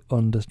you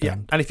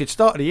understand. Yeah. And if you'd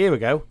started a year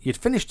ago, you'd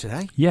finish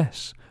today.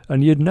 Yes.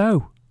 And you'd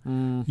know.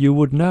 You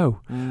would know.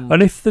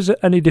 And if there's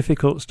any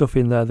difficult stuff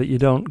in there that you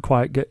can't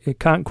quite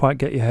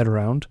get your head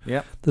around,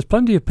 there's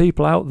plenty of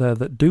people out there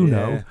that do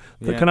know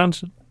that can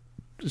answer.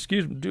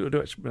 Excuse me,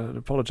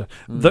 apologise.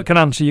 That can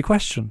answer your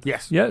question.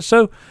 Yes. Yeah.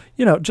 So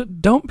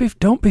don't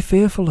be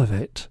fearful of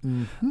it.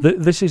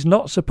 This is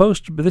not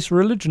supposed to be. This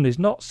religion is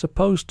not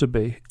supposed to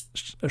be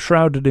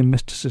shrouded in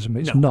mysticism.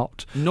 It's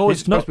not. Nor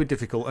is it supposed to be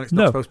difficult, and it's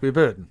not supposed to be a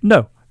burden.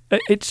 No,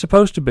 it's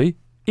supposed to be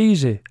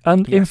easy.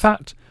 And in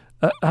fact,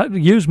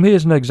 use me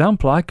as an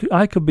example. I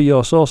could be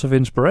your source of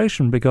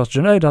inspiration because,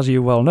 Junaid, as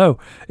you well know,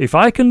 if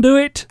I can do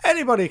it,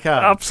 anybody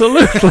can.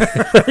 Absolutely.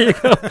 There you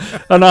go.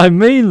 And I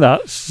mean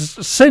that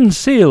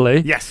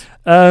sincerely. Yes.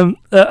 I'm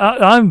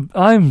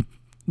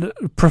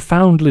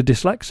profoundly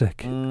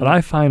dyslexic, and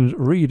I find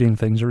reading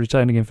things or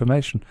retaining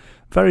information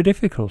very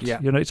difficult. Yeah.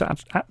 It's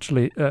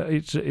actually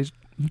it's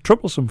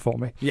troublesome for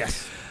me.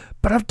 Yes.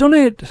 But I've done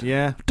it.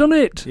 Yeah. I've done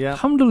it. Yeah.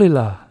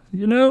 Alhamdulillah.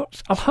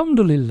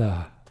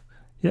 Alhamdulillah.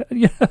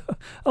 Yeah.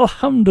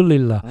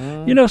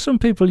 Alhamdulillah. Some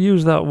people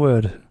use that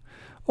word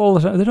all the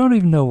time. They don't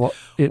even know what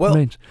it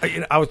means.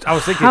 I was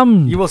thinking,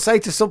 Hamd. you will say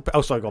to some...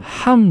 Oh, sorry, go on.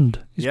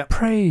 Hamd is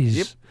praise.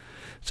 Yep.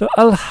 So,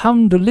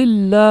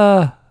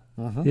 Alhamdulillah.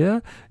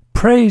 Yeah?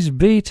 Praise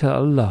be to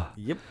Allah.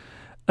 Yep.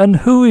 And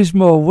who is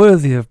more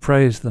worthy of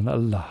praise than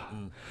Allah?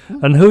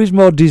 And who is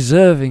more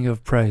deserving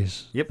of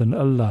praise than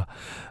Allah?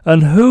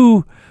 And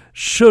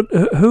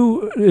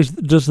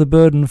does the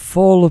burden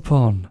fall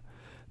upon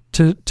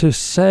to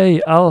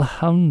say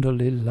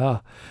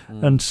Alhamdulillah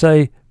and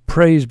say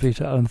praise be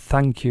to Allah and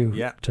thank you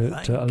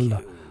to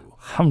Allah.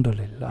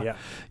 Alhamdulillah.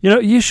 Yeah.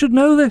 You should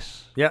know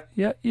this. Yeah.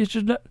 Yeah, you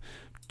should know.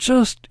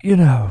 Just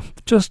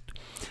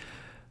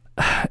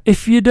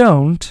if you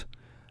don't,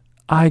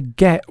 I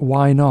get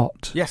why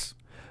not. Yes.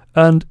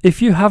 And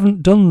if you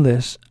haven't done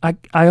this,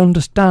 I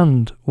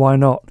understand why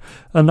not.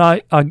 And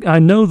I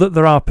know that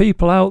there are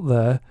people out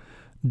there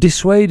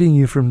dissuading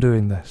you from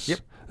doing this. Yep.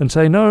 And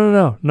say,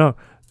 no.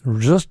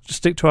 Just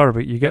stick to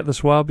Arabic. You get the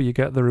swab, you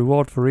get the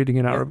reward for reading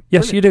in Arabic.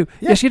 Yes, you do.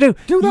 Yeah. Yes, you do.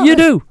 Do that. You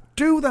do.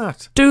 Do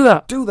that. Do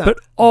that. But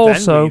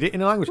also, then read it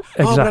in a language.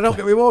 Exactly. Oh, but I don't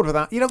get reward for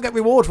that. You don't get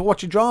reward for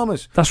watching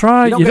dramas. That's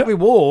right. You don't get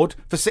reward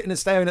for sitting and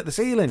staring at the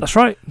ceiling. That's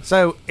right.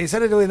 So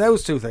instead of doing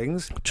those two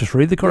things, just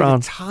read the Quran.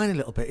 read a tiny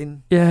little bit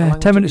in.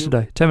 10 minutes a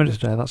day. 10 minutes a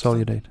day. That's all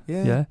you need.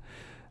 Yeah.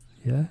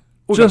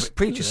 Oh, Just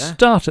preacher,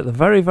 start at the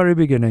very, very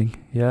beginning.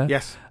 Yeah.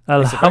 Yes.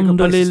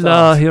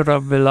 Alhamdulillahi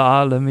Rabbil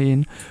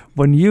Alameen.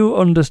 When you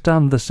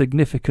understand the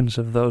significance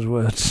of those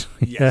words,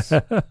 yes.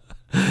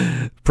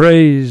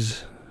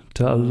 Praise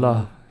to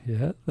Allah.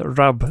 Yeah, the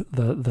Rabb,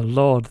 the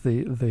Lord,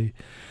 the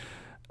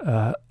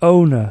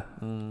owner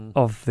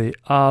of the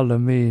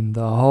Alameen,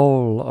 the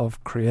whole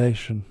of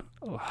creation.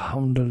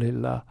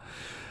 Alhamdulillah.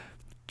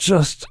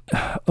 Just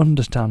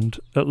understand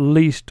at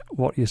least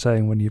what you're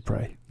saying when you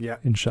pray. Yeah.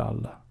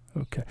 Inshallah.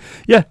 Okay.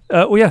 Yeah.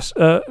 Yes.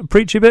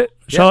 Preachy bit.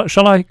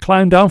 Shall I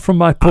climb down from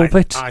my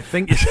pulpit? I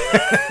think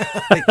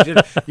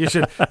you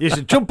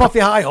should jump off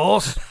your high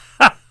horse.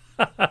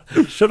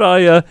 Should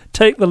I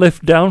take the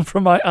lift down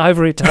from my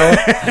ivory tower?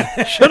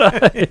 Should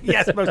I?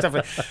 Yes, most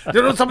definitely.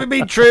 Doesn't stop it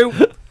being true.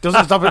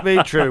 Doesn't stop it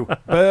being true.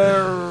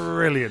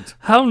 Brilliant.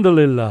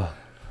 Alhamdulillah.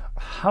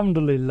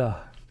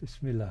 Alhamdulillah.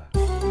 Bismillah.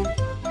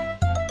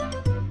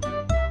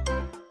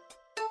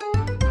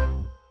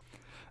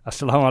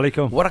 Assalamu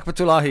alaikum. Wa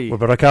rahmatullahi. Wa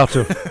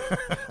barakatuh.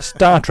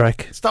 Star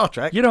Trek. Star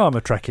Trek. You know I'm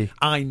a Trekkie.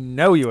 I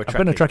know you're a Trekkie. I've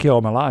been a Trekkie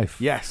all my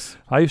life. Yes.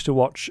 I used to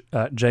watch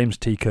James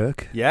T.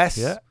 Kirk. Yes.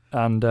 Yeah.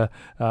 And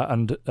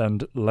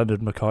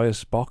Leonard McCoy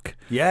as Spock.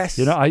 Yes.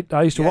 I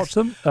used to watch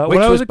them which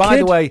when I was a by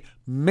kid. the way,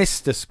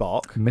 Mr.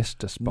 Spock.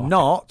 Mr. Spock.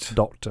 Not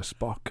Dr.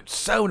 Spock.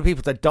 So many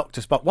people said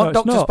Dr. Spock. What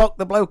No, Dr. Spock,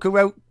 the bloke who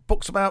wrote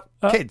books about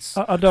kids?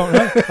 I don't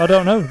know. I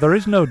don't know. There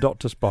is no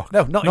Dr. Spock.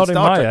 No, not in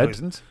Star my Trek, head.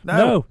 isn't.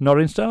 No, not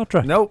in Star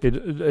Trek. No.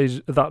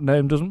 That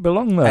name doesn't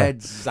belong there.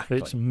 Exactly.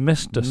 It's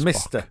Mr. Spock.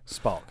 Mr.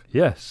 Spock.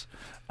 Yes.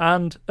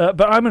 And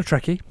but I'm a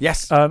Trekkie.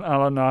 Yes. And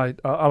I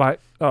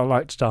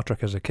liked Star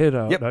Trek as a kid.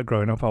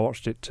 Growing up, I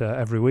watched it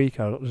every week.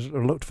 I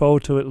looked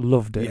forward to it.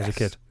 Loved it as a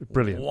kid.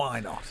 Brilliant. Why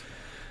not?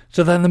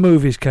 So then the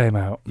movies came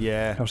out.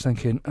 Yeah. I was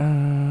thinking,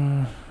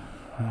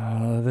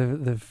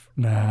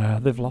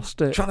 they've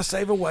lost it. Trying to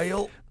save a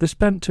whale. They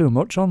spent too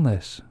much on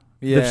this.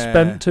 Yeah. They've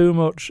spent too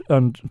much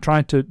and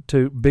tried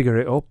to bigger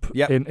it up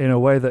in a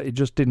way that it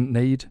just didn't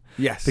need.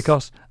 Yes.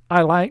 Because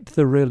I liked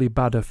the really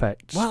bad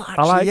effects. Well, actually,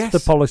 I liked the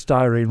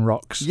polystyrene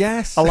rocks.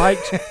 Yes. I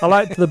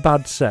liked the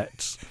bad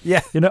sets. Yeah.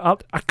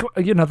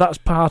 That's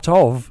part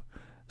of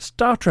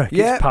Star Trek.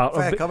 Yeah. It's part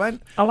fair of it.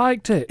 comment. I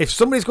liked it. If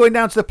somebody's going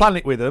down to the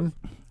planet with them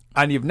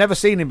and you've never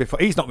seen him before,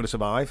 he's not going to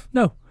survive.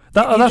 No.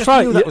 That's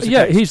right.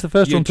 He's the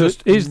first one to.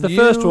 He's the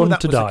first one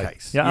to die. Yeah,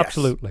 yes.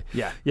 Absolutely.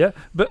 Yeah.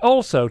 But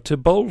also to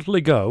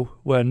boldly go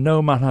where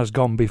no man has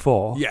gone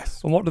before.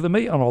 Yes. And what do they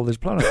meet on all these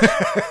planets?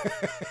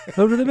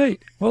 Who do they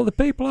meet? Well, the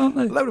people, aren't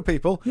they? A load of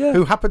people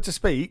who happen to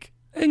speak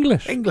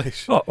English.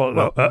 Oh,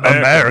 well,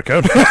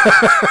 American.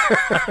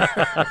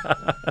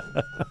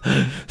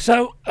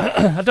 So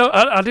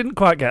I didn't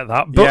quite get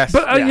that, but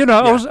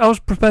I was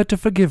prepared to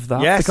forgive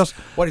that because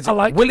what is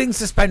it? Willing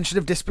suspension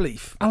of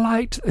disbelief. I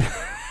liked.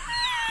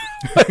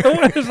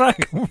 Where does that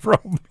come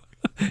from?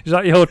 Is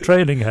that your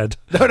training head?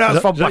 No,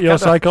 that's from Blackadder. Your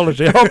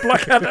psychology. Oh,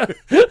 Blackadder.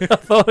 I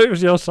thought it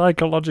was your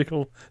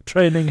psychological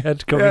training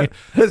head coming in.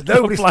 There's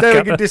nobody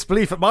staring in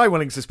disbelief at my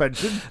willing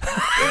suspension.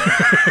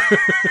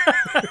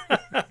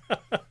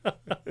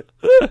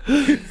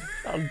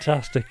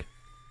 Fantastic.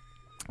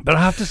 But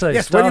I have to say,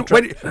 yes,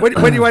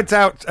 when you went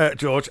out,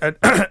 George,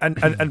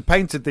 and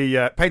painted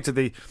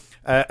the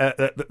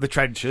the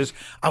trenches.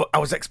 I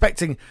was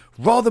expecting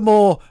rather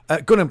more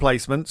gun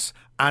emplacements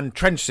and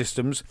trench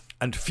systems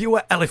and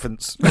fewer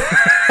elephants.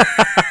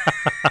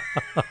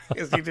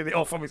 Because you did it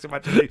all from his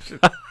imagination.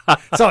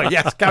 Sorry,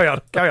 yes, carry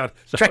on.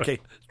 Trekkie.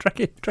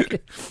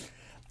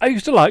 I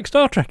used to like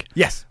Star Trek.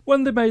 Yes.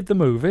 When they made the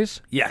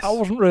movies, yes, I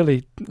wasn't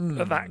really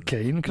that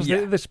keen because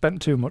they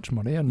spent too much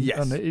money and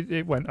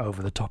it went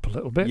over the top a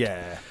little bit.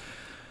 Yeah.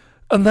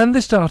 And then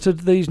they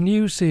started these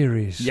new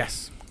series.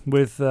 Yes.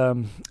 With,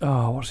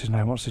 what's his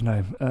name?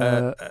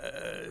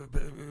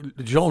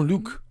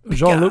 Jean-Luc Picard.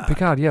 Jean-Luc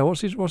Picard, yeah.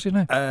 What's his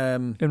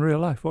name? In real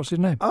life, what's his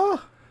name?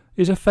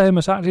 He's a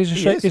famous actor.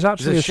 He's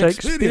actually a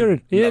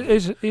Shakespearean. He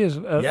is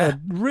a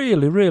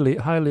really, really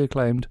highly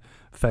acclaimed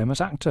famous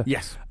actor.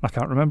 Yes. I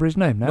can't remember his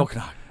name now. Nor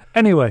can I.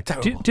 Anyway,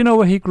 do you know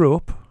where he grew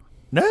up?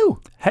 No.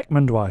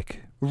 Heckmondwike.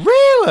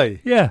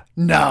 Really? Yeah.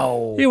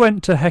 No. He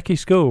went to Hecky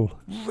School.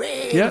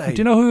 Really? Yeah. Do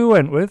you know who he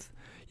went with?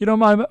 You know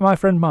my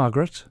friend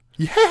Margaret?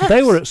 Yes.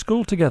 They were at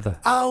school together.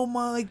 Oh,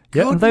 my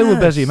goodness. Yeah, and they were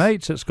busy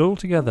mates at school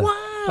together.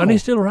 Wow. And he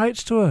still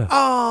writes to her.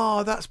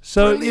 Oh, that's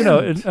so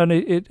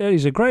brilliant.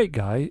 He's a great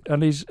guy,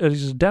 and he's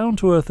as down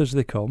to earth as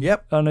they come.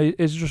 Yep. And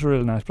he's just a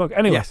really nice bloke.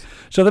 Anyway, yes.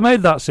 So they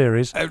made that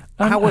series.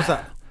 How was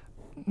that?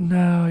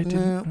 No, it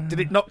didn't. No. Did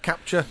it not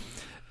capture?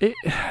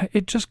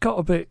 It just got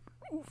a bit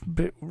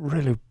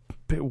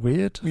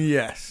weird.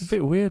 Yes. A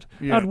bit weird.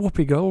 Yeah. Had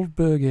Whoopi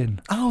Goldberg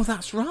in. Oh,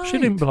 that's right. She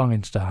didn't belong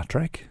in Star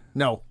Trek.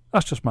 No.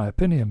 That's just my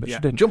opinion, but she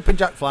didn't. Jumping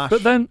Jack Flash.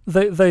 But then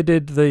they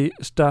did the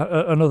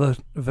another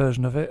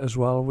version of it as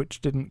well, which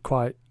didn't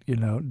quite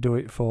do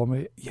it for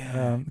me.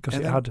 Yeah. Because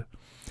it had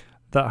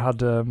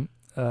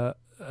a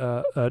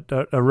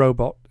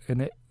robot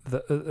in it.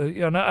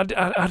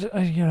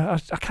 I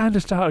kind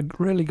of started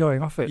really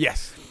going off it.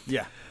 Yes.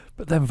 Yeah.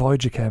 But then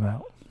Voyager came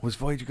out. Was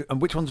Voyager good?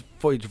 And which one's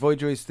Voyager?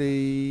 Voyager is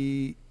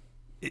the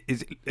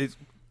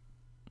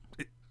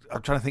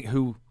I'm trying to think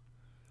who.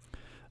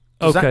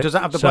 Does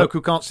that have the bloke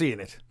who can't see in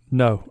it?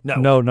 No.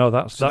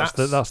 That's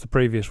the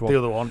previous one. The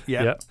other one,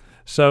 yeah.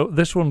 So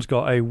this one's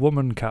got a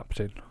woman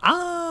captain.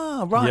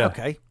 Ah, right, yeah.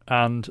 Okay.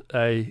 And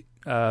a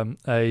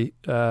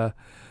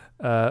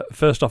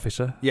first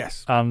officer.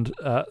 Yes. And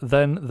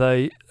then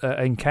they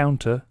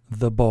encounter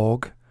the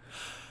Borg.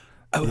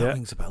 Oh, that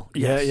rings a bell.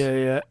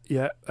 Yes.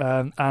 Yeah.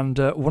 And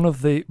one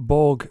of the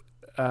Borg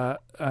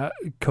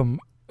come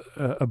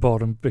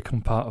aboard and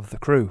become part of the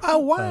crew. Oh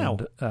wow!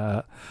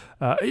 And,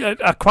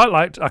 I quite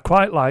liked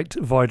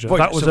Voyager.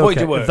 That was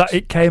okay.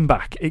 It came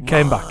back.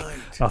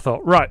 I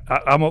thought, right,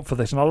 I'm up for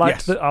this, and I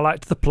liked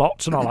the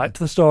plots, and I liked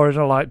the stories,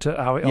 and I liked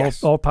how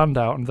it all panned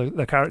out, and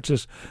the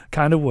characters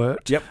kind of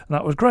worked. Yep, and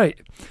that was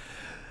great.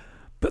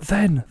 But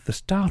then the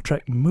Star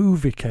Trek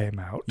movie came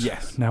out.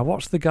 Yes. Now,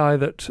 what's the guy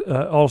that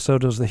also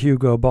does the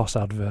Hugo Boss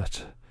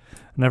advert?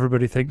 And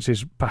everybody thinks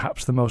he's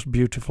perhaps the most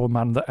beautiful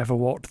man that ever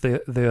walked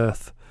the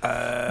earth.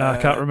 I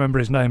can't remember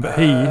his name, but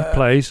he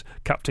plays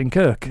Captain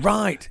Kirk.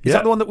 Right. Is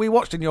that the one that we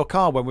watched in your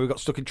car when we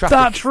got stuck in traffic?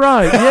 That's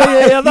right.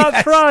 Yeah,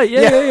 that's right.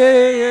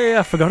 Yeah.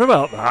 I forgot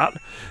about that.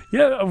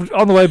 Yeah,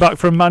 on the way back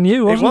from Man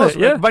U, wasn't it?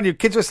 Yeah. Man U,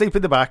 kids were asleep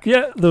in the back.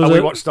 Yeah. And we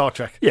watched Star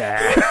Trek.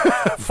 Yeah.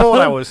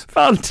 4 hours.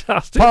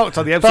 Fantastic. Parked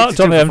on the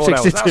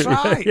M62 That's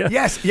right. Yeah.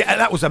 Yes. Yeah,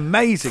 that was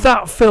amazing.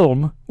 That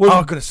film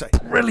was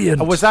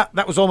brilliant. And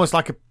that was almost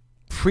like a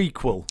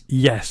prequel.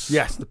 Yes,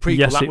 the prequel.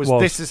 Yes, that it was.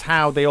 was. This is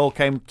how they all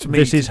came to meet.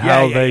 This is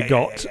how they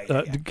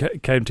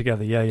came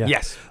together. Yeah.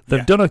 Yes,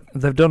 they've done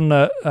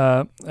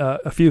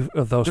a few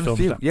of those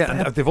films.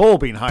 Yeah, they've all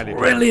been highly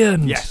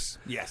brilliant. Yes,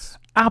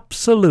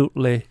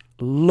 absolutely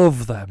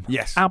love them.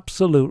 Yes,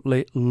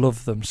 absolutely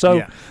love them.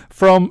 So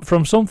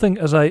from something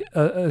as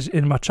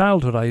in my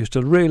childhood, I used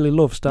to really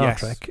love Star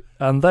Trek,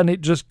 and then it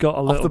just got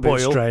a little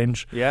bit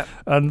strange. Yeah,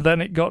 and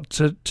then it got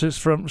to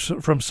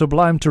from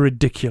sublime to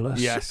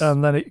ridiculous. Yes,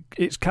 and then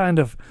it's kind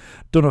of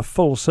done a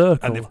full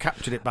circle, and they've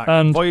captured it back.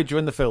 And Voyager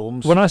in the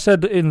films. When I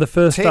said in the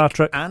first Star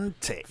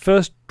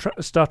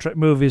Trek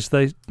movies,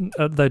 they'd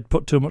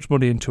put too much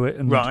money into it,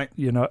 and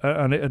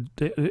and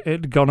it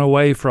had gone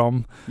away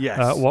from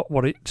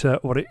what it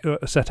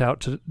set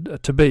out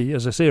to be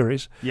as a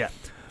series. Yeah.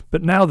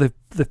 But now they've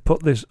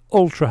put this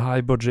ultra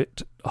high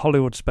budget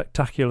Hollywood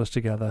spectaculars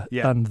together,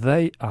 and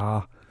they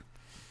are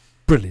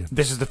brilliant.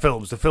 This is the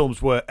films. The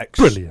films were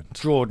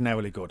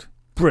extraordinarily good.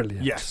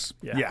 Brilliant. Yes.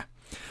 Yeah.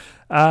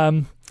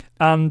 I'm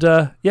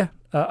gonna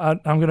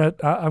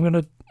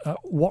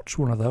watch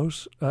one of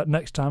those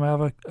next time I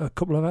have a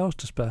couple of hours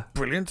to spare.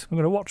 Brilliant. I'm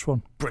gonna watch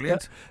one.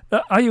 Brilliant.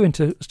 Are you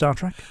into Star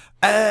Trek?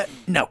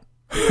 No.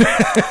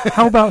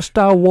 How about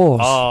Star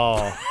Wars?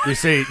 Oh, you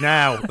see,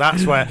 now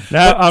that's where.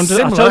 Now I'll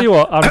tell you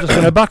what. I'm just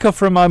going to back off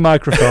from my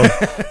microphone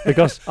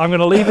because I'm going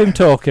to leave him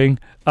talking,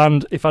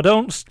 and if I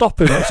don't stop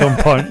him at some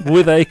point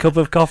with a cup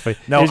of coffee,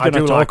 he's going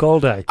to talk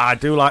all day. I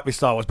do like me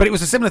Star Wars, but it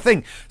was a similar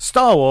thing.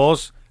 Star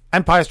Wars,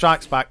 Empire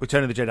Strikes Back,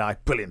 Return of the Jedi,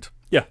 brilliant.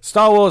 Yeah,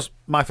 Star Wars,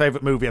 my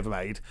favourite movie ever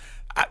made.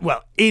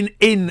 Well,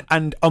 in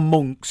and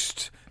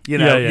amongst.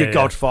 Your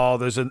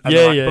Godfathers and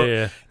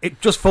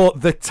it just for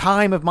the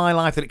time of my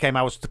life that it came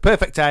out, I was the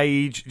perfect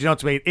age. Do you know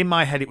what I mean? In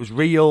my head, it was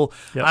real.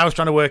 Yep. I was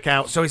trying to work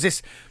out. So is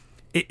this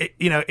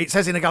it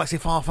says in a galaxy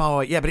far, far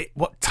away. Yeah, but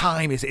what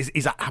time is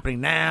that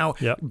happening now?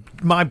 Yeah.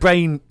 My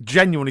brain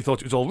genuinely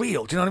thought it was all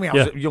real. Do you know what I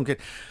mean? I was a young kid.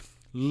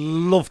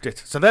 Loved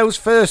it. So those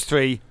first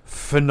 3,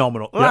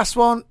 phenomenal. The last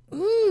one,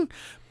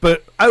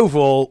 but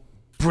overall,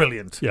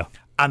 brilliant. Yeah.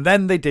 And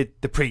then they did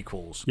the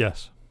prequels.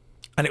 Yes.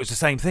 And it was the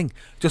same thing.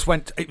 It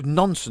was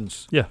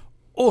nonsense. Yeah.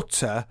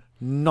 Utter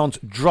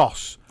nonsense.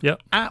 Dross. Yeah.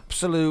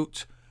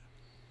 Absolute,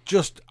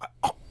 just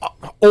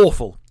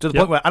awful to the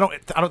point where I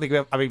don't think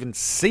I've even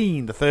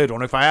seen the third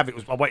one. If I have,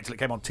 I'll wait till it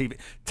came on TV.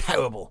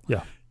 Terrible.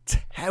 Yeah.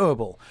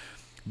 Terrible.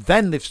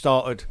 Then they've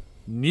started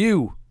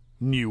new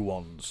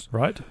ones.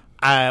 Right.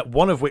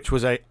 One of which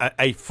was a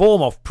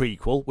form of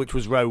prequel, which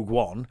was Rogue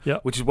One,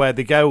 which is where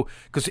they go,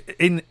 because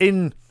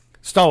in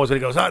Star Wars when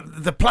it goes,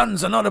 the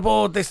plans are not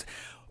aboard this.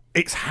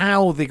 It's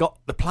how they got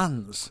the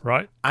plans,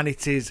 right? And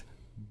it is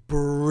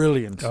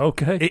brilliant.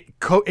 Okay,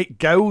 it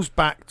goes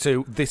back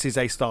to this is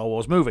a Star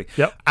Wars movie,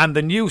 and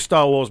the new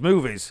Star Wars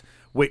movies,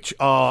 which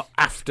are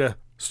after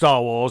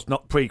Star Wars,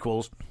 not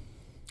prequels.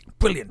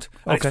 Brilliant.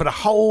 And it's for the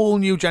whole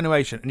new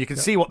generation. And you can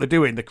see what they're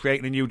doing. They're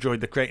creating a new droid.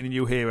 They're creating a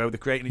new hero. They're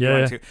creating a new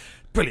anti-hero.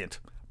 Brilliant.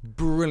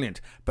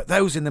 Brilliant. But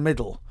those in the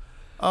middle,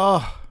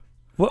 why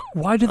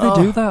do they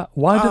do that?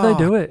 Why do they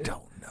do it? I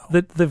don't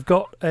know. They've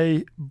got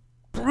a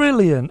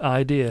brilliant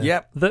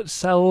idea that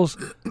sells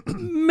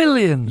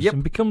millions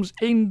and becomes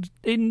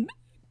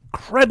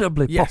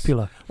incredibly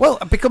popular. Well,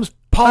 it becomes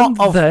part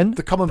of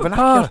the common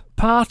vernacular.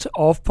 Part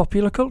of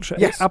popular culture.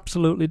 Yes. It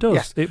absolutely does.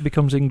 Yes. It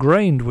becomes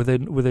ingrained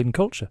within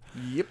culture.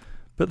 Yep.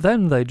 But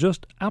then they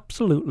just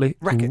absolutely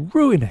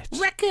ruin it.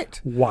 Wreck it.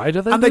 Why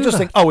do they And do they just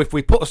that? think, if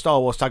we put a Star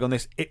Wars tag on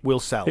this, it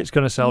will sell. It's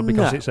going to sell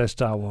because it says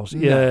Star Wars.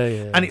 No.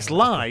 Yeah. And it's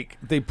like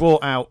they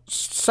brought out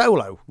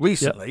Solo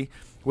recently,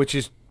 which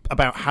is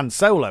about Han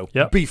Solo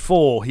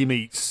before he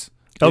meets...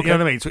 You know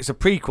what I mean? So it's a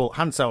prequel,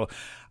 Han Solo.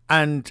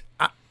 And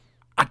I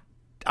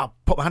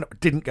put my hand up,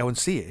 didn't go and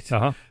see it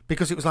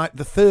because it was like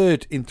the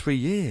third in 3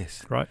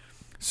 years. Right.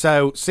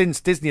 So since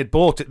Disney had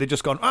bought it, they've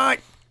just gone, all right,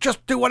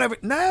 just do whatever.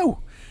 No.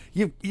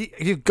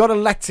 You've got to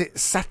let it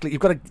settle. You've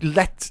got to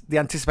let the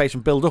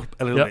anticipation build up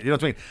a little bit. You know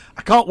what I mean?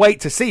 I can't wait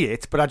to see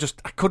it, but I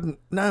couldn't.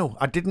 No,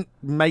 I didn't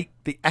make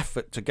the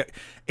effort to go.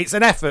 It's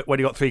an effort when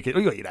you got 3 kids.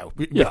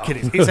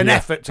 Kiddies. It's an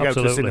effort to go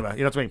to the cinema. You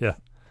know what I mean? Yeah.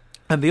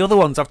 And the other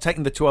ones I've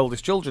taken the 2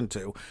 oldest children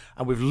to,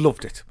 and we've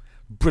loved it.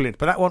 Brilliant.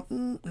 But that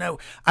one, no.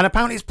 And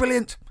apparently it's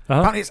brilliant.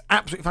 Apparently it's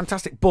absolutely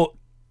fantastic. But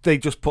they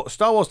just put a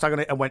Star Wars tag on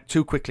it and went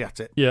too quickly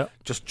at it. Yeah.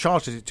 Just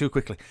charged it too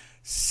quickly.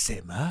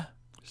 Simmer.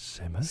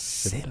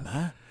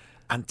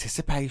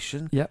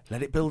 Anticipation. Yeah.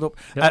 Let it build up.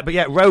 Yep.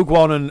 But Rogue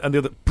One and the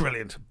other,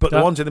 brilliant. But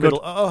the ones in the middle,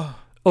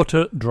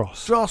 utter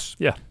dross. Dross.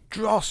 Yeah.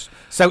 Dross.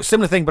 So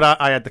similar thing, but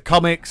I had the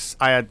comics,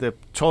 I had the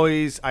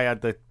toys, I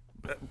had the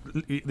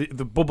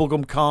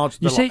bubblegum cards,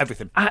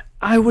 everything.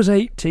 I was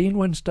 18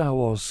 when Star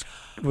Wars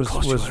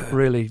was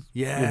really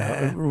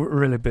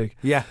really big.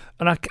 Yeah.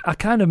 And I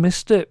kind of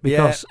missed it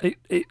because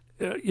it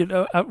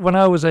when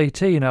I was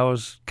 18, I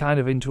was kind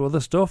of into other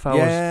stuff.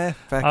 I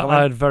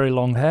had very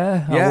long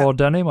hair. I wore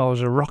denim. I was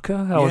a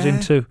rocker. I was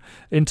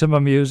into my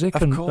music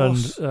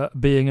and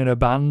being in a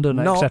band and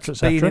etc.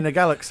 Being in a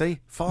galaxy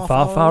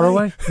far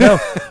away. No,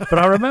 but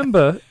I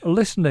remember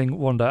listening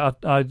one day.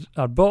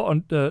 I'd bought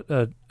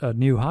a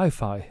new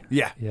hi-fi.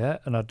 Yeah,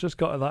 and I'd just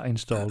got that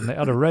installed, and it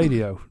had a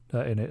radio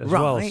in it as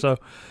well. So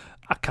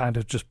I kind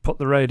of just put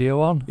the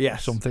radio on.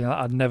 Yes, something that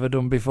I'd never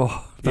done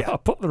before. But I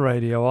put the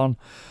radio on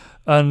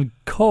and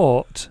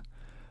caught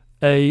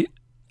a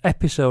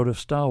episode of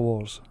Star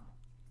Wars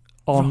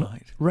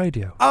on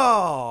radio.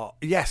 Oh,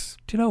 yes.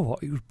 Do you know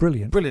what? It was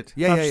brilliant. Brilliant.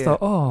 I just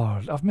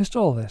thought, I've missed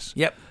all this.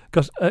 Yep.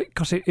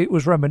 Because it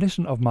was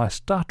reminiscent of my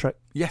Star Trek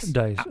days.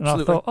 Absolutely. And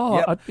I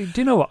thought, do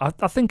you know what?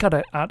 I think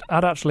I'd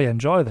actually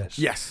enjoy this.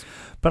 Yes.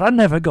 But I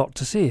never got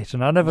to see it,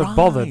 and I never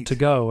bothered to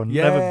go, and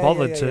never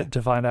bothered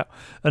to find out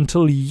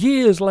until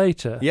years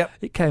later.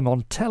 It came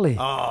on telly.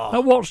 I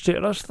watched it,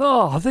 and I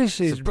thought,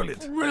 this is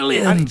brilliant.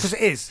 Because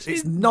it is.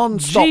 It's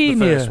non-stop. Genius.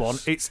 The first one.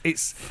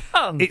 It's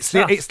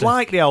fantastic. It's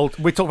like the old.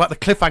 We talked about the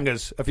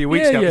cliffhangers a few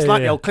weeks ago. It's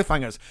like the old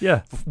cliffhangers.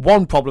 Yeah.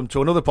 One problem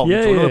to another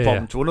problem to another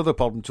problem to another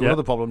problem to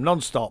another problem,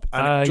 non-stop,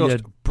 and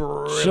just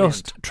brilliant.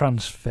 Just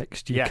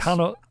transfixed. You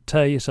cannot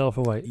tear yourself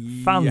away.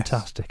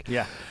 Fantastic.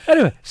 Yeah.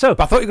 Anyway, so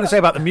but I thought you were going to say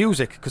about the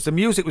music, because the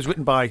music was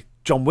written by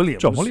John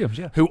Williams.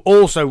 Yeah. Who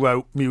also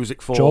wrote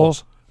music for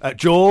Jaws.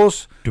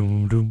 Jaws.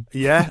 Doom, doom.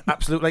 Yeah,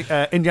 absolutely.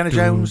 Indiana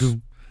Jones.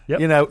 Doom. Yep.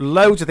 You know,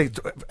 loads of things.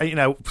 You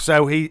know,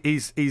 so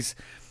he's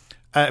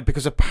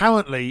because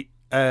apparently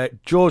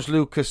George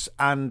Lucas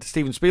and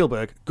Steven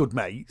Spielberg, good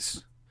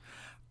mates,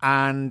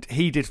 and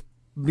he did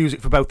music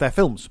for both their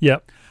films. Yeah.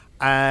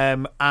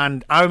 And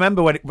I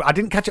remember when I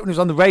didn't catch it when it was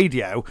on the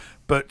radio,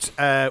 but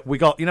we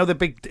got,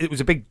 it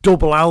was a big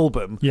double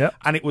album. Yeah.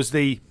 And it was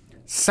the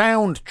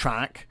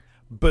soundtrack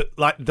but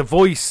like the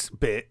voice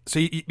bit. So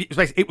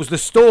it was the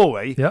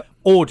story,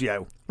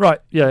 audio, right?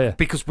 Yeah.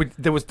 Because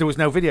there was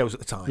no videos at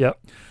the time. Yeah.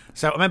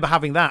 So I remember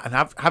having that and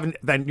having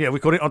then we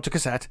got it onto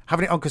cassette,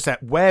 having it on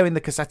cassette, wearing the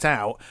cassette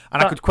out,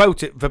 and I could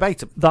quote it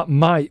verbatim. That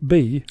might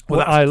be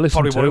what I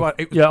listened to.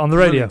 On the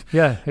radio. Brilliant.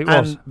 Yeah, it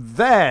was. And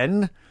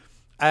then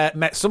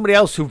met somebody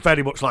else who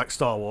very much liked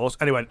Star Wars,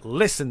 and he went,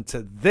 "Listen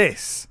to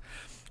this,"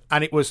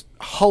 and it was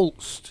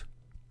Holst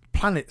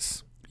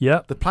Planets.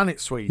 Yeah, the Planet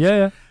Suite.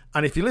 Yeah.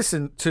 And if you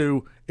listen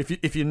to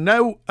if you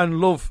know and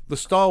love the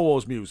Star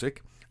Wars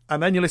music,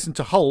 and then you listen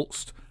to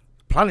Holst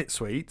Planet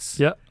Suites.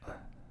 Yeah.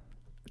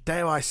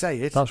 Dare I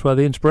say it? That's where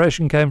the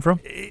inspiration came from.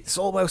 It's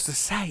almost the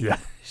same.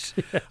 Yes.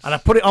 And I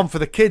put it on for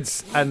the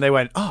kids, and they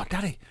went, "Oh,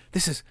 Daddy,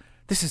 this is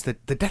the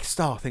Death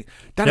Star thing.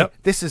 Daddy,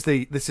 this is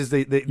the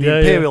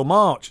Imperial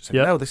March." So,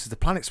 no, this is the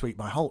Planet Suite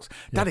by Holst.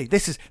 Daddy,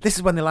 this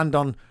is when they land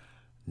on.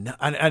 No,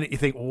 and you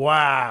think,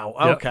 wow,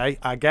 okay,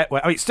 I get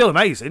where. I mean, it's still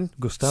amazing.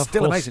 Gustav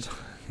still Holst. Amazing.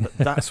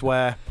 But that's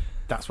where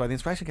the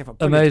inspiration came from.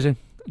 Brilliant. Amazing.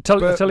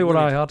 Tell you what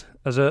I had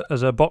as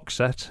a box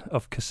set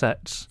of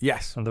cassettes.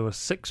 Yes. And there were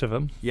 6 of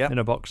them in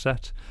a box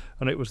set,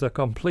 and it was the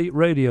complete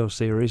radio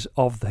series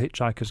of The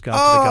Hitchhiker's Guide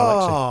to the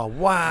Galaxy. Oh,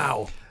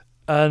 wow.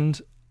 And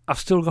I've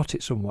still got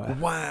it somewhere.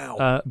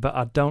 Wow. But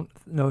I don't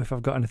know if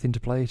I've got anything to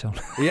play it on.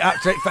 Yeah,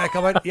 absolutely fair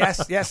comment.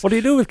 Yes. What do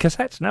you do with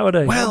cassettes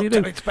nowadays? Well, what do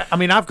you do? I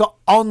mean, I've got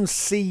on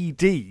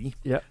CD,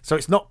 so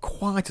it's not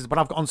quite but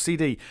I've got on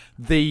CD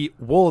the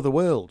War of the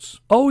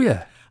Worlds. Oh,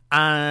 yeah.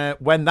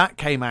 When that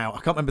came out, I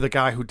can't remember the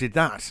guy who did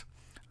that.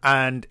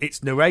 And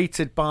it's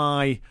narrated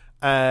by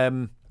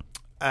who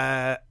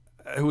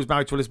was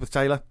married to Elizabeth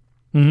Taylor.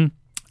 Mm-hmm.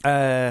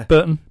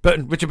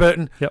 Richard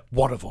Burton. Yep.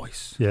 What a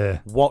voice! Yeah,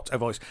 what a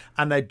voice!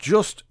 And they've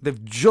just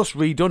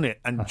redone it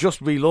and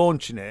just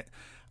relaunching it,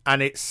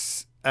 and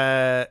it's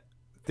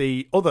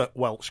the other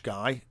Welsh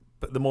guy,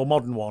 but the more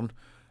modern one.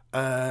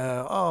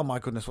 Oh my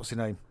goodness, what's his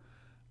name?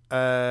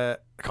 I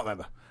can't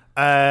remember.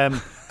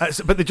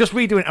 But they're just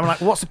redoing it. I'm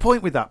like, what's the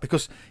point with that?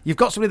 Because you've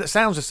got something that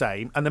sounds the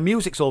same, and the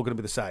music's all going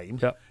to be the same.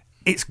 Yeah,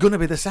 it's going to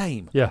be the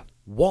same. Yeah.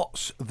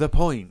 What's the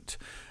point?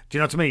 Do you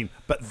know what I mean?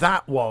 But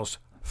that was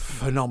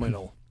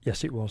phenomenal.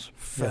 Yes, it was.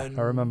 Yeah,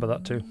 I remember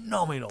that too.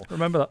 Phenomenal.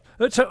 Remember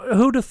that. So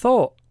who'd have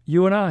thought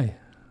you and I,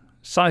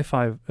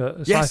 sci-fi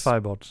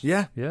bods?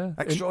 Yeah.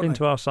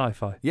 Into our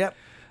sci-fi. Yep.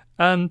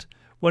 And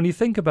when you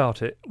think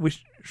about it, we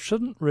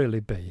shouldn't really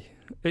be.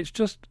 It's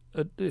just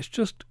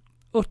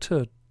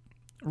utter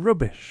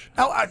rubbish.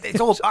 Oh,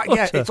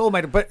 it's all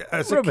made up. But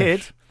as rubbish. A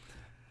kid,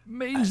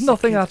 means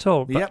nothing at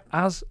all. But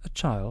as a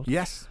child,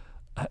 yes,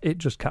 it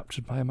just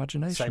captured my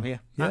imagination. Same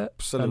here. Yeah,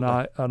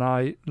 absolutely. And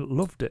I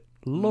loved it.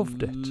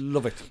 Love it.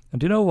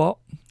 And do you know what?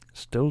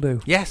 Still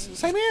do. Yes,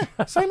 same here.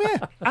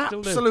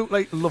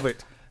 Absolutely love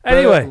it.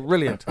 Anyway,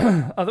 brilliant.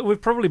 I think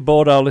we've probably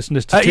bored our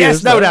listeners to tears.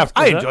 Yes, no doubt.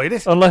 I enjoyed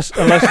it. Unless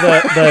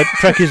they're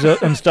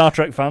Trekkies and Star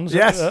Trek fans.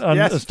 Yes,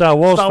 and Star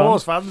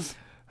Wars fans.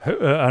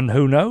 And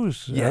who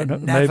knows?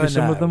 Maybe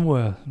some of them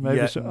were.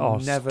 Maybe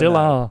still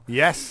are.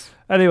 Yes.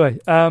 Anyway,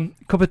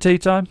 cup of tea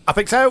time? I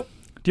think so.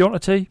 Do you want a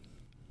tea?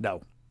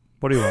 No.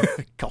 What do you want?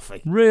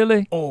 Coffee.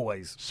 Really?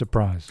 Always.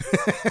 Surprise.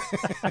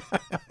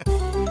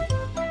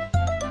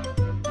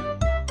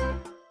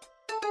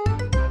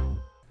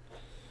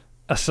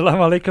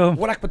 Assalamu alaikum.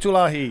 Wa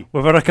rahmatullahi.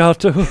 Wa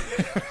barakatuh.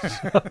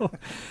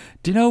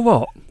 Do you know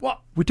what?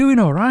 What? We're doing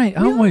all right,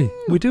 aren't we?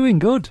 We're doing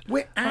good.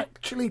 We're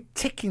actually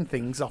ticking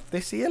things off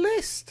this here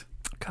list.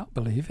 I can't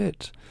believe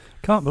it.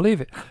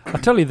 I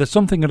tell you, there's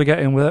something going to get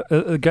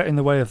in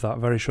the way of that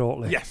very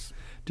shortly. Yes.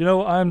 Do you know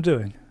what I'm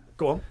doing?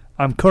 Go on.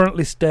 I'm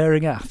currently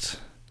staring at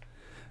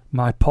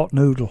my pot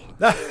noodle.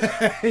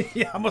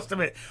 Yeah, I must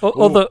admit.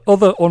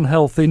 Other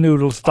unhealthy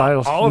noodle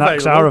style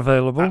snacks are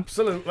available.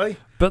 Absolutely.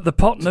 But the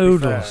pot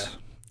noodles.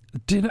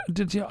 Do you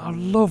know, I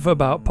love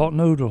about pot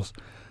noodles?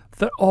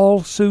 They're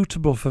all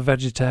suitable for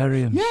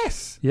vegetarians.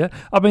 Yes. Yeah.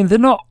 I mean, they're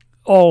not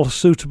all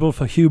suitable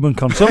for human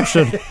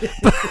consumption.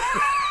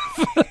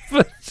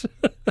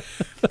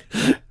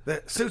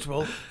 They're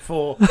suitable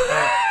for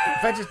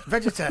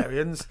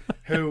vegetarians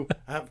who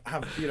have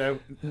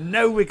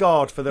no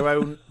regard for their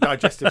own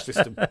digestive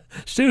system.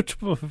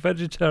 Suitable for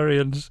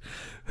vegetarians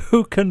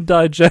who can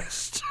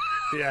digest.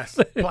 Yes,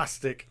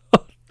 plastic.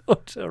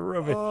 Utter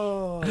rubbish.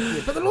 Oh,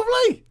 but they're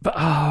lovely. But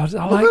I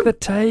like the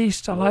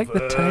taste. I like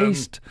the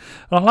taste.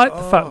 And I like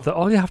the fact that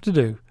all you have to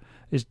do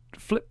is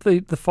flip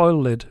the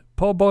foil lid,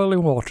 pour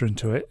boiling water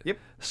into it,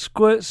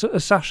 squirt a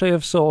sachet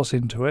of sauce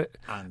into it,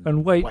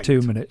 and wait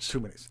 2 minutes.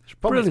 2 minutes.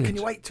 Brilliant. Can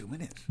you wait 2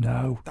 minutes?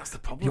 No. That's the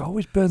problem. You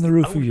always burn the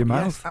roof of your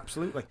mouth. Yes,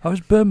 absolutely. I always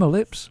burn my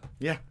lips.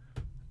 Yeah.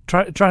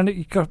 Trying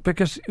to,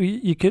 because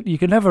you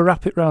can never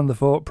wrap it round the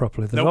fork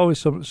properly. There's always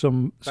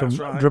some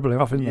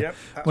dribbling off in there.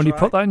 When you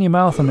put that in your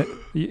mouth and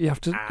you have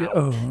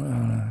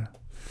to.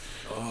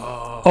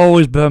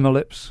 Always burn my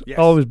lips. Yes.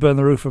 Always burn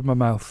the roof of my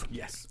mouth.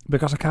 Yes.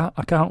 Because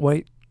I can't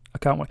wait.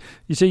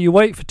 You see, you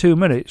wait for 2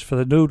 minutes for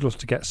the noodles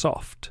to get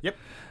soft. Yep.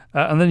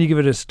 And then you give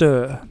it a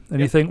stir,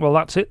 and you think, well,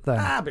 that's it then.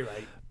 I'll be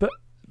right.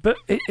 But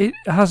it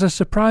has a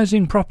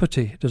surprising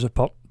property. Does a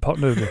pot pot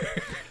noodle.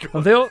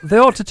 And they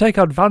ought to take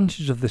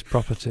advantage of this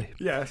property.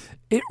 Yes.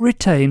 It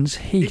retains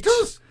heat. It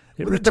does.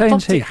 It Well,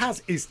 retains the heat. it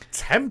has is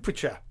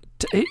temperature.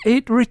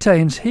 It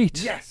retains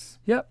heat. Yes.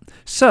 Yep.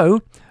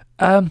 So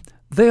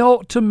they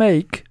ought to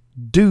make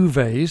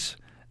duvets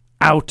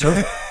out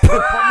of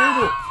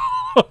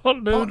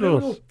pot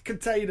noodles.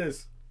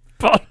 Containers.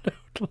 Pot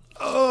noodles.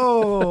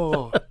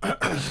 Oh.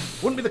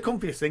 Wouldn't be the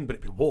comfiest thing, but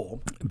it'd be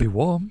warm. It'd be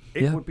warm.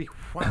 It would be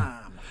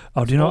wham.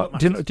 Oh, do you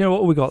know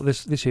what we got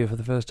this year for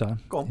the first time?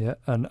 Go on. Yeah,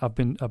 and I've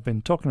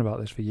been talking about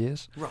this for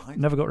years. Right.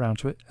 Never got round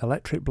to it.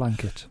 Electric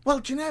blanket. Well,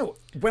 do you know,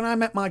 when I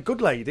met my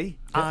good lady,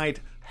 I'd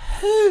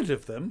heard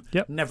of them,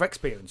 never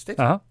experienced it.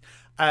 Uh-huh.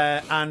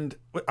 And,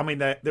 I mean,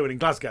 they were in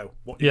Glasgow.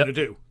 What are you going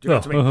to do? Do you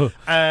know what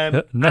I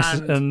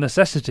mean? A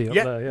necessity up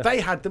there, yeah.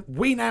 They had them.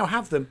 We now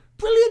have them.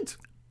 Brilliant.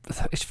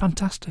 It's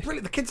fantastic.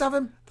 Brilliant. The kids have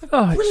them.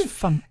 Oh, brilliant. it's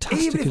fantastic.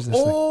 Even if is this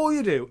all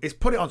you do is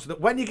put it on so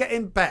that when you get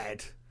in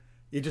bed,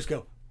 you just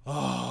go,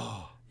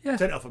 yeah.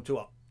 turn it off, I'm too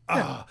hot.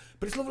 Yeah.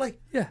 But it's lovely.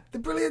 Yeah.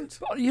 They're brilliant.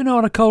 You know,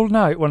 on a cold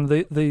night when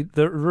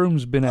the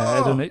room's been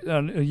aired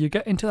and you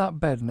get into that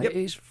bed and it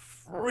is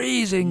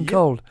freezing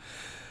cold.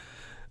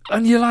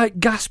 And you're like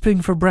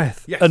gasping for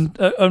breath. Yes. And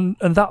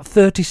that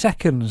 30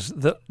 seconds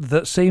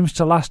that seems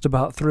to last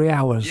about 3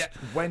 hours. Yeah,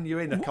 when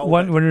you're in a cold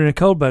when bed. you're in a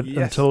cold bed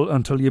Yes.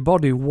 until your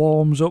body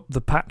warms up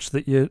the patch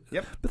that you.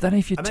 Yep. But then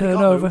if you And then you turn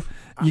can't over, move.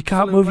 you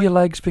can't move Absolutely. your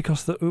legs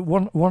because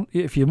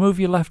if you move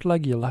your left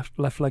leg, your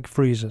left leg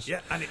freezes. Yeah,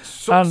 and it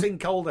sucks in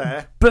cold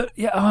air. But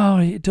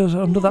it does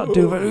under that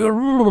duvet.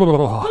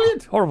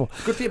 Brilliant. Horrible.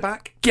 Good for your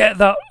back. Get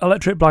that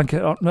electric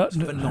blanket on.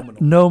 phenomenal.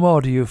 No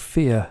more do you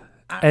fear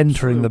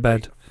entering the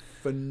bed.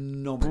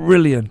 Phenomenal.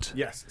 Brilliant.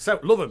 Yes. So,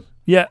 love them.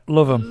 Yeah,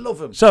 love them. Love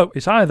them. So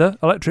it's either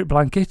electric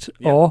blanket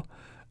or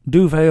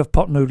duvet of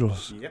pot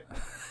noodles. Yep.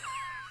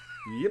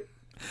 Yep.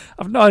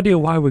 I've no idea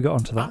why we got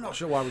onto that. I'm not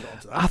sure why we got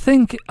onto that. I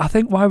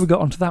think why we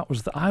got onto that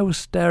was that I was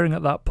staring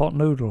at that pot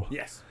noodle,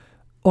 Yes.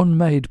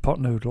 unmade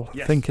pot noodle,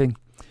 Yes. thinking,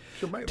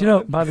 Should make do you know,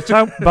 that.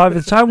 by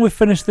the time we've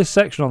finished this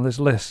section on this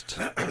list,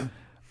 I'm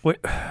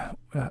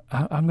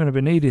going to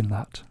be needing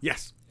that.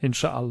 Yes.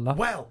 Inshallah.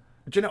 Well,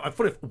 do you know,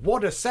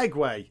 what a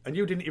segue, and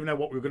you didn't even know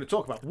what we were going to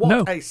talk about. What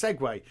No. a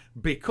segue,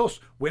 because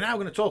we're now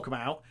going to talk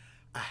about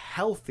a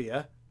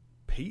healthier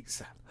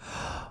pizza.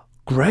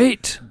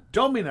 Great.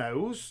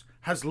 Domino's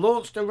has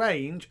launched a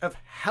range of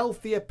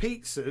healthier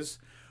pizzas,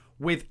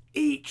 with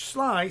each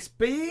slice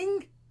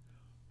being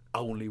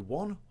only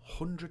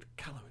 100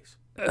 calories.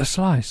 A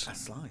slice. A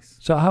slice.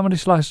 So how many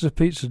slices of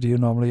pizza do you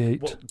normally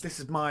eat? Well, this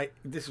is my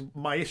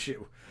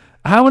issue.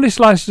 How many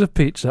slices of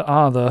pizza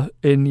are there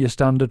in your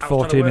standard I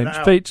was trying to work 14-inch that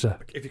out. pizza?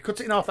 If you cut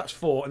it in half, that's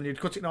 4, and you'd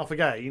cut it in half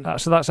again.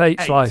 So that's eight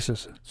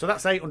slices. So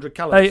that's 800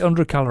 calories.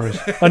 800 calories.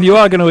 And you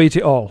are going to eat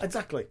it all.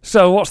 Exactly.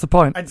 So what's the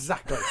point?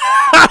 Exactly.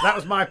 That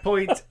was my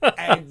point.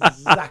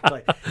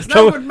 Exactly.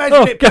 No one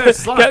measured it per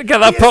slice. Get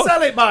that pot.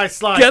 Sell it by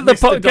slice. Get the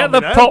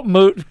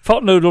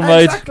pot noodle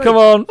made. Exactly. Come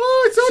on.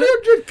 Oh, it's only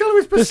 100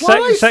 calories per The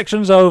slice.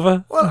 section's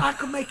over. Well, I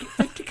could make it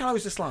 50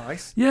 calories a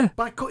slice. Yeah.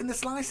 By cutting the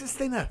slices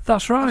thinner.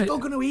 That's I'm right. still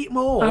going to eat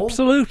more.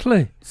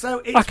 Absolutely. So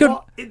I it's could-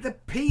 the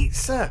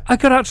pizza. I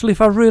could actually,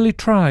 if I really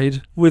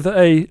tried with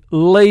a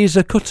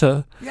laser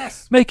cutter,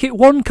 Yes. make it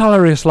 1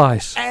 calorie a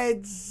slice.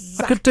 Exactly.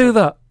 I could do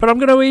that. But I'm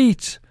going to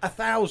eat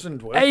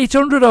 1,000 worth.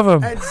 800 of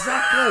them.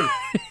 Exactly.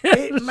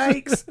 It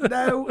makes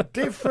no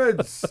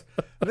difference.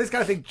 And this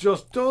kind of thing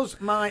just does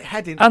my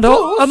head in. And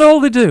all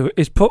they do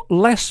is put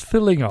less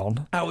filling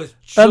on, I was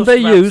just and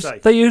they about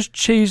to say. use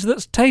cheese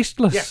that's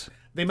tasteless. Yes,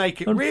 they make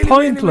it and really,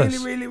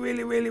 pointless.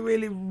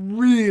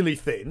 really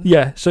thin.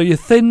 Yeah, so your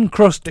thin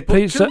crust They put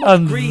pizza too much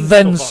and green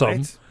then stuff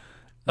on some.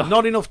 it.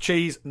 Not enough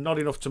cheese, not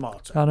enough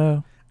tomato, I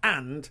know.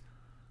 and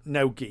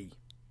no ghee.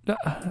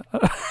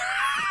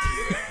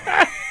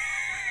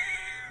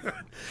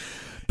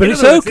 But In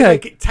it's other words, they okay.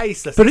 make it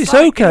tasteless. But it's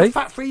like, okay.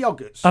 Fat-free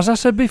yogurts. As I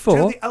said Do you know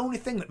before, the only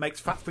thing that makes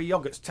fat-free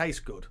yogurts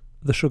taste good?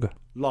 the sugar.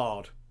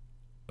 Lard.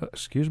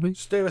 Excuse me?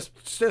 Stir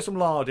some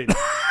lard in.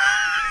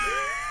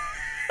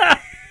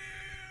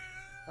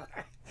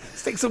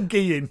 Stick some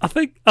ghee in. I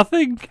think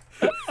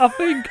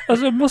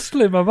as a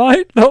Muslim I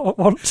might not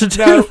want to do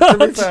No,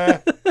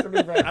 that. to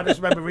be fair, I just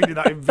remember reading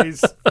that in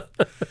Viz.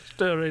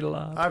 Stirring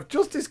lard. I've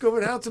just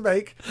discovered how to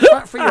make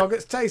fat-free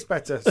yogurts taste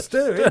better.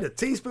 Stir in a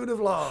teaspoon of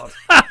lard.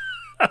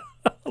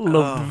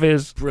 Loved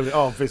Viz. Brilliant.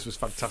 Oh, Viz was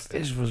fantastic.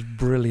 Viz was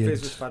brilliant.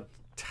 Viz was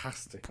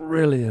fantastic.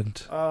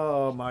 Brilliant.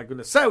 Oh, my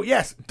goodness. So,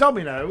 yes,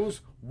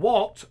 Domino's,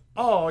 what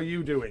are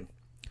you doing?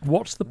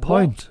 What's the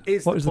point?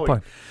 What is the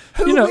point?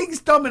 Who thinks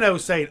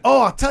Domino's saying,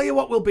 oh, I'll tell you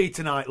what we'll be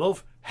tonight,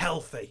 love?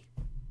 Healthy.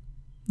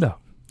 No.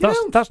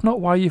 don't. That's not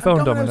why you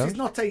phoned Domino's. Is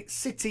not a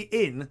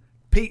city-in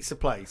pizza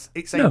place.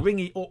 It's a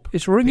ringy-up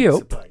It's ringy pizza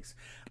up. place.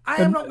 I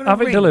am not going to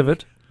have it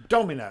delivered.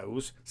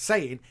 Domino's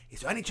saying, is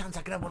there any chance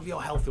I can have one of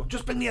your healthy ones?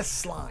 Just bring me a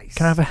slice.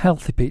 Can I have a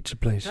healthy pizza,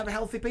 please? Can I have a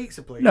healthy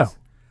pizza, please? No.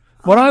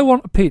 When I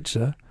want a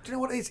pizza, Do you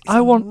know what it is? It's I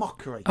a want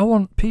mockery. I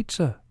want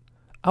pizza.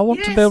 I want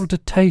to be Yes. able to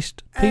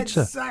taste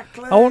pizza.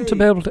 Exactly. I want to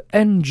be able to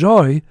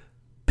enjoy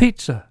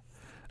pizza.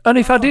 And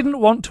if I didn't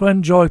want to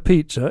enjoy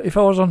pizza, if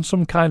I was on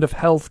some kind of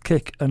health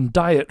kick and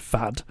diet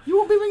fad, you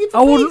wouldn't be ringing for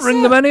I wouldn't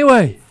ring them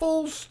anyway.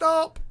 Full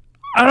stop.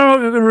 I don't know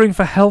if they're going to ring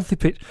for healthy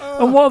pizza.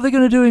 And what are they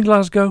going to do in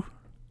Glasgow?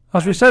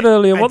 As we said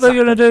earlier, what they're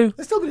going to do?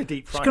 They're still going to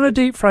deep fry it. It's going to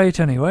deep fry it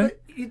anyway.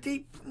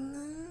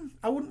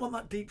 I wouldn't want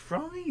that deep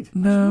fried.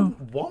 No. I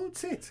wouldn't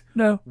want it.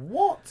 No.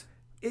 What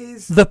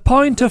is... The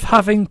point of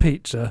having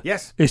pizza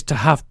is to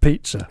have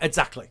pizza.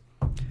 Exactly.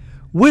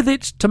 With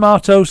its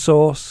tomato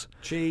sauce.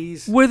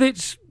 Cheese. With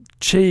its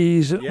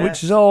cheese,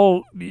 which is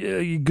all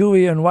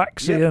gooey and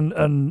waxy,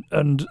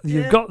 and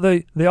you've got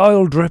the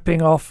oil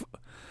dripping off.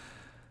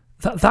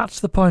 That's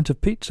the point of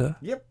pizza.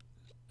 Yep.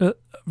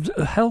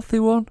 A healthy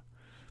one?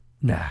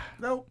 Nah.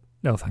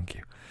 No, thank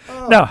you.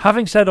 Now,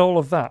 having said all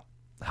of that,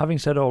 I'm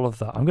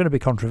going to be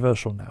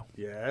controversial now.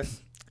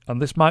 Yes.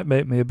 And this might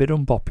make me a bit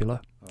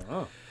unpopular.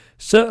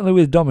 Certainly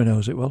with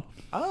Domino's it will.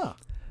 I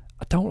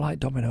don't like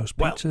Domino's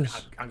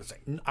pizzas. Well,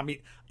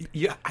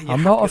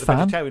 I'm not a fan.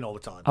 Vegetarian all the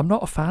time. I'm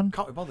not a fan.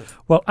 Can't be bothered.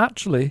 Well,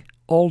 actually,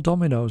 all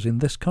Domino's in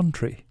this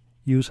country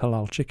use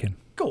halal chicken.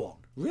 Go on.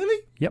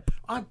 Really? Yep.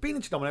 I've been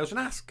into Domino's and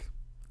asked.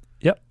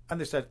 Yep.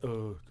 And they said, I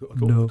don't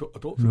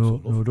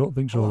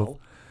think so. No.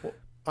 What,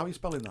 how are you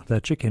spelling that? Their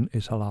chicken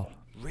is halal.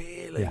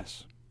 Really?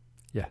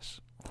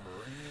 Yes.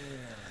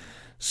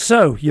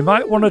 So, you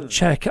might want to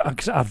check,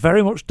 because I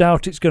very much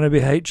doubt it's going to be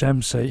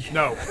HMC.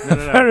 No.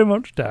 Very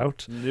much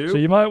doubt. Nope. So,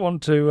 you might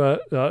want to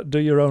do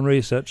your own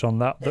research on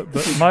that.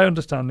 But my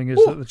understanding is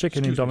that the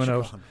chicken in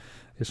Domino's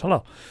is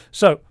halal.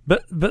 So,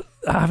 but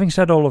having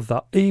said all of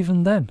that,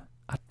 even then,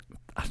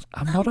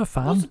 I'm not a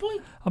fan. What's the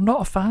point? I'm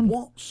not a fan.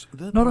 What's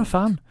the Not point? a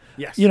fan.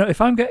 Yes. You know,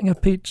 if I'm getting a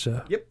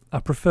pizza, I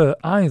prefer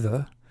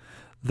either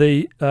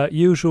the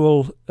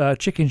usual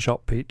chicken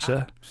shop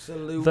pizza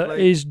that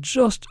is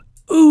just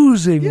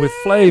oozing with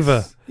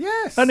flavour.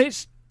 Yes. And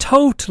it's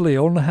totally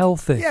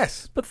unhealthy.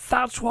 Yes. But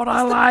that's what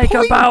I like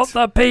about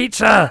the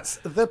pizza. That's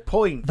the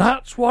point.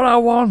 That's what I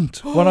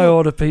want when I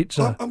order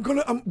pizza.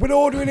 We're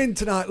ordering in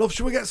tonight, love.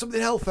 Should we get something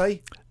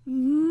healthy?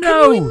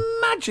 No. Can you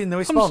imagine the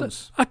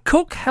response? I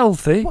cook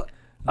healthy. What?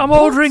 I'm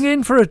ordering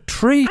in for a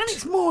treat. And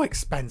it's more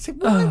expensive.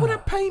 Why would I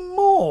pay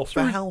more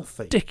for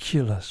healthy?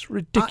 Ridiculous.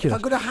 If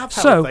I'm going to have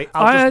healthy,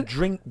 I'll just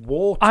drink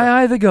water.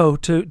 I either go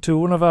to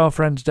one of our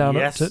friends down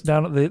at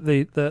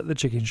the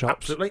chicken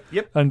shops. Absolutely.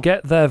 Yep. And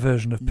get their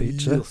version of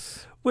pizza,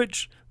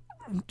 which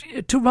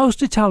to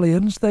most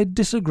Italians they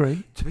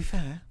disagree. To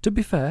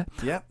be fair.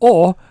 Yeah.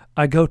 Or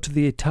I go to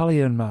the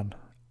Italian man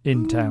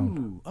in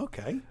town.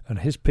 Okay. And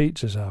his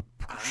pizzas are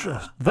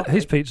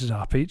his pizzas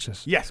are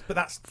pizzas. Yes, but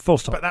that's full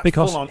stop. But that's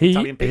because full-on he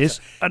Italian pizza. is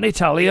an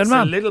Italian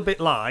man. It's a little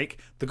bit like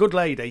the good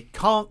lady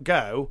can't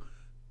go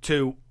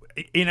to.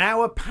 In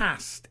our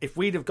past, if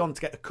we'd have gone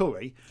to get a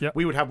curry,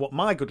 we would have what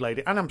my good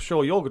lady, and I'm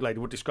sure your good lady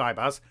would describe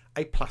as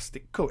a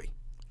plastic curry.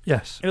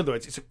 Yes. In other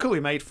words, it's a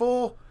curry made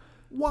for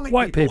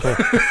white people.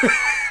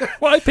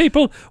 White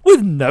people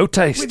with no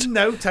taste. With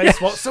no taste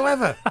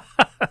whatsoever.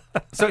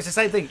 So it's the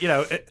same thing, you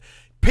know.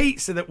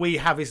 Pizza that we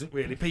have isn't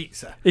really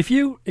pizza. If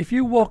you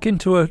walk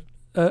into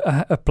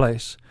a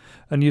place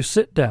and you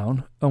sit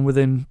down and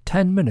within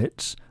 10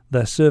 minutes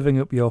they're serving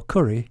up your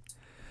curry,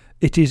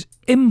 it is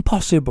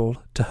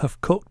impossible to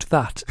have cooked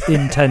that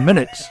in 10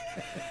 minutes.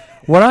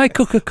 When I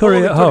cook a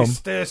curry at home,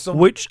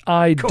 which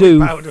I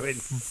do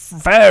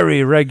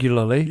very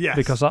regularly,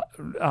 because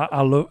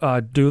I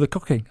do the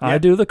cooking. I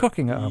do the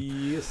cooking at home.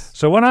 Yes.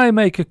 So when I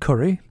make a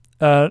curry,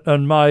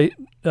 and my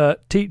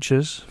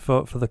teachers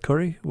for the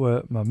curry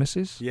were my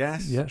missus.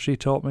 Yes. Yeah, she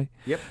taught me.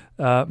 Yep.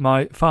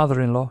 My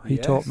father-in-law, he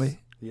taught me.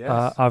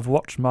 Yes. I've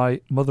watched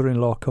my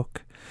mother-in-law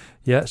cook.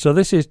 Yeah, so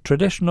this is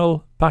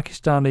traditional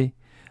Pakistani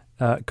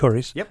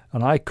curries. Yep.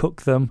 And I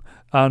cook them,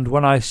 and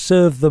when I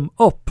serve them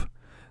up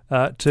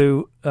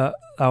to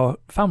our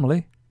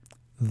family,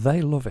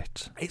 they love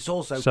it. It's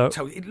also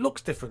it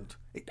looks different.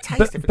 It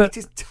tastes different. It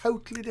is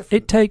totally different.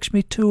 It takes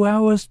me 2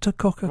 hours to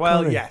cook a curry.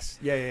 Well, yes.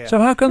 Yeah. So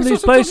how can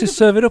these places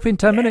serve it up in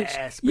 10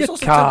 minutes? You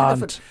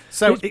can't.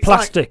 So it's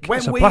plastic. Like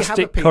it's a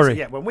plastic curry.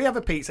 Yeah, when we have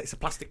a pizza, it's a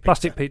plastic pizza.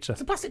 Plastic pizza.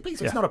 It's a plastic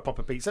pizza. It's not a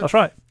proper pizza. That's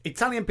right.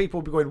 Italian people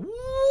will be going,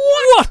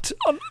 what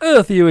on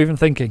earth are you even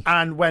thinking?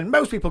 And when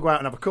most people go out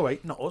and have a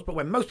curry, not us, but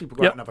when most people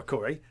go out and have a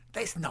curry,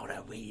 it's not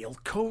a real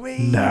curry.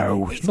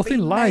 No, it's nothing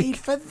like. Made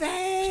for them.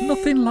 It's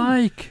nothing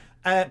like.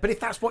 But if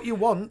that's what you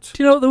want...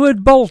 Do you know what the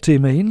word balti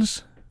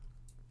means?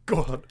 Go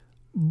on.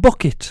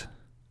 Bucket.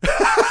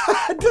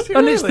 Does it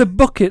and really? It's the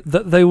bucket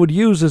that they would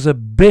use as a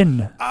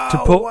bin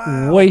to put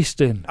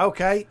waste in.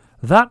 Okay.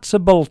 That's a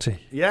balti.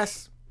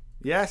 Yes.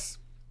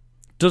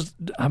 Does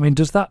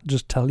that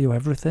just tell you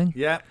everything?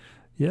 Yeah.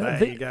 Yeah.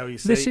 There you go, you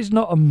see. This is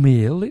not a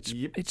meal. It's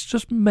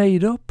just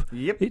made up.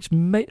 Yep. It's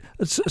made...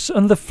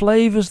 And the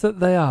flavours that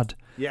they add...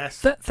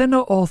 Yes. They're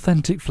not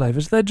authentic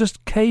flavours. They're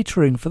just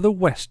catering for the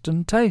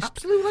Western taste.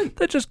 Absolutely.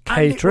 They're just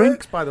catering. And it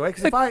works, by the way,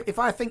 because if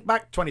I think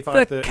back 25, 30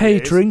 years... They're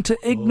catering to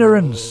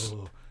ignorance.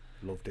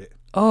 Loved it.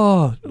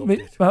 Oh,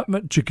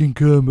 chicken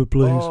korma,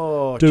 please.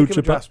 Oh,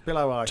 chicken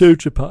pillow ice. 2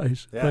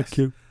 chapatis. Yes. Thank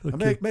you.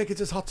 Make it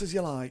as hot as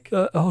you like.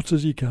 Hot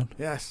as you can.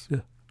 Yes.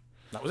 Yeah.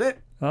 That was it.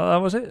 That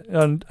was it.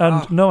 And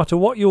no matter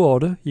what you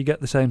order, you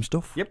get the same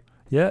stuff. Yep.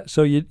 Yeah,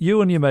 so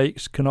you and your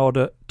mates can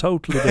order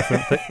totally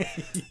different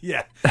things.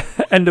 Yeah.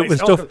 End up with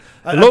stuff.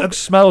 Looks,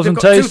 smells, and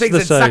tastes the same.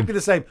 Exactly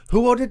the same.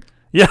 Who ordered?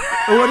 Yeah.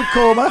 Who ordered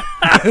korma?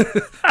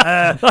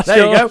 There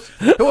you go.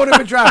 Who ordered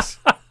madras?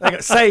 There you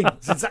go. Same.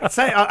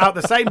 Out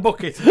the same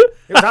bucket. It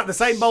was out the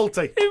same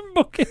multi. In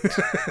bucket.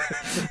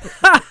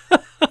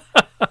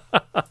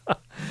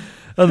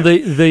 And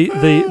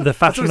the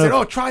fashion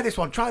of... try this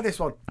one.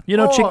 You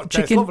know,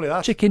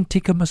 lovely, chicken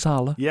tikka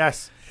masala?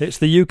 Yes. It's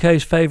the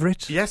UK's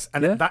favourite. Yes,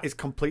 and that is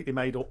completely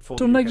made up for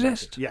Doesn't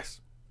exist. Yes.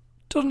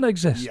 Doesn't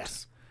exist.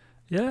 Yes.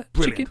 Yeah.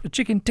 Brilliant.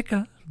 Chicken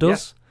tikka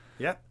does.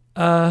 Yeah.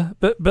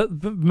 But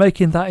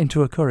making that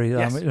into a curry,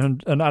 Yes.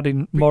 and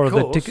adding more of the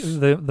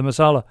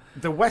masala.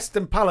 The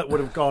Western palate would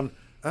have gone,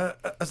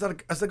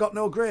 has they got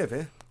no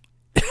gravy?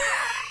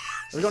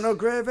 Have they got no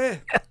gravy?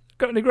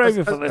 Got any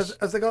gravy for this?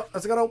 Has they got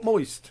out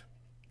moist?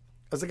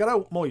 Has they got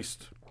out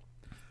moist?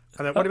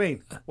 And then, what do you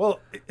mean? Well,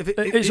 if it's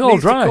it all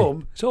needs dry. To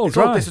come, it's all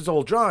dry. This is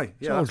all dry.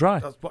 It's all dry.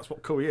 That's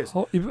what curry is.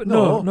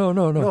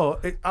 No.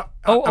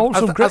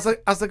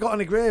 Has they got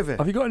any gravy?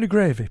 Have you got any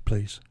gravy,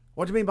 please?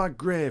 What do you mean by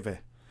gravy?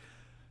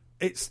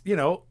 It's,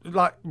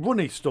 like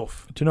runny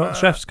stuff. Do you know what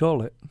chefs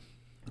call it?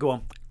 Go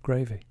on.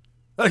 Gravy.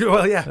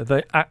 Well, yeah.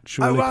 They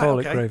actually call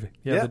it gravy.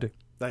 Yeah, they do.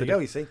 There you go,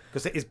 you see.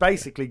 Because it is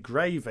basically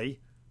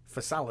gravy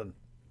for salad.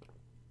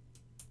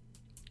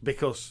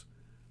 Because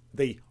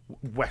the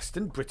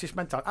Western British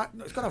mentality,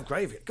 it's got to have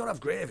gravy. It's got to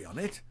have gravy on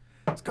it.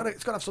 It's got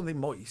to have something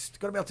moist. It's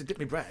got to be able to dip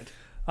my bread.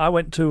 I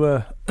went to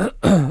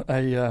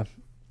a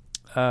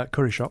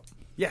curry shop.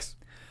 Yes.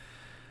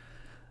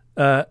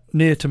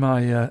 Near to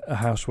my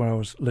house where I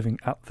was living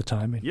at the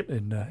time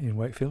in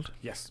Wakefield.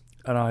 Yes.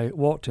 And I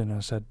walked in and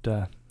I said,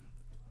 10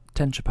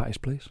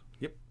 chapatis, please.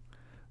 Yep.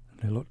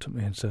 And he looked at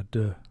me and said,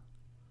 is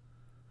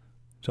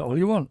that all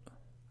you want?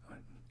 I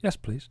went, yes,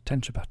 please.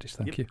 10 chapatis,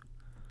 thank you.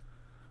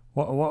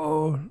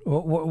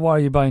 Why are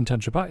you buying 10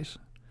 chapatis?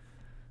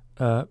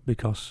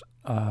 Because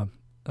I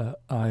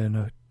and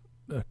a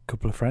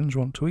couple of friends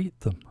want to eat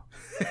them.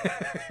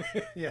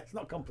 Yeah, it's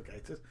not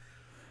complicated.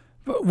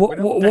 But what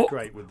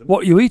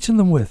are you eating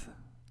them with?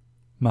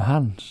 My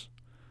hands.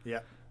 Yeah.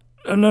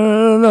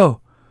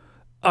 No.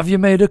 Have you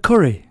made a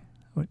curry?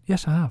 I went,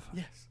 yes, I have.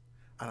 Yes.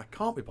 And I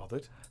can't be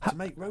bothered to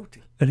make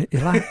roti. And he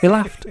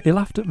laughed. He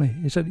laughed at me.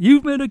 He said,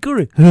 "You've made a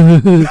curry."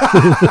 Like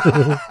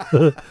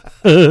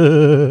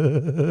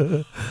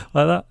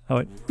that. I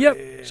went, "Yep."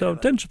 Yeah. So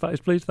 10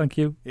 chapatis, please. Thank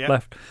you. Yep.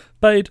 Left.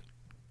 Paid.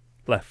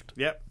 Left.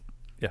 Yep.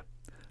 Yeah.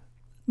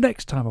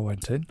 Next time I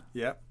went in.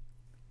 Yep.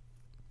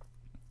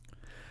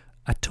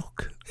 I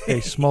took a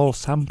small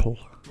sample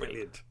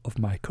Brilliant. of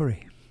my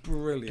curry.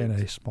 Brilliant. In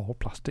a small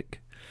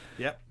plastic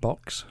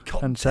box.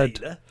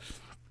 Container.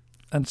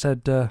 And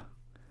said,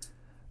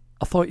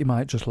 I thought you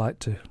might just like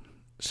to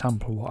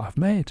sample what I've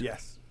made.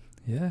 Yes.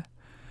 Yeah.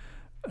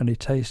 And he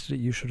tasted it.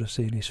 You should have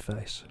seen his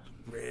face.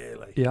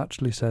 Really? He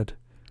actually said,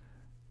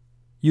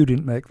 you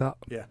didn't make that.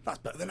 Yeah. That's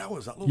better than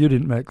ours. You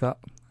didn't make that.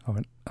 I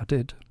went, I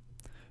did.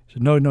 He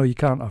said, no, you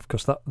can't have,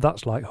 because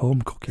that's like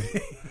home cooking.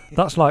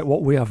 That's like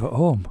what we have at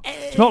home.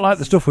 It's not like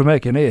the stuff we're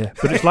making here,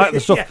 but it's like the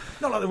stuff.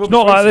 It's not like this muck.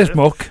 Not like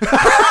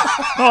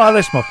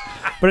this muck.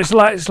 But it's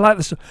like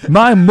the stuff.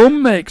 My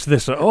mum makes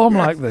this at home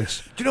like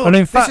this. Do you know? And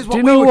in fact, this is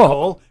what we would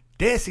call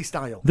Desi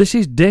style. This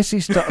is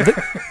Desi style.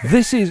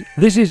 This is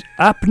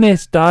apne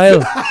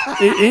style.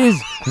 It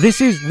is.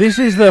 This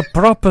is the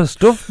proper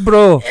stuff,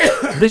 bro.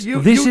 This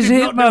is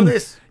it, man.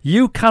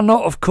 You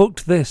cannot have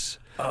cooked this.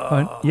 I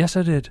went, yes,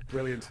 I did.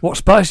 Brilliant. What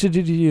spices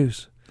did you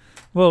use?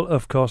 Well,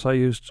 of course, I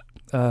used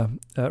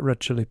red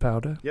chili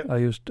powder. Yep. I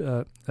used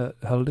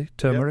haldi,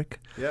 turmeric.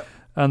 Yep.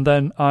 And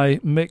then I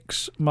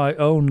mix my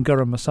own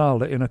garam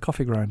masala in a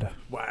coffee grinder.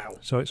 Wow.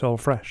 So it's all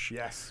fresh.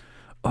 Yes.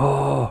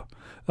 Oh.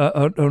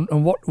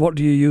 And what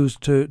do you use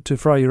to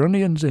fry your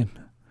onions in?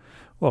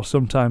 Well,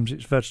 sometimes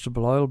it's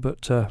vegetable oil,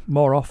 but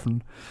more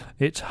often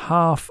it's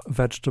half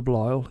vegetable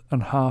oil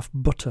and half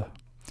butter.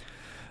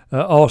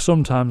 Or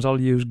sometimes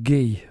I'll use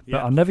ghee,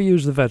 but I never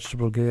use the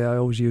vegetable ghee. I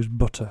always use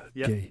butter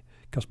ghee,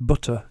 because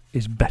butter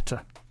is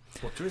better.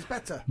 Butter is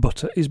better.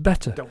 Butter is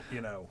better. Don't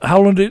you know?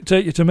 How long did it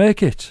take you to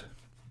make it?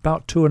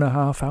 About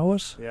 2.5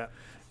 hours. Yeah.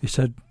 He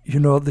said,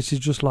 this is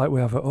just like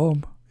we have at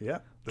home. Yeah.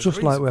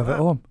 Just like we have at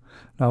home.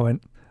 And I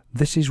went,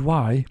 this is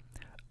why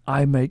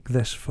I make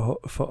this for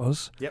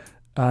us. Yep.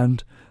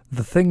 And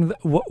the thing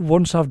that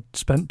once I've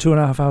spent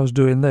 2.5 hours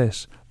doing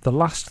this, the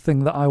last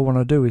thing that I want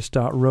to do is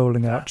start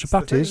rolling out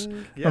chapatis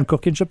and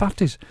cooking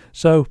chapatis.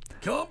 So,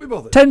 can't be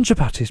bothered. 10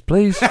 chapatis,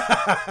 please.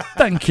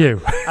 Thank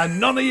you. And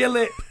none of your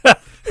lip.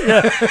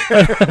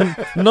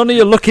 None of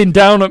you looking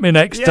down at me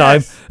next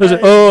time.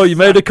 Oh, you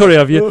made a curry,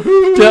 have you?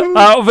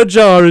 Out of a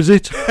jar, is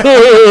it?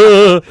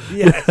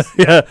 Yes.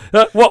 Yeah.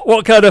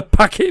 What kind of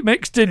packet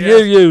mix did you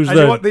use and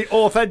then? You want the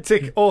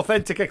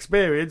authentic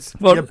experience?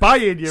 Well, you're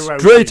buying your own.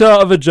 Straight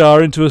out of a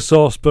jar into a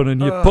saucepan,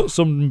 and you put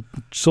some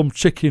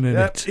chicken in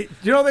it. Do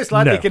you know this,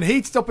 lad? No. You can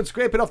heat it up and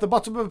scrape it off the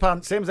bottom of a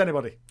pan, same as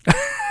anybody.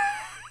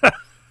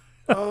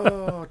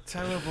 Oh,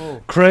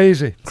 terrible.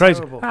 Crazy.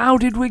 Terrible. How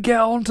did we get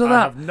onto that?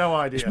 I have no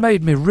idea. It's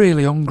made me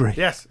really hungry.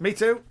 Yes, me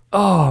too.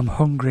 Oh, I'm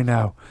hungry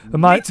now.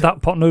 And that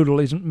pot noodle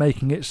isn't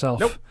making itself.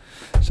 Nope.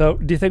 So,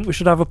 do you think we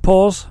should have a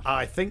pause?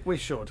 I think we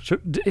should.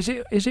 Is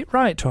it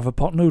right to have a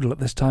pot noodle at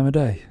this time of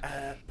day?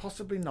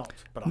 Possibly not,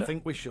 but I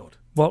think we should.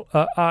 Well,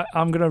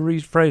 I'm going to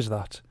rephrase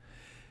that.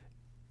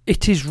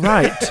 It is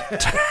right.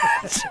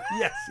 Yes.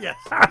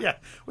 Yeah.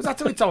 Was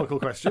that a rhetorical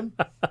question?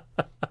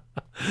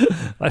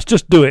 Let's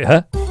just do it,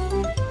 huh?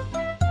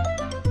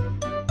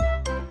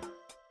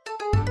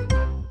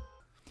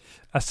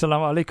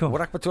 Assalamu alaikum.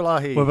 Wa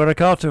rahmatullahi. Wa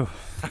barakatuh.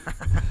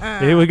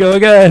 Here we go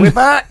again. We're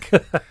back.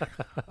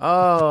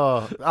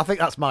 Oh, I think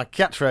that's my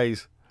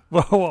catchphrase.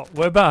 Well, what?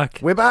 We're back.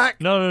 We're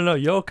back. No.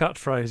 Your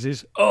catchphrase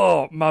is,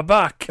 oh, my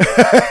back.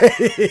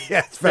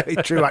 Yes, very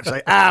true,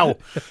 actually. Ow.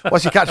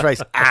 What's your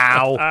catchphrase?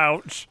 Ow.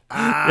 Ouch.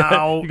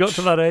 Ow. You got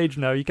to that age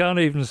now. You can't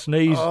even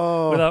sneeze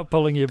without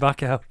pulling your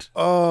back out.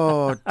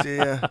 Oh,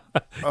 dear.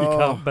 You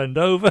can't bend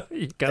over.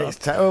 You can't. It's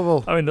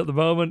terrible. I mean, at the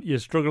moment, you're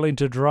struggling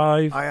to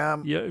drive. I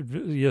am.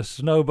 Your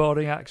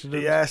snowboarding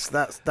accident. Yes,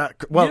 that's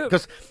that. Well,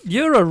 because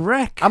you're a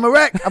wreck. I'm a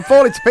wreck. I'm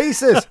falling to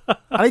pieces.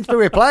 I need to be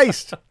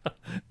replaced.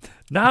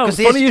 Now,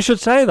 it's funny you should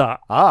say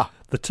that.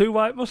 The two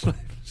white Muslims.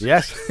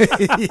 Yes.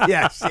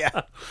 Yes,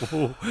 yeah.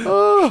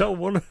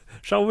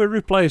 Shall we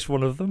replace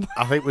one of them?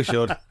 I think we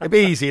should. It'd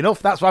be easy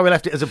enough. That's why we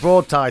left it as a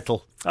broad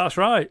title. That's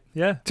right,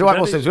 yeah. Two white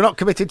Muslims. We're not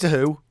committed to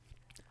who.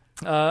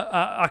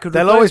 I could.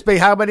 There'll always be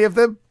how many of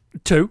them?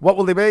 Two. What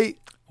will they be?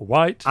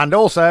 White. And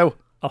also...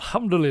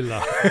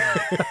 Alhamdulillah.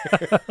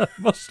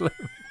 Muslim.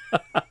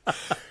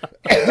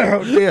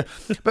 Oh dear.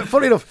 But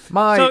funny enough,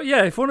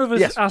 if one of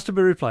us has to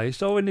be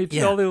replaced, all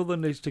the other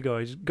needs to go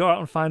is go out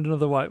and find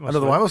another white Muslim.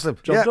 Another white Muslim.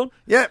 Job done.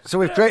 Yeah. So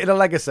we've created a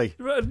legacy.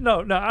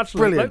 No, actually,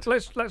 brilliant.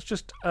 Let's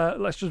just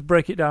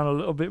break it down a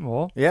little bit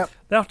more. Yeah.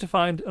 They have to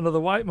find another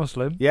white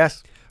Muslim.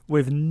 Yes.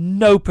 With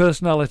no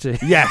personality.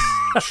 Yes.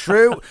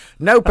 True.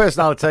 No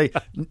personality.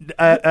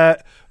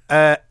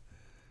 NSOH.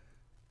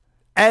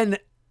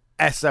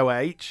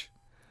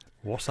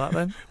 What's that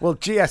then? Well,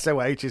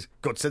 GSOH is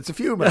good sense of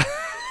humour.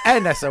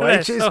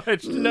 NSOH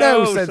is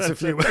no sense of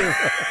humour.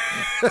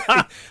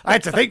 I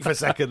had to think for a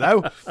second,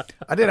 though.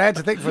 I had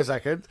to think for a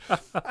second.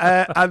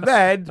 And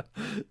then,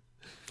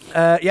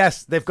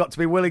 yes, they've got to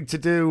be willing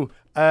to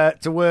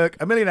work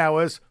 1 million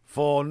hours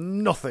for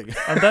nothing.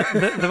 And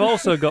they've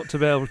also got to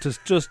be able to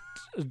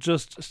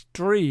just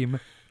stream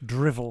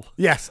drivel.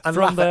 Yes, and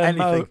from laugh at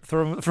anything.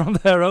 From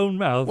their own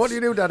mouths. What do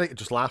you do, Daddy?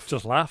 Just laugh.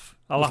 Just laugh.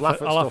 I'll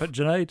laugh at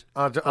Junaid.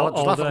 I'll just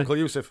laugh at Uncle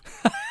Yusuf.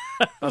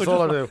 That's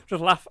all I do.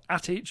 Just laugh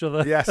at each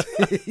other. Yes.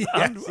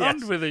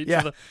 and with each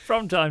other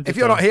from time to time. If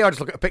you're not here, I just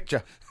look at a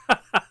picture.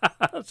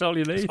 That's all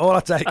you need. That's all I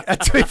take. And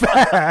to be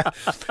fair,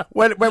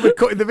 when we're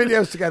cutting the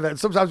videos together, and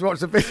sometimes we watch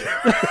the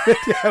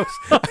videos,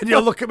 and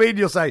you'll look at me and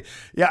you'll say,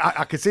 yeah,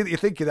 I can see that you're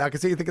thinking that. I can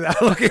see you thinking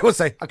that. I look at you and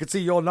say, I can see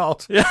you're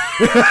not. Yeah.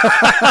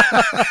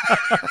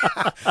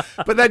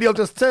 But then you'll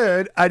just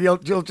turn and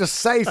you'll just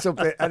say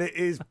something, and it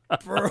is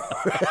brilliant.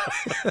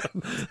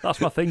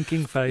 That's my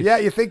thinking face. Yeah,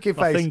 your thinking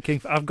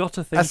face. I've got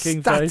a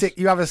thinking face.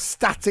 You have a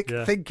static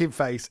thinking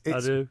face.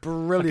 It's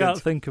brilliant. I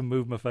can't think and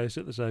move my face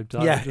at the same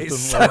time. Yeah, it's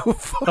so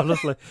funny.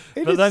 Honestly.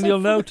 But then you'll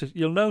notice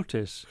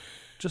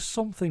just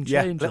something changes.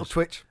 Yeah, little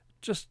twitch.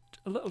 Just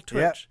a little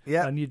twitch.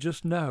 Yeah. And you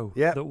just know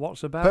that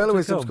what's about Pearl to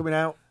wisdom's come coming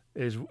out.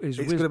 It's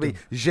going to be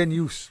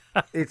genius.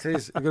 It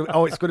is. It's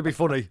going to be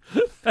funny.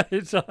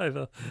 It's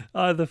either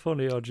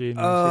funny or genius.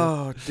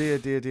 Oh, dear.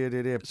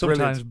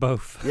 Sometimes brilliant.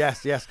 Both.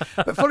 Yes.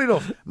 But funny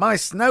enough, my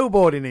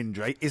snowboarding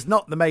injury is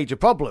not the major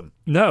problem.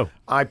 No.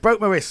 I broke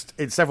my wrist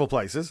in several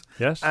places.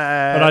 Yes.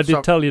 And I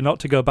did tell you not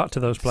to go back to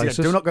those places.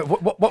 Yeah, do not go.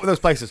 What were those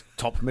places?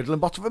 Top, middle,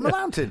 and bottom of the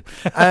mountain.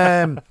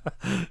 And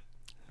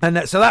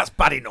so that's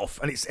bad enough,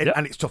 and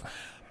it's tough.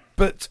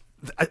 But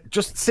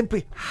just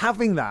simply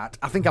having that,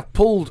 I think I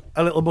pulled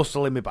a little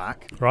muscle in my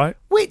back, right,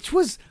 which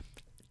was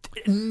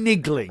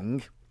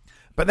niggling.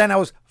 But then I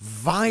was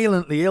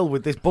violently ill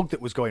with this bug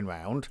that was going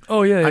round.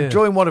 Oh yeah. And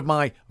during one of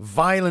my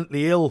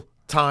violently ill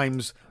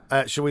times,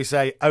 shall we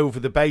say,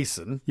 over the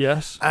basin?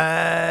 Yes.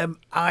 I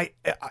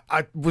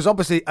was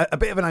obviously a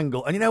bit of an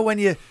angle, and you know when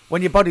your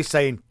body's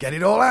saying, "Get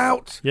it all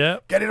out,"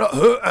 get it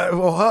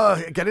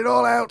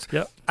all out,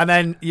 and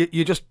then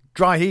you just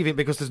dry heaving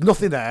because there's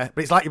nothing there,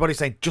 but it's like your body's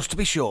saying, just to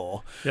be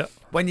sure.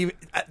 When you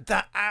at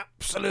that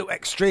absolute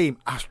extreme,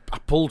 I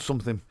pulled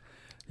something.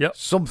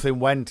 Something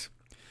went.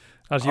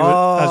 As you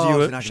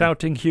were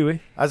shouting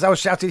Huey. As I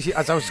was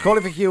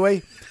calling for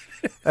Huey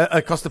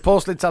across the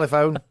porcelain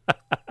telephone.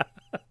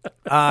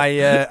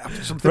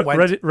 Something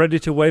went. Ready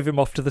to wave him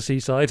off to the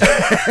seaside.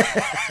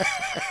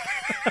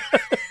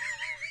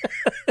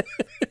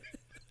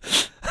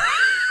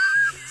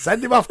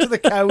 Send him off to the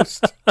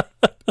coast.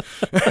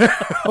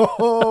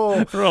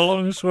 For a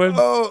long swim.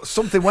 Oh,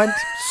 something went.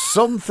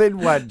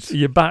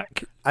 Your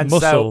back and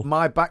muscle. So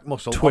my back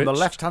muscle on the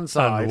left-hand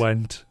side and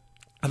went.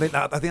 I think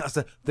that's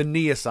the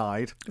near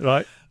side.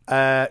 Right.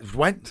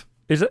 Went.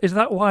 Is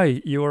that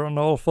why you were on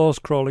all fours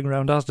crawling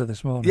around Asda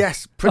this morning?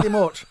 Yes, pretty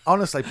much.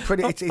 Honestly,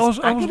 I was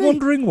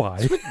wondering why.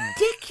 It's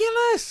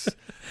ridiculous.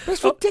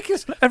 It's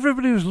ridiculous.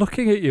 Everybody was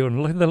looking at you,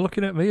 and they're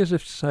looking at me as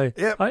if to say,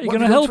 yeah, "Are you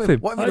going to help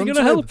him? Are you going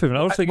to help him?" And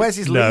I was thinking, where's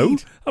his no,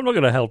 lead? I'm not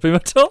going to help him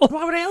at all.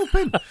 Why would I help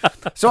him?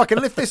 So I can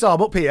lift this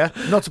arm up here,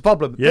 not a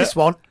problem. Yeah. This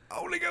one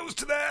only goes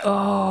to there.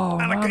 Oh,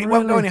 and it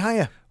won't go any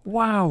higher.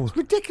 Wow. It's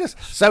ridiculous.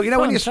 So,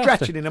 when you're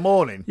stretching in the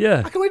morning,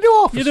 yeah, I can only do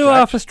half a stretch. You do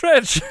half a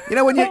stretch.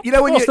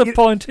 What's the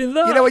point in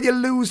that? You know when you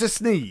lose a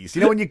sneeze?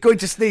 You know when you're going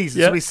to sneeze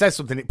and somebody says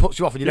something, it puts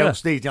you off and you don't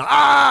sneeze. You're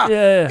like,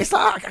 Yeah. It's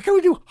like, I can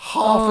only do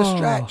half a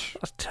stretch.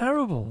 That's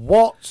terrible.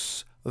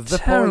 What's the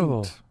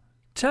point?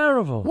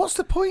 Terrible. What's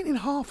the point in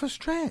half a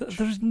stretch?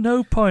 There's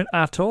no point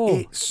at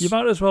all. You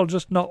might as well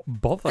just not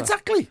bother.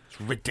 Exactly. It's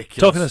ridiculous.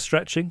 Talking of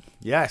stretching.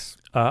 Yes.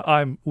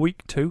 I'm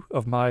week 2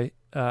 of my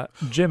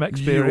gym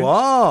experience. You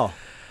are.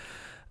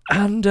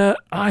 And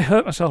I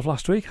hurt myself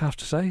last week, I have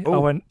to say. I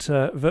went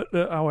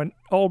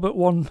all but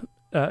one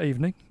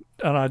evening,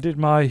 and I did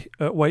my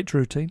weight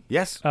routine.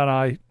 Yes. And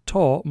I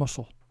tore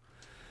muscle.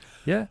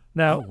 Yeah.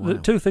 Now, the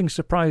 2 things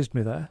surprised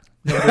me there.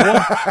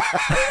 Number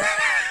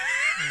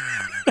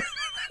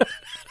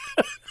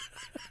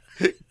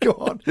 1. Go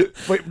on.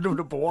 Wait,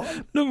 number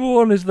 1. Number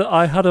 1 is that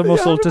I had a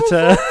muscle to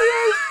tear.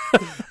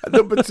 And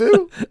number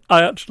 2,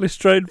 I actually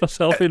strained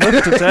myself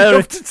enough to tear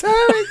it.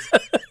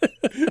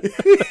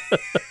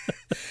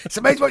 It's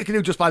amazing what you can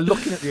do just by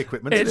looking at the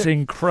equipment. It's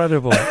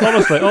incredible.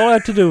 Honestly, all I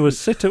had to do was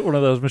sit at one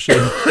of those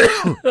machines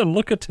and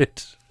look at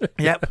it.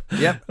 Yep.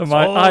 And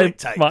my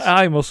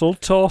eye muscle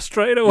tore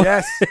straight away.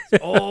 Yes,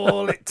 it's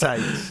all it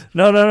takes.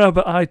 No,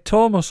 but I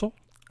tore muscle,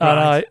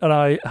 Right. and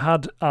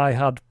I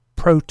had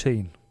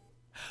protein.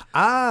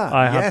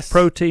 I had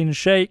protein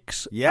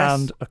shakes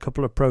and a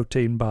couple of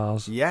protein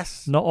bars.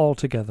 Yes. Not all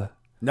together.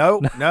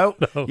 No.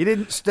 You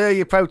didn't stir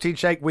your protein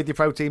shake with your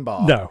protein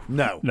bar.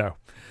 No.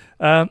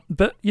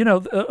 But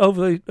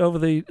over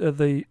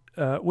the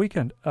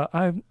weekend,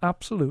 I'm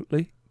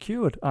absolutely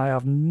cured. I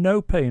have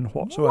no pain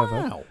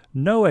whatsoever,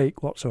 no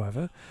ache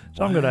whatsoever.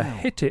 So I'm going to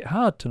hit it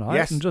hard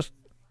tonight and just,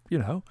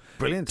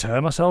 brilliant,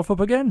 tear myself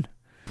up again.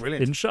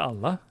 Brilliant,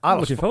 inshallah. I'm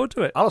looking forward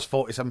to it. I lost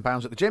 47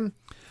 pounds at the gym.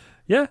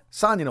 Yeah,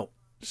 signing up.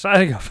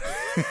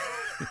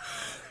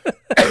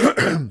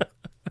 And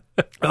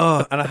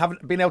I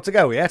haven't been able to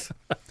go yet.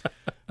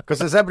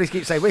 Because as everybody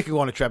keeps saying, we could go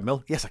on a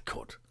treadmill. Yes, I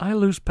could. I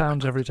lose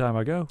pounds every time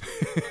I go.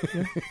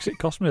 Because it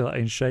costs me that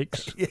in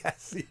shakes.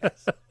 Yes.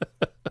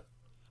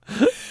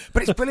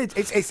 But it's brilliant.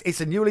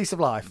 It's a new lease of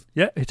life.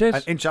 Yeah, it is.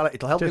 And inshallah,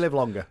 it'll help me live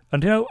longer.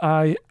 And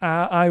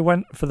I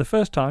went for the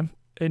first time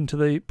into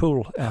the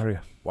pool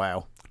area.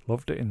 Wow.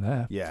 Loved it in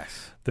there.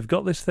 Yes. They've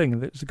got this thing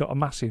that's got a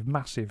massive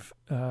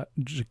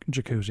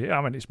jacuzzi.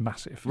 I mean, it's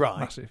massive. Right.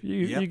 Massive.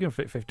 You can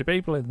fit 50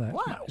 people in there.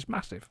 Wow. It's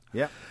massive.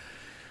 Yeah.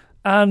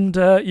 And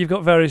you've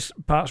got various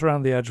parts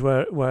around the edge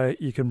where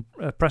you can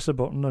press a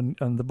button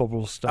and the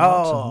bubbles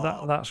start.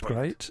 And that's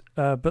great.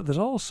 But there's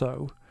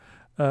also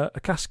a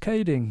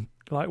cascading,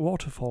 like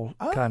waterfall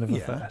kind of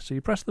affair. So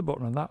you press the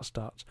button and that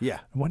starts. Yeah.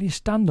 And when you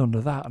stand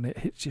under that and it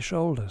hits your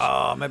shoulders.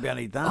 Oh, maybe I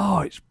need that. Oh,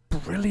 it's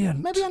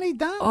brilliant. Maybe I need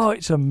that. Oh,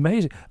 it's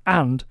amazing.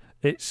 And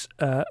it's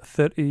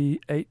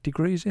 38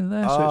 degrees in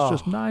there, so it's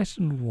just nice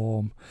and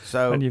warm.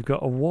 And you've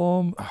got a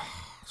warm,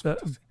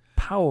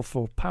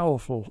 powerful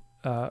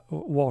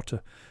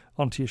water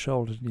onto your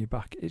shoulders and your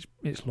back.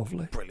 It's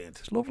lovely. Brilliant.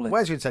 It's lovely.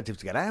 Where's your incentive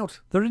to get out?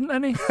 There isn't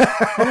any,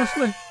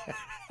 honestly.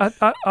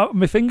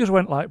 My fingers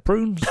went like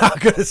prunes. I'm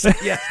going to say,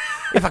 yes.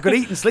 If I could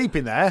eat and sleep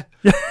in there,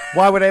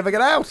 why would I ever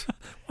get out?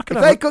 If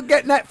they could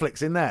get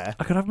Netflix in there.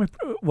 I could have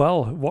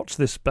watch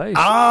this space.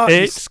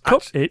 It's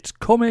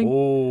coming.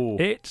 Oh.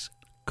 It's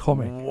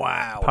coming.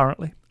 Wow.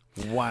 Apparently.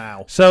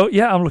 Wow. So,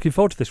 yeah, I'm looking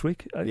forward to this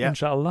week,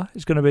 inshallah.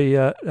 It's going to be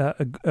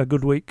a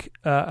good week,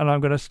 and I'm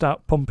going to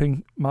start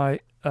pumping my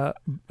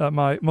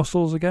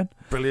muscles again.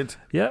 Brilliant.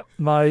 Yeah,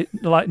 my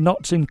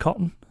knots in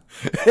cotton.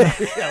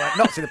 Like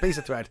knots in a piece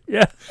of thread.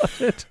 Yeah,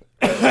 that's it.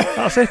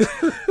 That's it.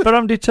 But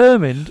I'm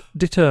determined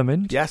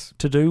yes,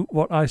 to do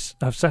what I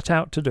have set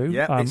out to do.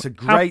 Yeah, I'm it's a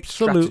great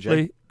absolutely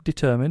strategy.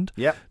 Determined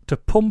to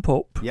pump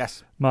up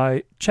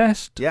my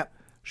chest,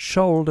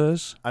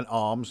 shoulders and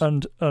arms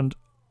and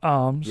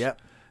arms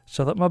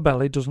so that my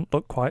belly doesn't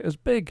look quite as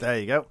big. There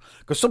you go.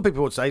 Because some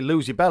people would say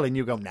lose your belly and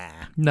you go, nah.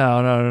 No.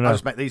 I'll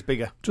just make these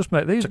bigger. Just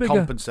make these bigger. To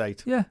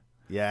compensate. Yeah.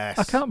 Yes.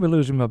 I can't be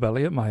losing my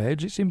belly at my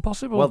age. It's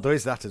impossible. Well, there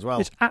is that as well.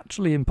 It's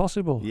actually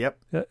impossible. Yep.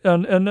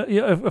 And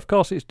of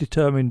course, it's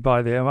determined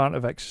by the amount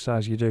of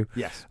exercise you do.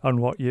 Yes. And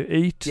what you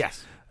eat.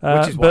 Yes.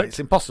 Which is why it's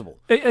impossible.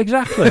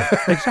 Exactly.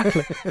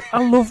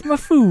 I love my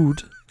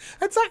food.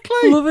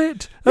 Exactly. Love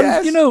it.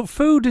 And,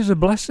 food is a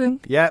blessing.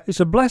 Yeah. It's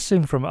a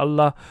blessing from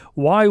Allah.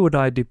 Why would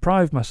I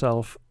deprive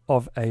myself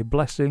of a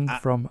blessing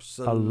from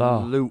Allah?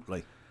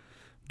 Absolutely.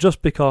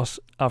 Just because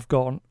I've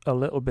gone a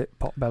little bit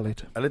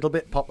pot-bellied. A little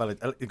bit pot-bellied.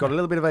 You've got a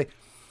little bit of a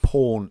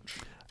paunch.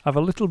 I've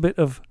a little bit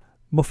of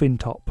muffin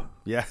top.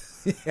 Yeah.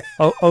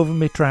 Over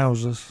my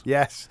trousers.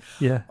 Yes.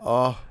 Yeah.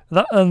 Oh.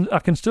 And I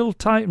can still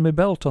tighten my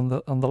belt on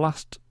the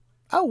last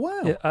Oh,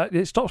 wow. Yeah,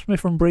 it stops me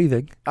from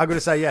breathing. I'm going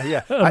to say,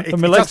 yeah. It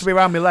my legs, has to be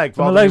around my leg.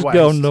 My legs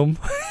go numb.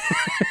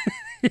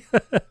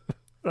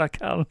 I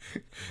can.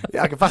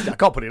 Yeah, I can fast it. I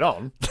can't put it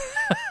on.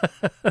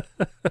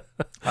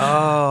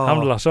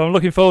 Alhamdulillah. So I'm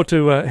looking forward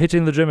to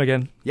hitting the gym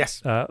again.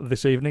 Yes.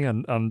 This evening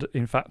and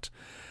in fact,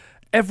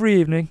 every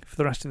evening for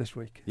the rest of this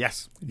week.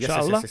 Yes.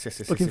 Inshallah.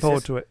 Yes. Looking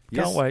forward to it.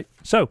 Yes. Can't wait.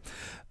 So,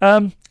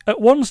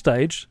 at one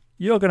stage,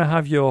 you're going to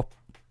have your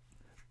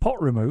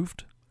pot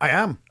removed. I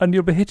am. And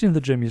you'll be hitting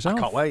the gym yourself. I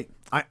can't wait.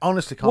 I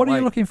honestly can't wait. What are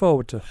you looking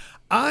forward to?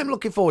 I'm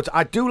looking forward to...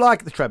 I do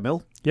like the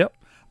treadmill. Yep.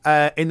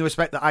 In the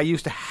respect that I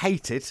used to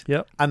hate it.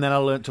 Yep. And then I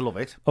learned to love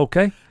it.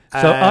 Okay.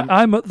 So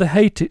I'm at the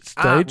hate it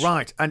stage.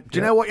 Right. And do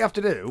you know what you have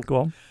to do? Go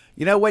on.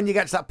 You know when you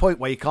get to that point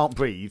where you can't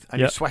breathe and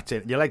you're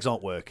sweating and your legs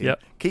aren't working?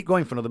 Yep. Keep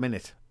going for another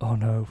minute. Oh,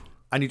 no.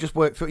 And you just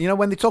work through... You know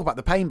when they talk about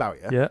the pain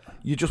barrier?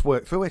 You just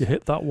work through it. You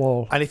hit that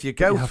wall. And if you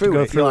go through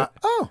it, you're like,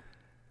 oh,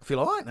 I feel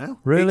all right now.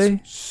 Really?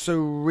 It's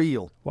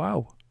surreal.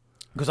 Wow.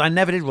 Because I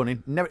never did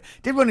running. Never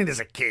did running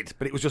as a kid,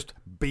 but it was just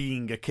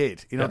being a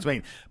kid. You know what I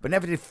mean? But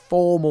never did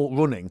formal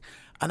running.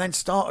 And then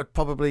started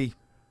probably,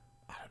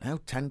 I don't know,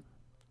 10,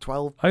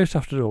 12. I used to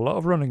have to do a lot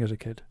of running as a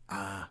kid.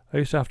 I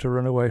used to have to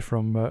run away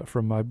from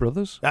my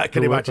brothers.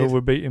 Can you imagine? Who were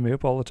beating me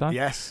up all the time.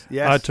 Yes. I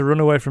had to run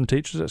away from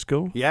teachers at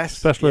school. Yes.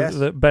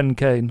 Especially Ben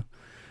Kane.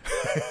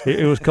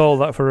 He was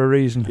called that for a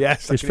reason.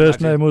 Yes. His first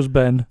name was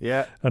Ben.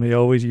 Yeah. And he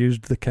always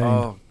used the cane.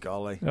 Oh,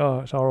 golly. Oh,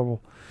 it's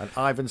horrible. And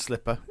Ivan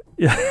Slipper.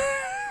 Yeah.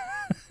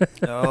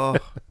 Oh.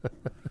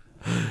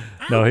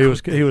 No, he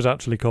was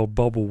actually called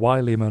Bob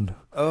Wileyman,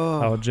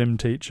 our gym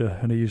teacher,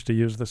 and he used to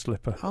use the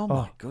slipper. Oh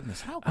my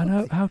goodness!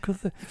 How could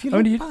they? If you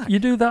look back, you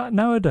do that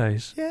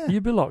nowadays,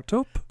 you'd be locked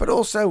up. But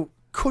also,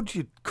 could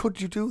you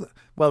do that?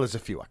 Well, there's a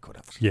few I could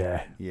have.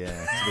 Yeah. Yeah.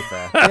 To be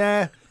fair.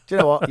 Yeah. Do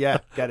you know what? Yeah,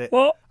 get it.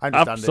 What?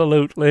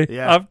 Absolutely.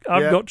 Yeah.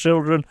 I've got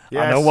children.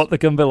 Yes. I know what they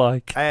can be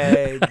like.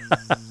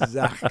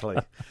 Exactly.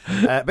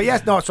 But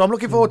yes, no. So I'm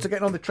looking forward to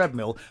getting on the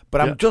treadmill, but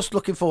I'm just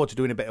looking forward to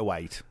doing a bit of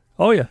weight.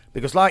 Oh yeah.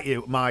 Because like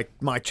you, my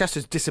chest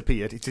has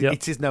disappeared.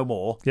 It is no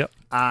more. Yep.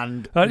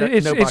 And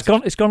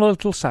it's gone a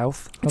little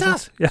south. It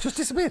has. Yeah. It's just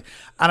disappeared.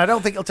 And I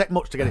don't think it'll take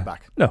much to get it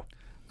back. No.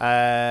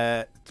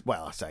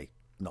 Well, I say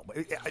not.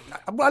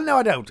 Well, no,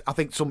 I don't. I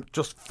think some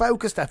just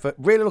focused effort.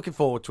 Really looking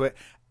forward to it.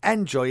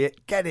 Enjoy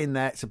it. Get in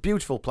there. It's a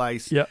beautiful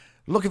place. Yeah.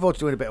 Looking forward to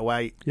doing a bit of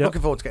weight. Yep.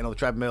 Looking forward to getting on the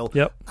treadmill.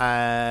 Yep.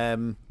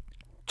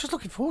 Just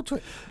looking forward to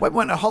it. Went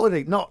on a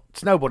holiday, not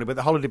snowboarding, but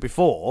the holiday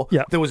before.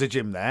 Yep. There was a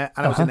gym there,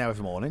 and I was in there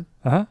every morning.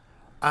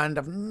 And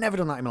I've never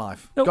done that in my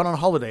life. Nope. Gone on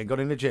holiday and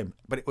gone in the gym,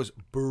 but it was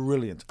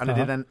brilliant. And I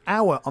did an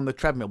hour on the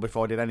treadmill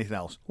before I did anything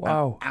else.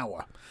 Wow. An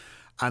hour.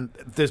 And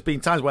there's been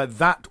times where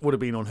that would have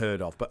been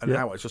unheard of, but an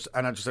hour, it's just,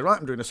 and I just said, right,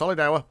 I'm doing a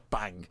solid hour,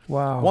 bang.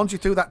 Wow. Once you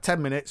do that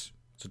 10 minutes,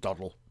 it's a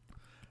doddle.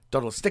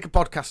 Stick a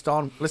podcast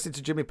on, listen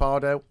to Jimmy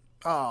Pardo.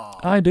 Oh,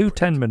 I do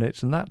 10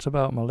 minutes, and that's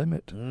about my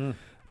limit.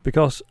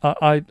 Because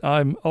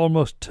I'm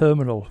almost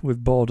terminal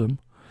with boredom.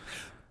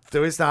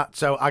 There is that.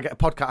 So I get a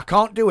podcast. I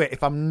can't do it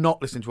if I'm not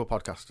listening to a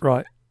podcast.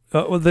 Right.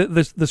 Well,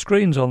 the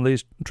screens on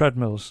these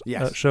treadmills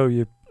show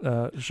you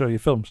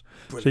films.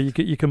 Brilliant.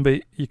 So you can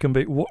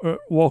be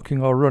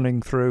walking or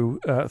running through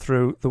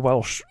the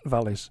Welsh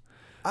valleys,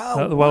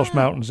 the Welsh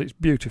mountains. It's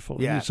beautiful.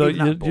 Yeah. So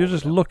you're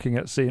just looking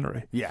at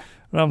scenery. Yeah.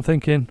 And I'm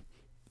thinking,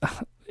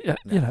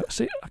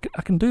 see,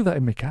 I can do that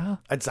in my car.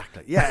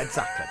 Exactly. Yeah.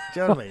 Exactly. Do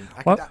you know what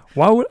I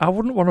mean? I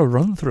wouldn't want to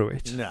run through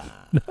it. No.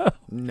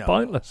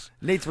 Pointless.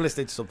 Need to be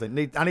listening to something.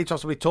 I need to have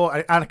somebody talk,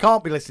 and I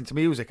can't be listening to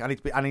music. I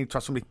need to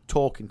have somebody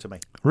talking to me.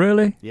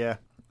 Really? Yeah.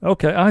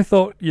 Okay. I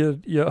thought your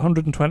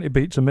 120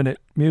 beats a minute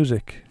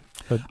music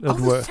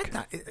would work.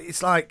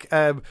 It's like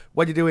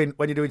when you're doing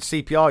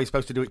CPR, you're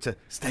supposed to do it to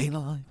staying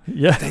alive.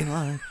 Yeah. Staying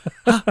alive.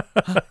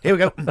 Here we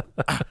go.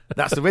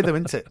 That's the rhythm,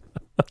 isn't it?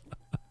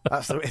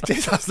 That's the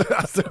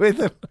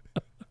rhythm.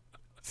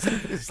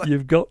 Like,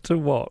 You've got to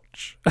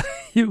watch.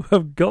 You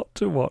have got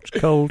to watch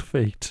Cold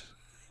Feet.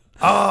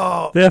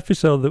 Oh, the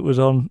episode that was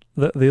on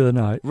the other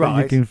night.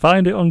 Right. You can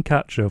find it on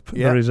Catch Up.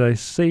 Yeah. There is a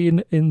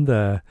scene in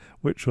there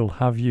which will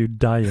have you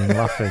dying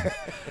laughing.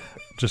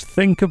 Just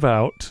think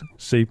about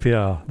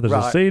CPR. There's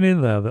a scene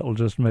in there that'll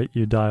just make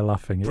you die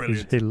laughing.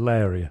 Brilliant. It is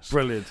hilarious.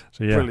 Brilliant.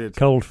 So yeah, Brilliant.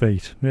 Cold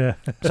Feet. Yeah.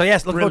 So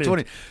yes, look forward to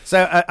winning.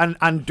 So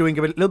and doing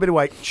a little bit of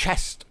weight,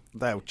 chest.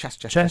 Though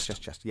chest.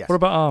 Yes. What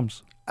about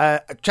arms?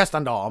 Chest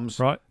and arms.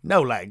 Right.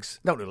 No legs.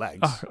 Don't do legs.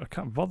 Oh, I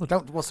can't bother.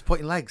 What's the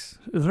point in legs?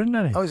 Is there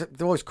any? Oh,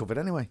 they're always covered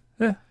anyway.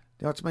 Yeah. You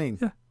know what I mean?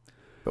 Yeah.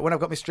 But when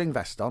I've got my string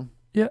vest on.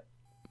 Yeah.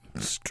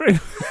 String.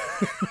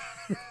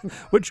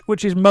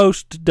 which is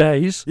most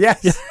days.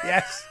 Yes. Yeah.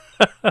 Yes.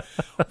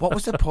 What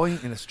was the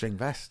point in a string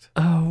vest?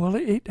 Oh well,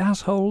 it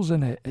has holes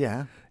in it.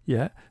 Yeah.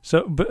 Yeah.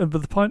 So, but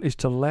the point is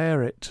to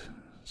layer it.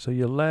 So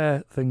you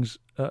layer things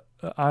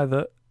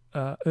either.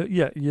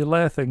 You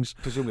layer things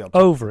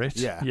over it.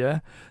 Yeah. Yeah.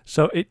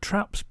 So it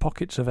traps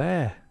pockets of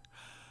air,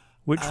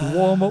 which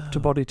warm up to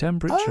body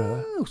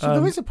temperature. Oh, so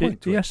there is a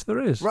point to it. Yes, there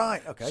is.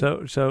 Right. Okay.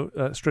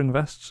 So string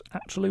vests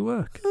actually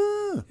work.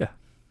 Yeah.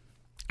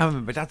 I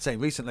remember my dad saying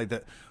recently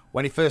that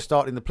when he first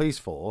started in the police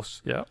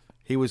force,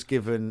 he was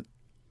given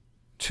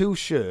 2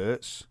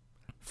 shirts,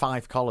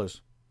 5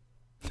 collars.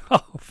 Oh,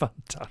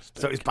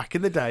 fantastic. So it's back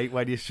in the day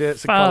when your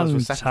shirts and collars were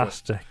separate.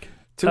 Fantastic.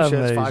 2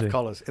 shirts, 5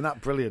 collars. Isn't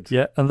that brilliant?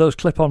 Yeah, and those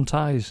clip-on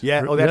ties.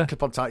 Yeah, they had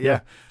clip-on ties,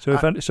 yeah.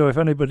 So if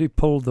anybody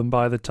pulled them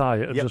by the tie,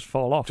 it would just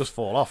fall off. Just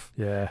fall off.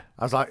 Yeah.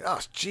 I was like,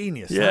 that's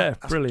genius. Yeah,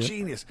 that's brilliant.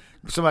 Genius.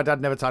 So my dad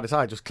never tied a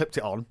tie, just clipped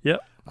it on. Yeah.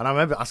 And I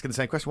remember asking the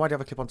same question, why do you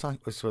have a clip-on tie?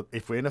 So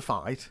if we're in a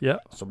fight,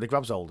 somebody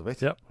grabs hold of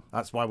it. Yeah.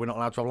 That's why we're not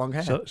allowed to have long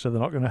hair. So they're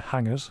not going to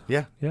hang us.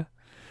 Yeah. Yeah.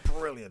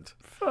 Brilliant.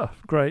 Oh,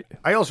 great.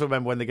 I also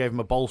remember when they gave him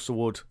a balsa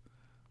wood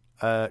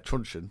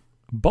truncheon.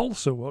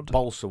 Balsa wood?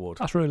 Balsa wood.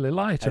 That's really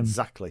light.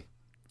 Exactly.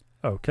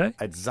 Okay.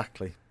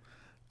 Exactly.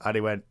 And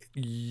he went,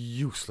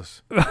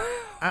 useless. What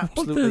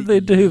Absolutely did they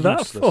do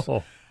useless. that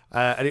for?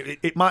 And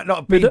it might not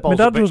have been My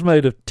dad was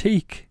made of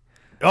teak.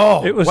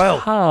 Oh, it was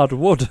hard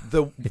wood.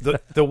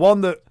 The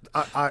one that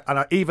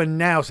I even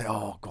now say,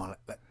 oh, go on,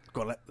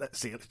 let's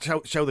see,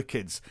 show the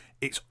kids.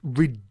 It's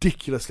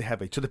ridiculously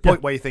heavy to the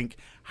point where you think,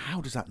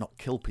 how does that not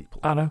kill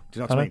people? I know. Do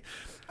you know what I mean?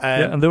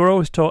 Yeah, and they were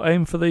always taught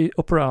aim for the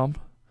upper arm.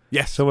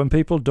 Yes. So when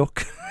people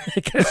duck,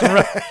 it gets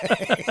right.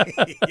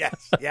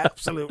 Yes, yeah,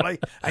 absolutely.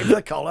 Aim for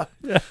the collar,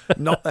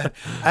 not there.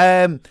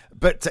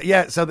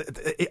 So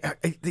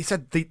he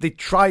said they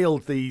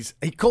trialled these.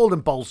 He called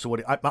them balsa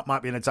wood. That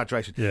might be an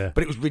exaggeration. Yeah.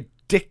 But it was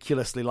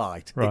ridiculously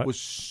light. Right. It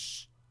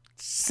was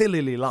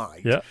sillily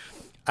light. Yeah.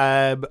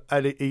 And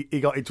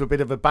he got into a bit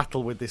of a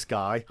battle with this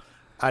guy,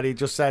 and he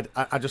just said,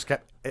 I just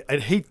kept.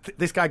 And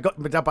this guy got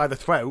my dad by the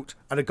throat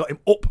and had got him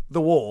up the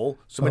wall.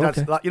 So my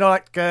dad's like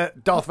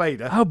Darth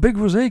Vader. How big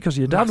was he? Because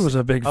your dad was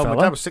a big fella.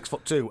 My dad was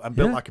 6'2" and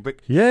built like a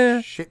big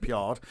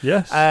shipyard.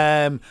 Yes.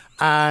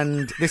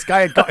 And this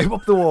guy had got him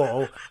up the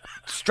wall,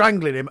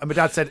 strangling him. And my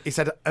dad said,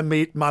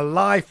 my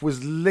life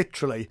was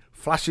literally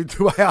flashing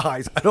through my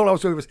eyes, and all I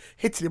was doing was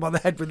hitting him on the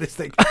head with this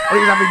thing, and he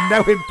was having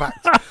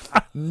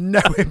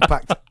no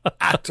impact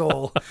at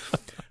all.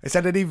 He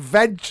said, and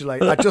eventually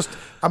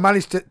I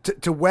managed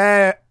to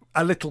wear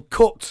a little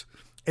cut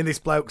in this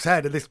bloke's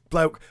head, and this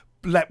bloke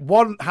let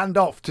one hand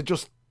off to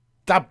just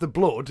dab the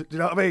blood. Do you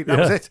know what I mean? That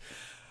was it.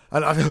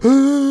 And I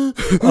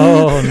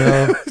oh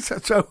no,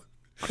 so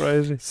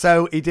crazy.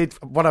 So he did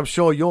what I'm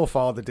sure your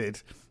father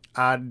did,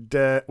 and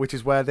which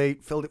is where they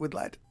filled it with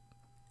lead.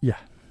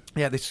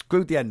 Yeah, they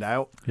screwed the end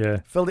out.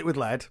 Yeah, filled it with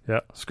lead. Yeah,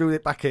 screwed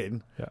it back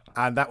in. Yeah,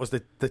 and that was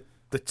the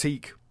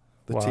teak,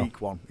 teak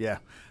one. Yeah,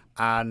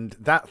 and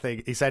that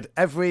thing, he said,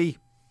 every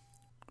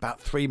about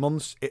 3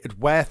 months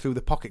it'd wear through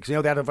the pocket, because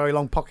they had a very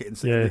long pocket,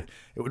 and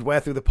it would wear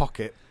through the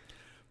pocket,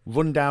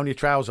 run down your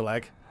trouser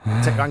leg,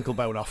 and take your ankle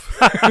bone off.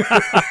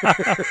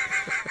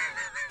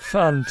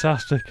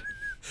 Fantastic.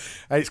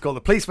 And it's called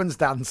the policeman's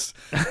dance,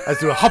 as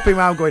they were hopping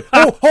around going,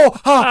 oh, oh,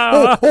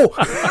 ha, oh,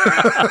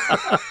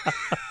 oh.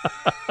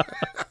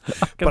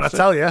 But I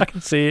tell you, I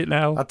can see it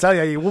now. I tell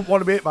you wouldn't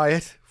want to be hit by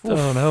it. Oof.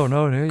 Oh no,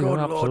 you're Lord.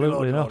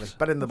 absolutely not.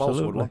 Better than the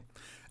balsa wood one.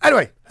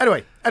 Anyway.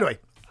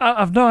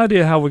 I've no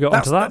idea how we got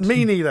onto that.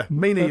 Me neither.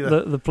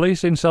 The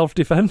police in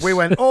self-defence. We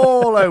went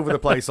all over the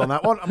place on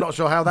that one. I'm not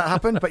sure how that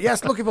happened, but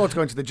yes, looking forward to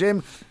going to the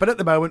gym. But at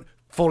the moment,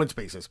 falling to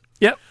pieces.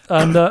 Yep.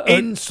 And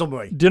in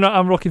summary, do you know what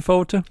I'm looking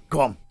forward to?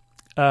 Go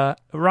on.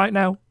 Right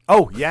now.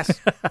 Oh yes.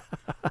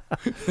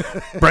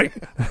 Break.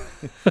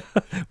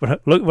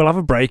 Look, we'll have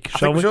a break,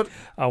 shall we? Should.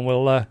 And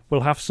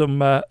we'll have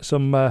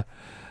some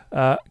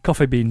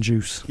coffee bean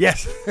juice.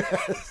 Yes.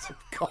 Some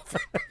coffee.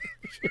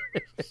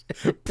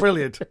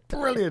 Brilliant.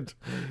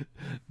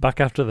 Back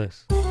after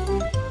this.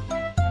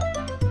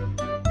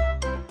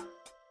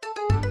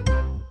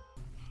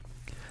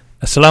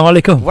 Assalamu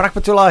alaikum. Wa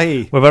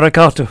rahmatullahi. Wa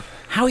barakatuh.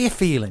 How are you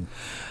feeling?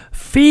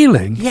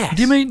 Feeling? Yes.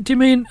 Do you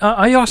mean?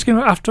 Are you asking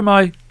after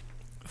my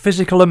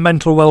physical and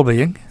mental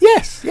well-being?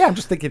 Yes. Yeah. I'm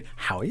just thinking,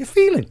 how are you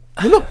feeling?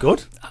 You look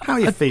good. How are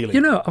you feeling?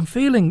 You know, I'm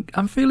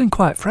feeling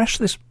quite fresh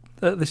this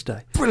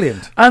day.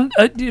 Brilliant. And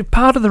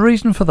part of the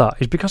reason for that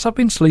is because I've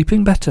been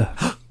sleeping better.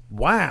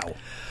 Wow.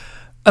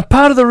 And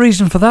part of the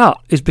reason for that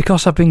is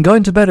because I've been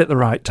going to bed at the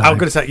right time. I'm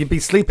going to say you've been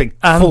sleeping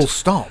full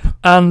stop.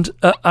 And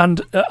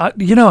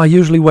I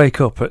usually wake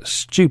up at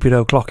stupid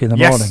o'clock in the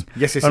morning.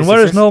 Yes. And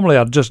whereas normally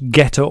I'd just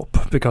get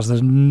up because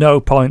there's no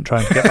point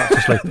trying to get back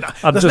to sleep.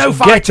 I'd there's just no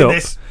fight in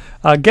this.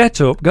 I'd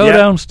get up, go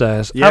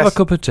downstairs, have a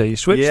cup of tea,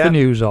 switch the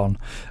news on,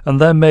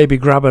 and then maybe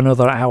grab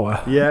another hour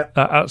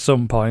at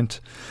some point.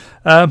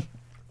 And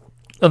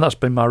that's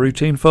been my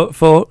routine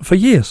for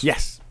years.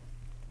 Yes.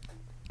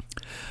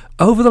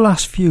 Over the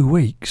last few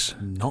weeks,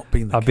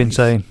 I've been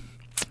saying,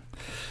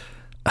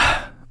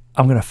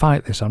 I'm going to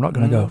fight this. I'm not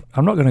going to go.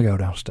 I'm not going to go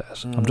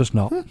downstairs. I'm just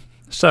not.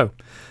 So,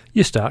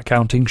 you start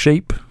counting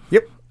sheep.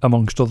 Yep.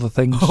 Amongst other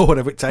things. Oh,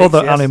 whatever it takes.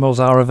 Other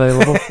animals are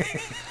available.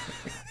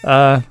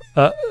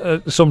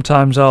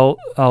 Sometimes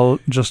I'll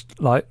just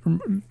like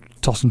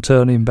toss and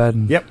turn in bed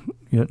and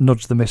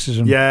nudge the missus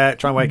and try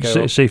and wake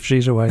her up. See if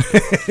she's awake.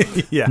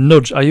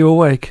 Nudge. Are you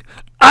awake?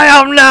 I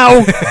am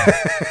now.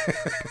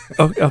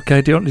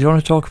 Okay. Do you want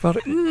to talk about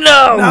it?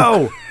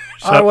 No.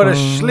 I want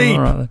to sleep.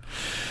 Right.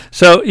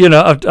 So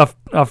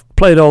I've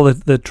played all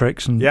the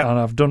tricks and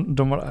I've done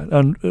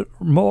what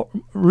more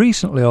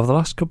recently over the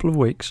last couple of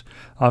weeks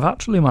I've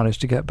actually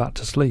managed to get back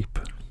to sleep.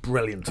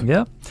 Brilliant.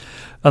 Yeah.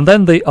 And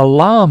then the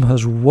alarm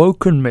has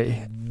woken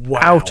me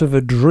out of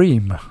a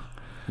dream.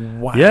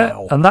 Wow.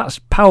 Yeah, and that's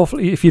powerful.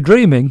 If you're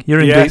dreaming,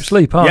 you're in deep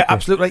sleep, aren't you? Yeah,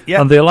 absolutely.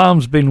 Yeah. And the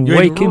alarm's been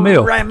waking me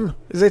up. REM,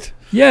 is it?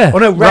 Yeah. Oh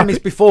no, REM is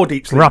before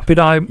deep sleep. Rapid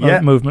eye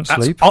movement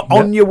sleep.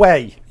 On your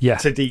way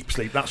to deep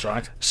sleep, that's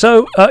right.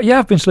 So,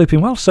 I've been sleeping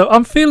well. So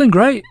I'm feeling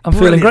great.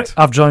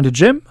 I've joined a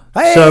gym.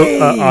 Hey,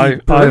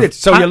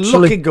 so you're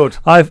looking good.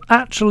 I've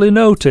actually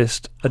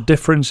noticed a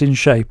difference in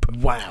shape.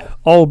 Wow.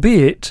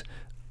 Albeit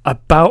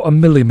about a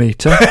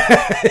millimetre.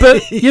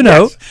 But, you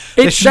know,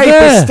 the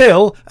shape is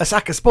still a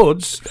sack of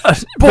spuds.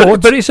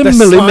 But it's a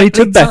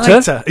millimetre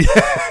better.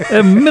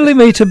 A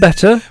millimetre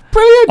better.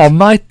 Brilliant. On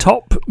my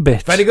top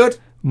bit. Very good.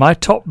 My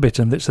top bit,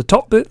 and it's the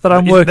top bit that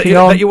I'm working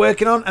on. That you're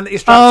working on, and that you're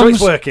strapped, so it's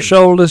working.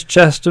 Shoulders,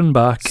 chest, and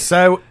back.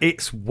 So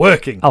it's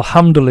working.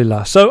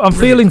 Alhamdulillah. So I'm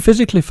feeling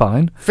physically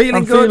fine.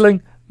 Feeling good.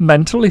 Feeling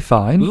mentally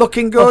fine.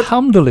 Looking good.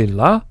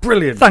 Alhamdulillah.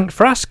 Brilliant. Thanks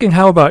for asking.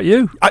 How about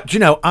you? Do you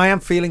know, I am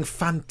feeling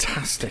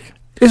fantastic.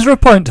 Is there a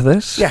point to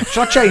this? Yeah.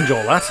 Shall I change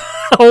all that?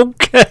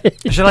 Okay.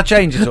 Shall I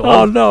change it all?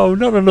 Oh, no.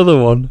 Not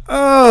another one.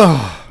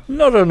 Oh.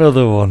 Not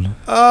another one.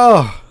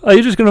 Oh. Are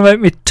you just going to make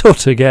me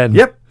tut again?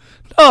 Yep.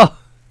 Oh.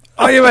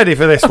 Are you ready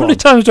for this one? How many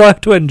times do I have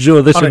to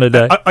endure this in a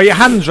day? Are your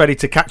hands ready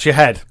to catch your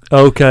head?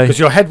 Okay. Because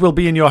your head will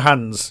be in your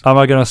hands. Am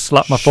I going to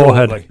slap my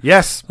forehead?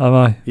 Yes. Am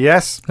I?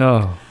 Yes.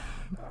 Oh.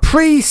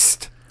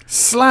 Priest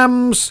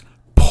slams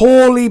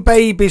poorly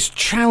baby's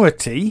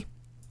charity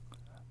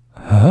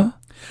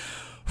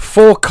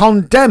for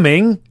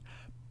condemning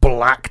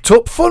blacked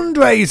up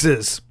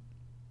fundraisers.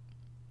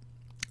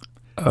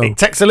 Oh. It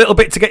takes a little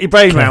bit to get your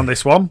brain around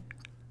this one.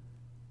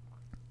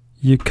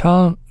 You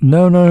can't.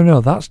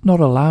 No. That's not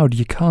allowed.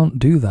 You can't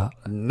do that.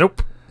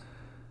 Nope.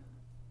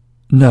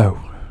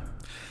 No.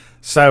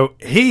 So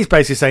he's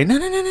basically saying,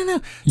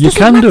 no. You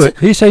can do it.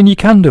 He's saying you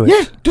can do it.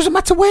 Yeah, doesn't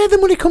matter where the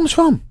money comes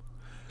from.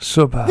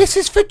 So bad. This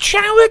is for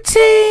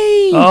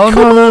charity. Oh,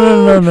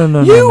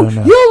 no.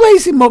 You're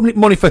raising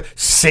money for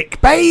sick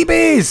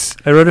babies.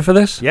 Are you ready for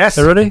this? Yes.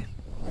 Are you ready?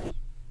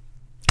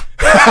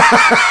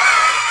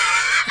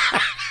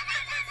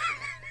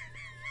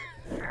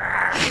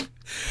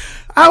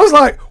 I was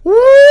like,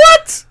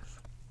 what?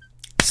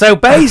 So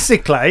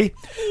basically,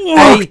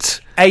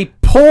 a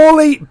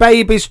poorly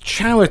baby's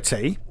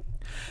charity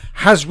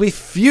has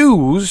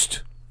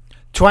refused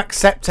to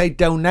accept a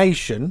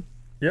donation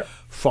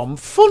from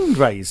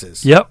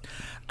fundraisers. Yep.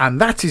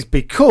 And that is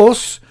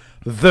because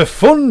the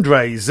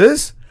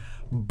fundraisers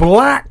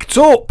blacked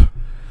up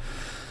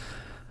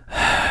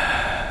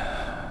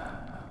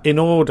in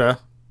order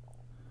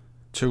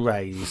to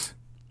raise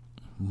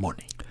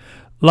money.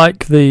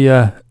 Like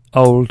the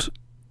old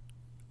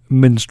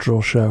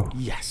minstrel show.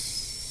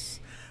 Yes.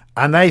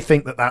 And they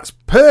think that that's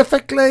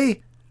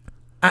perfectly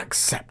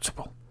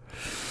acceptable.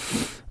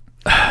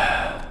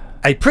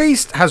 A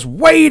priest has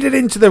waded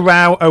into the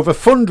row over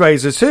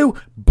fundraisers who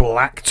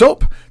blacked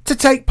up to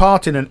take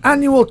part in an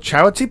annual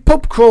charity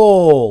pub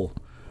crawl.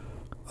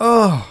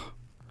 Oh.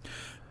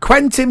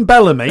 Quentin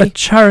Bellamy. A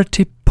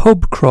charity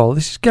pub crawl?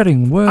 This is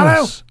getting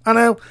worse. I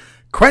know.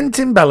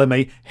 Quentin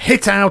Bellamy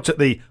hit out at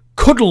the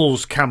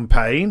Cuddles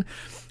campaign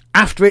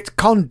after it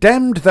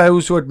condemned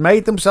those who had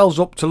made themselves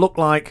up to look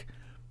like,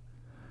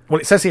 well,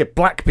 it says here,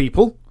 black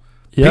people,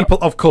 people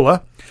of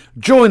colour,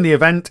 joined the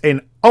event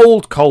in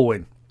Old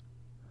Colwyn.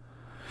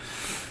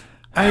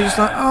 And he's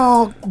like,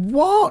 oh,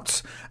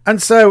 what?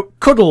 And so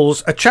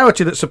Cuddles, a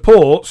charity that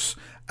supports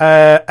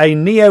a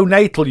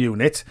neonatal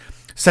unit,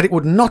 said it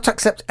would not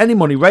accept any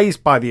money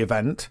raised by the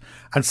event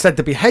and said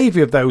the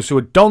behaviour of those who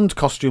had donned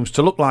costumes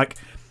to look like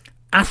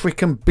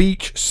African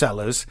beach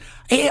sellers,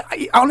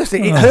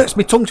 honestly, it hurts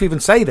my tongue to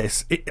even say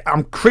this.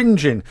 I'm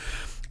cringing.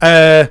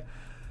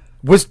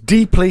 Was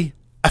deeply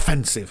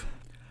offensive.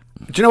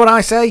 Do you know what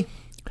I say?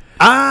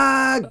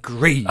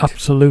 Agreed.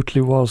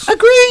 Absolutely was.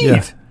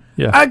 Agreed.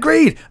 Yeah.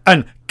 Agreed.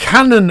 And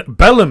Canon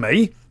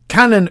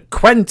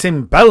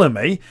Quentin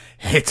Bellamy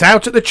hit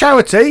out at the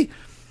charity,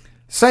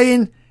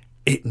 saying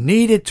it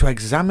needed to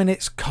examine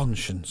its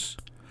conscience.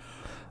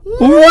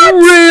 What?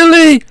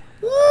 Really?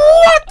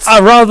 What? I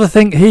rather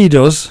think he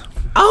does.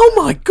 Oh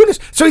my goodness.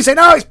 So he's saying,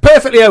 it's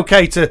perfectly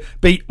okay to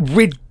be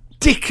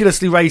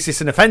ridiculously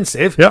racist and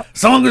offensive,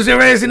 as long as they're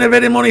raising a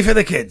bit of money for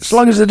the kids. As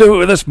long as they do it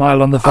with a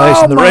smile on the face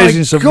and they're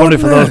raising some money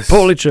for those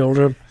poorly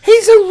children.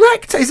 He's a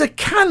rector. He's a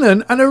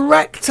canon and a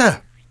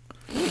rector.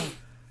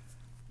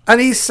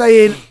 And he's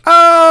saying,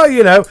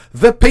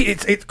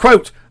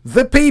 quote,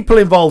 the people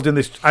involved in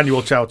this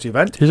annual charity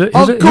event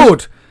are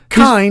good,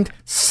 kind,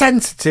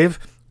 sensitive,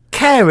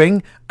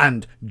 caring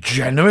and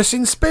generous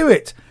in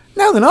spirit.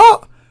 No, they're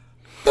not.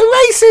 They're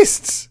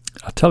racists.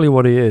 I'll tell you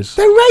what he is.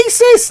 They're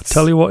racists. I'll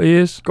tell you what he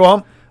is. Go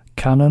on.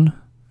 Canon,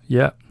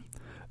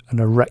 and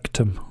a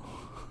rectum.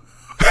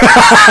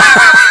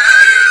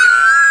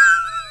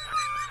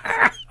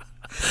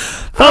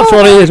 That's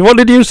what he is. What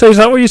did you say? Is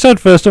that what you said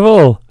first of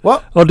all?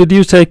 What? Or did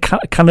you say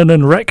canon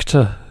and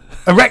rector?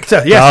 A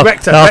rector, yes,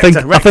 rector. I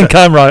rector. think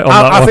I'm right on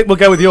that one. I think we'll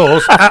go with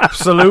yours.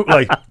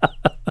 Absolutely.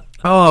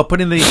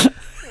 Put in the...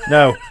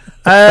 No.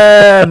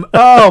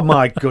 Oh,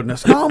 my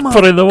goodness. Oh, my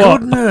Put in the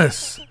what?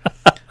 goodness.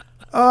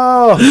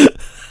 Oh.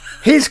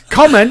 His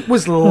comment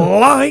was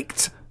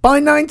liked by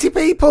 90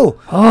 people.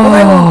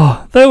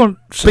 Oh, they weren't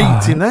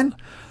beating then.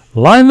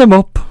 Line them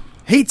up.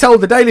 He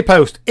told the Daily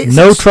Post, it's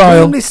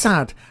extremely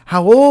sad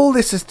how all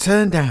this has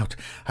turned out,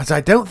 as I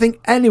don't think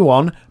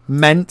anyone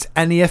meant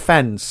any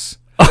offence.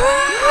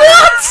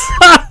 What?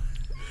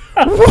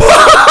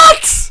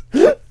 What?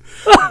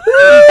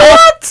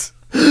 What?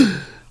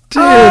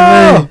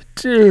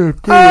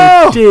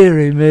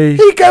 Dearie me.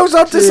 He goes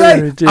on to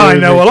say, I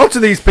know a lot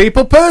of these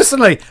people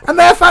personally, and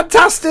they're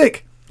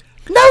fantastic.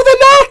 No, they're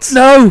not.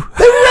 No.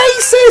 They're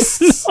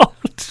racists.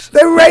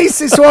 They're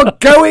racists who are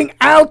going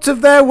out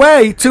of their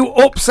way to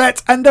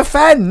upset and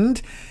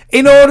offend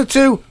in order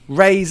to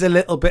raise a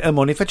little bit of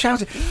money for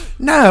charity.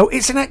 No,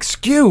 it's an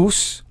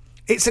excuse.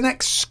 It's an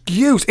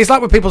excuse. It's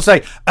like when people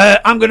say,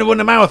 I'm going to run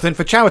a marathon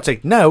for charity.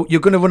 No,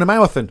 you're going to run a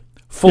marathon.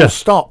 Full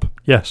stop.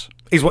 Yes.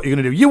 Is what you're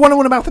going to do. You want to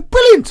run a marathon?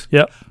 Brilliant.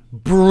 Yeah.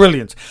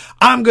 Brilliant.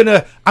 I'm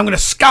gonna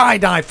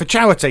skydive for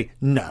charity.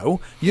 No,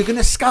 you're going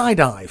to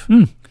skydive.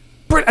 And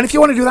if you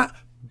want to do that,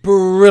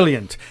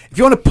 brilliant. If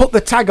you want to put the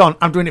tag on,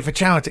 I'm doing it for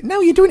charity.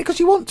 No, you're doing it because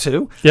you want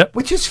to,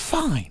 which is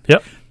fine.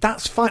 Yep.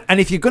 That's fine. And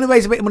if you're going to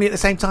raise a bit of money at the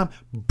same time,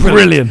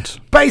 brilliant.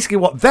 Basically,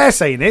 what they're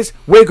saying is,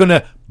 we're going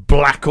to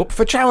black up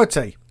for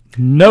charity.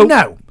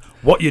 No.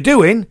 What you're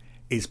doing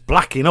is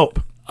blacking up.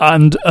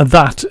 And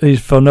that is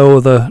for no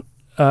other...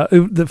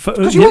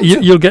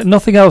 you'll get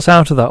nothing else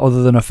out of that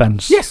other than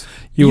offence. Yes.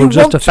 You will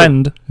just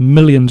offend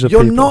millions of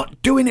people. You're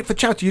not doing it for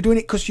charity. You're doing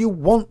it because you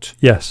want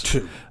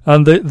to.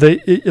 And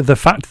the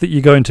fact that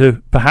you're going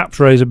to perhaps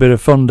raise a bit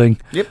of funding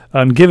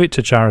and give it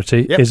to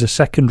charity is a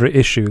secondary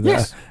issue there.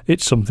 Yes.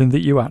 It's something that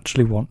you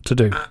actually want to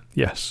do.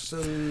 Yes.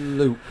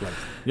 Absolutely.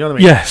 You know what I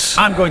mean? Yes.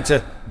 I'm going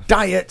to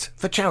diet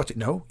for charity.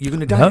 No, you're going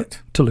to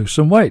diet. To lose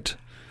some weight.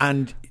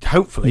 And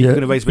hopefully you're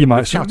going to raise a bit of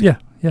money for charity. Yeah.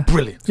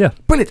 Brilliant. Yeah.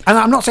 Brilliant. And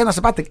I'm not saying that's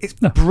a bad thing. It's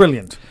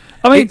brilliant.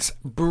 I mean, it's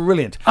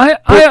brilliant.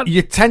 But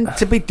you tend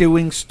to be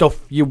doing stuff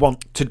you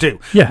want to do.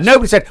 Yes.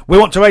 Nobody said, we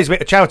want to raise a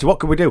bit of charity. What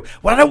can we do?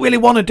 Well, I don't really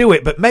want to do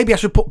it, but maybe I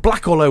should put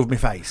black all over my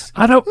face.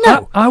 I don't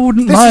know. I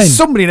wouldn't mind. This is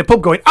somebody in a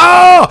pub going,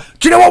 oh,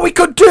 do you know what we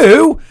could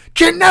do?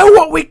 Do you know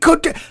what we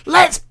could do?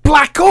 Let's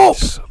black up.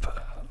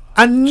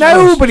 And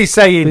nobody's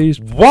saying,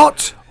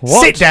 what?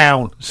 Sit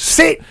down.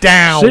 Sit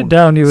down. Sit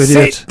down, you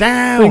idiot. Sit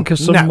down. Think of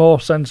some more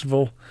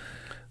sensible...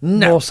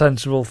 more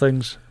sensible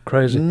things.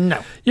 Crazy.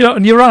 No.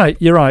 And you're right.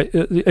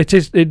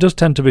 It does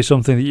tend to be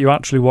something that you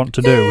actually want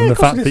to do, and the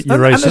fact that you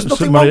raise... And there's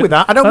nothing wrong with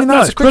that. I don't mean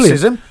that's a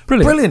criticism.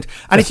 Brilliant.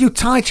 And if you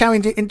tie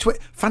charity into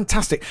it,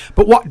 fantastic.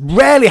 But what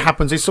rarely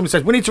happens is somebody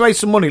says, we need to raise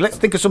some money. Let's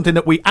think of something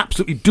that we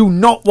absolutely do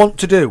not want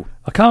to do.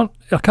 I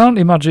can't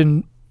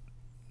imagine...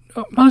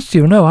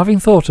 Honestly, having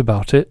thought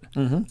about it,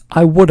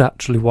 I would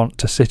actually want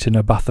to sit in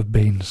a bath of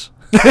beans.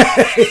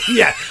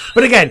 Yeah,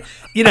 but again,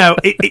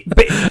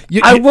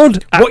 I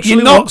would. What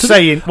you're not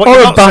saying,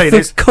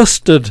 is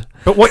custard.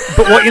 But what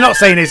you're not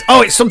saying is,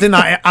 it's something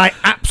that I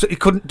absolutely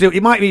couldn't do.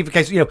 It might be the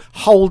case,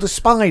 hold a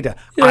spider.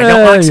 I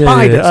don't like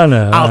spiders. Yeah, I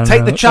know, I'll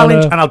take the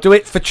challenge and I'll do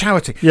it for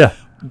charity. Yeah.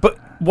 But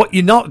what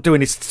you're not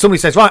doing is somebody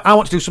says, right, I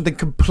want to do something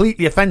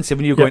completely offensive,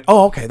 and you're going,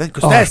 okay, then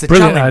because there's the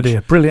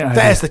challenge. Brilliant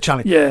idea. There's the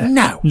challenge. Yeah.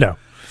 No.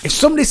 If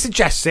somebody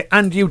suggests it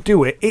and you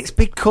do it, it's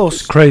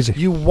because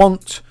you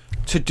want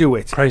to do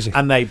it. Crazy.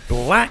 And they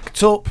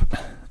blacked up.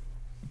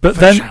 But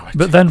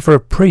then for a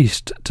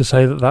priest to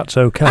say that that's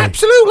okay.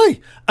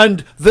 Absolutely.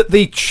 And that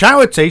the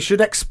charity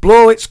should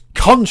explore its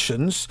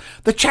conscience,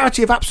 the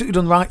charity have absolutely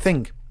done the right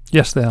thing.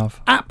 Yes, they have.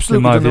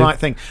 Absolutely done the right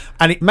thing.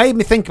 And it made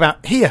me think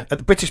about here at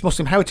the British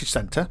Muslim Heritage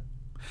Centre,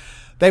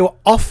 they were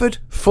offered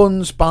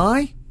funds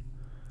by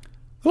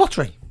the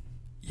lottery.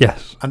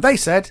 Yes. And they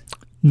said,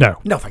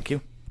 no. No, thank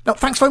you. No,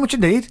 thanks very much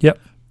indeed. Yep.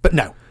 But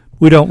no.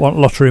 We don't want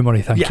lottery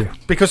money, thank you.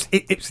 Because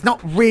it's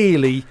not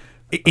really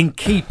in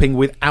keeping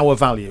with our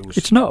values.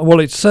 It's not. Well,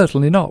 it's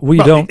certainly not. We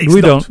don't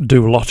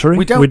do lottery.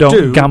 We don't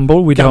do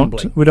gamble. We don't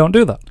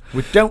do that.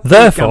 We don't.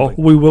 Therefore,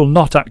 we will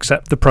not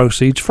accept the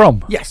proceeds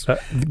from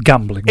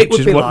gambling, it which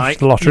is what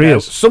the lottery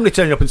is. Somebody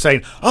turning up and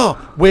saying,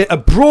 we're a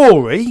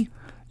brewery,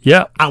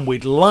 and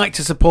we'd like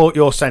to support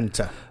your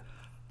centre.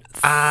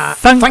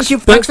 Thank you.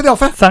 Thanks for the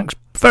offer. Thanks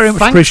very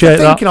much. Appreciate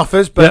that. Thinking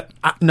offers, but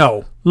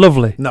no.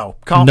 Lovely. No.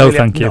 Can't no, really,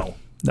 thank you.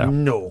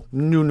 No.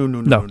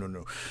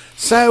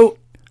 So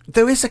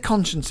there is a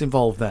conscience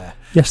involved there.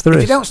 Yes, there is.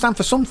 If you don't stand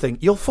for something,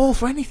 you'll fall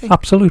for anything.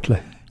 Absolutely.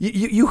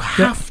 You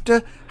have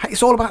to.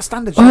 It's all about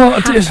standards. You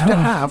have to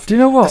have. Do you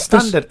know what? A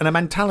standard and a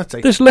mentality.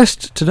 This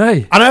list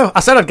today. I know. I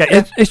said I'd get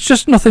you. It's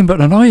just nothing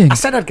but annoying. I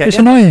said I'd get you. It's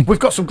annoying. We've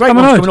got some great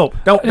ones coming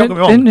up. Don't get me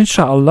wrong.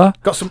 Inshallah.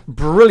 Got some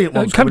brilliant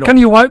ones coming up. Can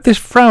you wipe this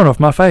frown off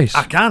my face?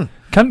 I can.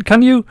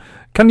 Can you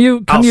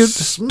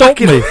stop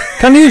me?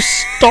 Can you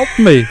stop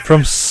me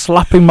from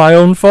slapping my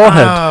own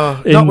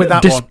forehead in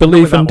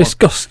disbelief and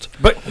disgust?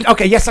 But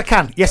okay, yes I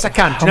can. Do you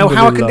know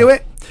how I can do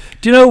it?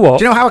 Do you know what?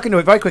 Do you know how I can do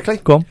it very quickly?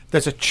 Go on.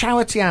 There's a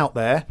charity out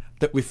there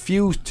that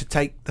refused to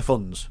take the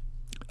funds.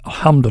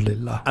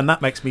 Alhamdulillah. And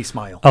that makes me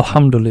smile.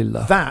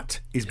 Alhamdulillah. That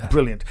is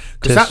brilliant.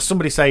 Because that's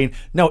somebody saying,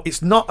 no,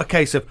 it's not a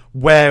case of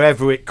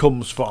wherever it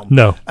comes from.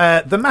 No.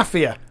 The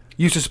mafia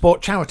used to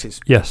support charities.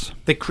 Yes.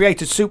 They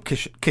created soup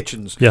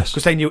kitchens. Yes.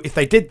 Because they knew if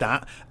they did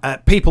that,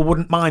 people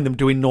wouldn't mind them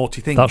doing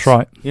naughty things. That's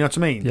right. You know what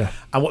I mean? Yeah.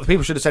 And what the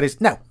people should have said is,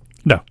 no,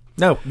 No,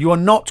 you are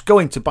not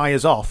going to buy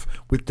us off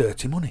with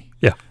dirty money.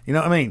 Yeah. You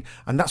know what I mean?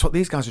 And that's what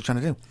these guys are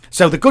trying to do.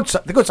 So the good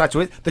side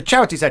to it, the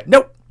charity said,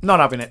 nope, not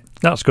having it.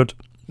 That's good.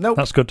 Nope.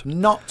 That's good.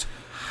 Not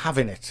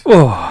having it.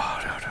 Oh,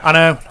 I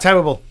know.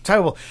 Terrible.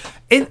 We're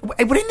in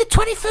the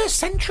 21st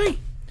century.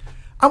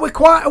 And we're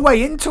quite a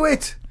way into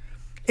it.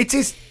 It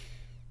is...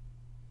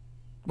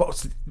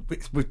 What,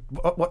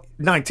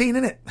 19,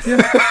 isn't it?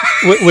 Yeah.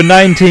 We're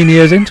 19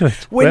 years into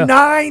it. We're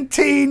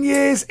 19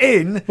 years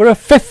in. We're a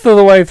fifth of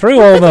the way through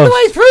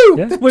almost.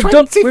 Yeah. We've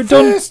done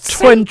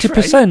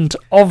 20%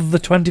 of the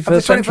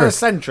 21st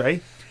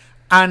century.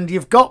 And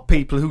you've got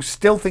people who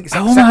still think it's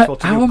acceptable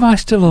to do. How am I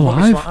still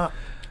alive? Like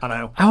I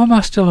know. How am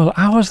I still alive?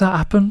 How has that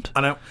happened?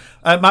 I know.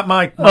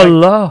 My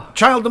Allah.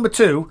 Child number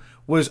 2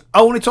 was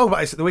only talking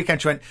about this at the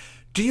weekend. She went,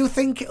 do you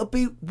think it'll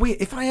be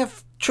weird if I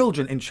have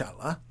children,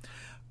 inshallah?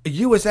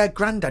 You as their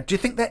granddad, do you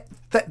think that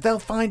they'll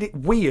find it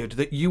weird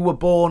that you were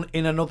born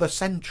in another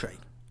century?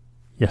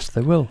 Yes,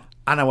 they will.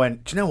 And I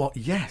went, do you know what?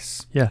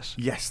 Yes. Yes.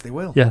 Yes, they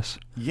will. Yes.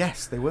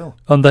 Yes, they will.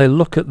 And they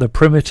look at the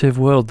primitive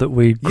world that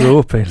we grew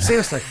up in.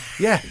 Seriously.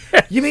 Yeah.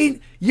 You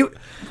mean, you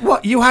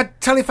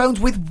had telephones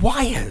with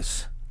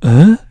wires?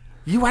 Huh?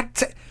 You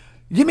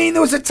mean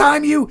there was a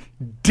time you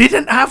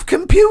didn't have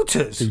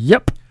computers?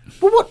 Yep.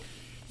 Well, what?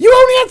 You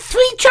only had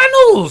 3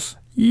 channels?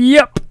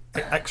 Yep.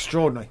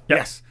 Extraordinary. Yep.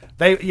 Yes.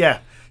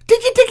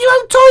 Did you dig your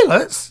own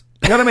toilets?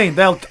 You know what I mean?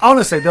 They'll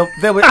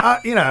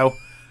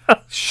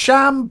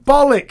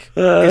shambolic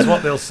is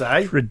what they'll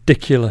say.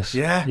 Ridiculous.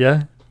 Yeah.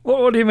 Yeah.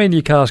 What do you mean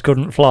your cars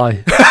couldn't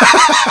fly?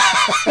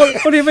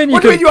 what do you mean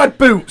What do you mean you had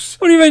boots?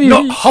 What do you mean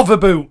not hover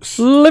boots?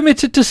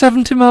 Limited to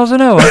 70 miles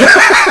an hour.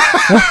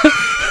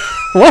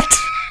 What?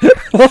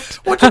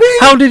 What do you mean?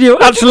 How did you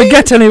actually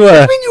get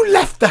anywhere? What do you mean you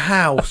left the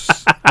house?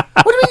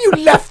 What do you mean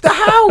you left the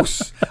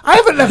house? I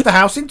haven't left the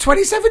house in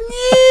 27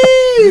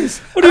 years.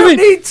 What do you mean?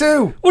 I don't need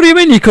to. What do you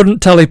mean you couldn't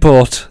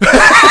teleport?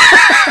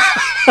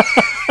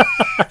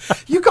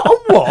 You got on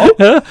what?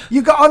 Huh?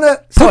 You got on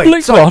a...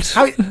 Public what?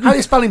 How are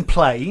you spelling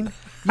plane?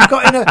 You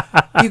got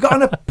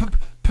on a...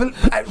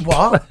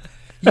 What?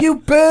 You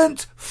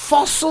burnt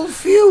fossil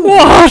fuel.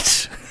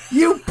 What?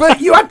 You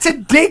had to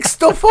dig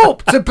stuff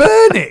up to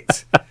burn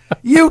it.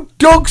 You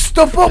dug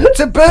stuff up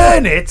to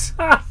burn it.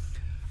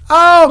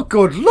 Oh,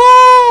 good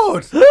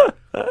Lord!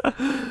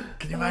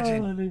 Can you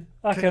imagine?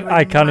 I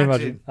can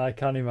imagine. I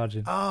can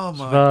imagine. Oh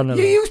my!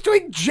 You used to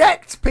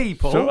inject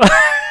people.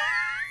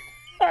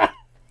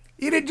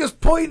 You didn't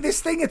just point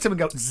this thing at them and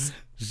go. Zzz,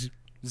 zzz,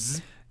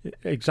 zzz.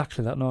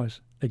 Exactly that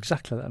noise.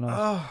 Exactly that noise.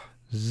 Oh.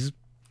 Zzz.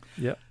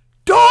 Yeah.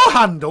 Door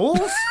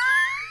handles.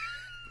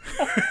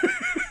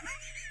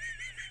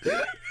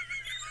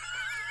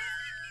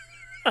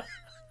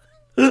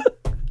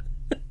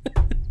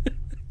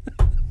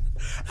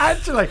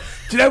 Actually,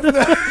 do you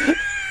know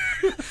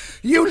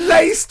you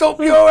laced up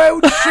your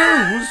own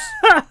shoes?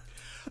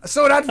 I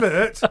saw an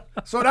advert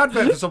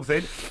for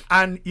something,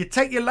 and you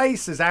take your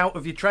laces out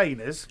of your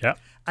trainers,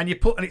 and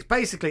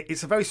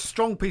it's a very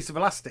strong piece of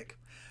elastic,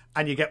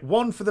 and you get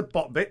one for the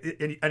bottom bit,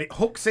 and it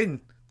hooks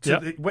in to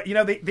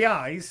the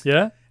eyes.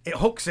 Yeah. It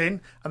hooks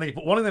in, and then you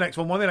put one in the next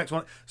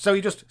one, So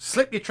you just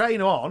slip your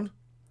trainer on,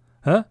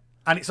 and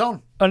it's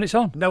on. And it's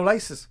on. No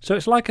laces. So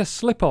it's like a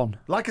slip-on.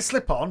 Like a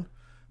slip-on,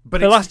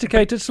 but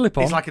elasticated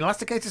slip-on. It's like an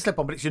elasticated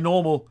slip-on, but it's your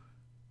normal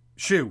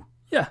shoe.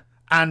 Yeah.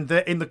 And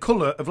they're in the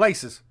colour of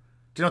laces.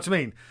 Do you know what I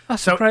mean?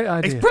 That's a great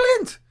idea. It's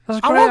brilliant. That's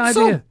a great idea.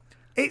 Some.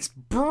 It's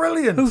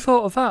brilliant. Who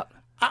thought of that?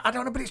 I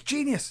don't know, but it's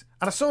genius.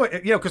 And I saw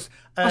it, because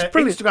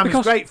Instagram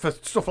is great for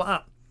stuff like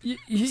that.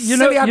 You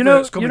know how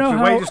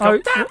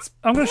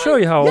I'm going to show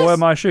you how I wear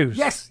my shoes.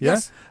 Yes, yeah?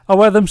 yes. I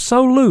wear them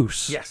so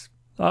loose. Yes.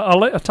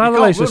 I tie the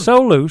laces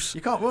so loose.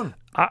 You can't run.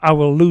 I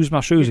will lose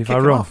my shoes if I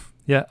run. Off.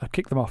 Yeah, I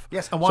kick them off.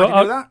 Yes, and why do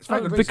you do that? It's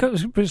very good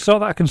because so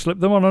that I can slip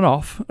them on and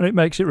off, and it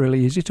makes it really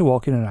easy to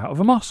walk in and out of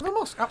a mosque. A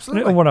mosque,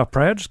 absolutely. And when I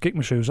pray, I just kick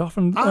my shoes off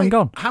and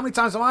gone. How many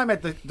times have I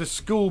made the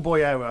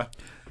schoolboy error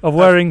of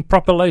wearing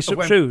proper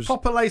lace-up shoes?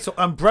 Proper lace-up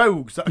and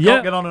brogues that I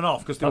can't get on and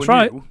off because they were new.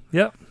 That's right,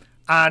 yeah.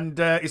 And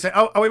you say,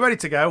 "Oh, are we ready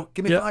to go?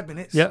 Give me 5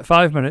 minutes." Yeah,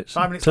 5 minutes.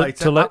 5 minutes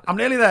later, I'm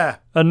nearly there.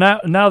 And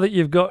now that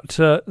you've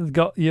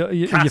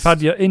you've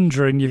had your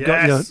injury and you've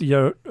got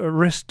your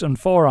wrist and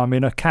forearm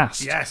in a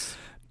cast. Yes.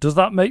 Does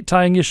that make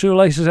tying your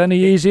shoelaces any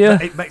easier?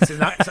 It makes it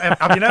nice.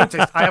 Have you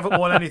noticed? I haven't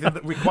worn anything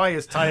that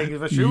requires tying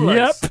of a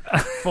shoelace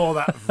for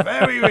that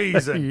very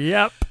reason.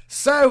 Yep.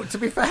 So, to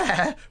be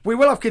fair, we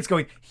will have kids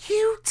going,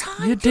 You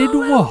did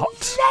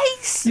what?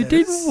 Laces? You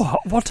did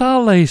what? What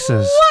are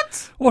laces?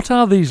 What? What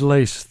are these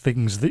lace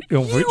things of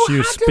which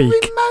you speak? You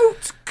had a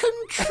remote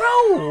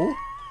control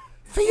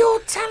for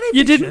your television.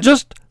 You didn't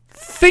just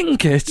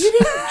think it. You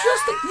didn't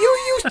just... You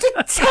used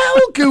to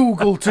tell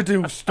Google to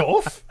do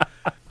stuff.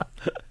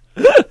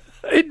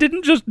 It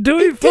didn't just do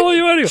it for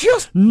you anyway.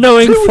 Just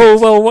knowing full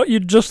well what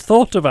you'd just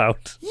thought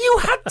about. You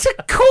had to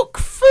cook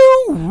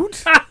food.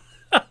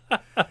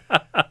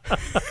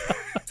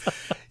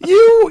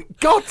 You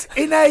got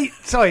in a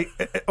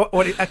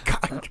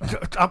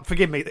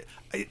forgive me.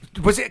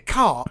 Was it a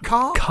car?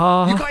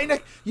 Car. You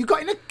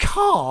got in a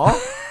car.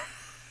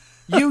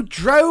 You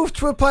drove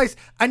to a place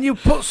and you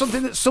put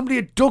something that somebody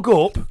had dug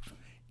up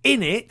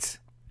in it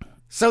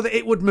so that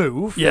it would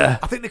move. Yeah.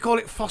 I think they call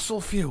it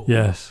fossil fuel.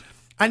 Yes.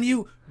 And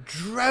you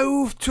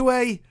drove to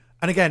and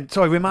again,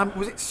 remind me,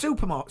 was it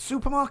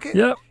supermarket?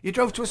 Yep. You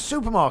drove to a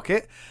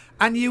supermarket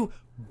and you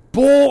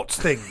bought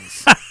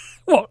things.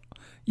 What?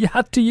 You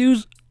had to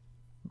use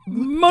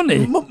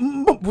money?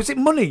 Was it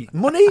money?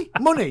 Money?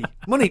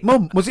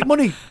 Mum, was it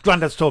money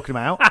Grandad's talking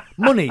about?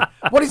 Money.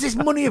 What is this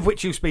money of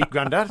which you speak,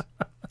 Grandad?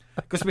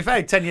 Because to be fair,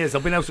 in 10 years,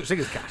 there'll be no such thing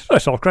as cash.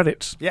 It's all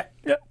credits. Yeah.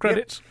 Yeah,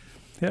 credits.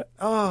 Yeah.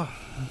 Oh,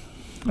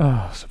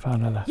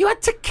 subhanallah. you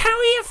had to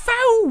carry a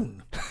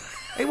phone.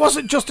 It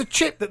wasn't just a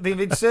chip that they've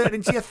inserted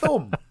into your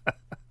thumb.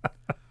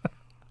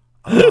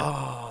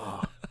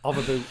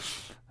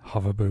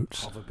 Hover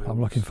boots.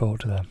 I'm looking forward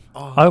to them.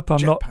 I hope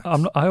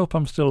I hope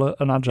I'm still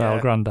an agile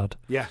granddad.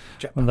 Yeah,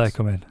 when they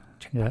come in.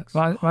 Yeah,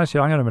 hang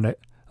on a minute.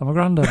 I'm a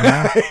granddad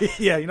now.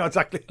 Yeah, you know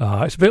exactly.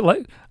 It's a bit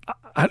like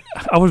I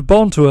was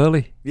born too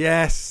early.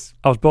 Yes,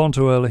 I was born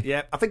too early.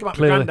 Yeah, I think about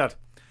my granddad.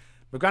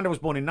 My granddad was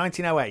born in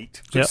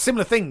 1908. So it's a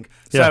similar thing.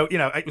 So,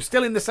 it was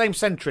still in the same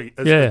century.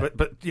 But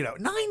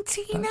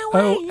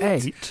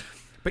 1908.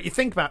 But you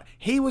think about it,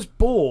 he was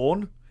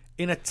born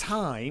in a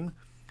time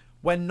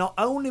when not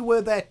only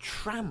were there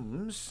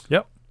trams,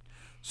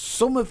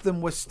 some of them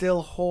were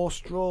still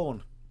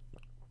horse-drawn.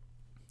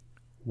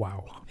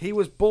 Wow. He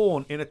was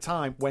born in a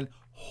time when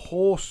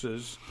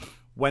horses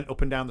went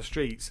up and down the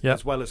streets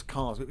as well as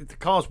cars. The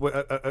cars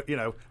were,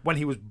 when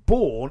he was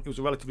born, it was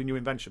a relatively new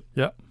invention.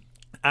 Yeah.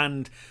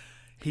 And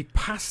he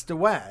passed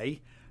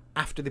away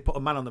after they put a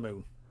man on the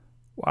moon.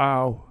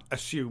 Wow.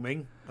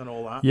 Assuming and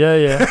all that.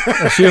 Yeah.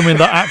 Assuming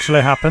that actually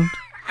happened.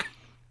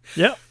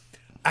 Yep.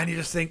 And you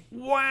just think,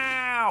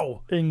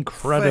 wow.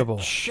 Incredible.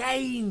 The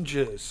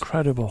changes.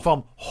 Incredible.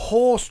 From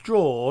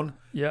horse-drawn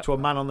to a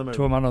man on the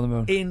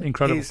moon. In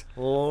Incredible. his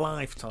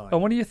lifetime.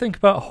 And when you think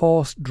about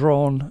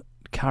horse-drawn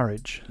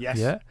carriage. Yes.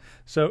 Yeah.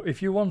 So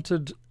if you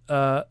wanted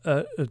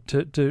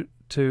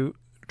to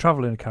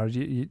travel in a carriage,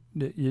 you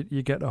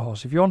get a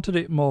horse. If you wanted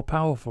it more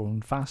powerful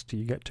and faster,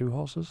 you get 2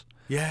 horses.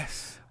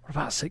 Yes. What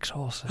about 6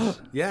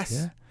 horses?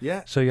 Yes.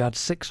 Yeah. So you had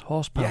 6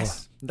 horsepower.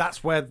 Yes.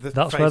 That's where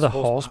the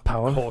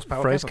horsepower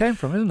phrase came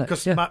from, isn't it?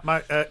 Because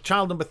my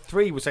child number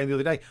 3 was saying the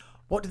other day,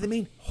 what do they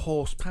mean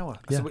horsepower?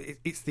 Yeah. So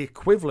it's the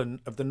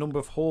equivalent of the number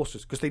of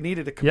horses because they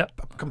needed a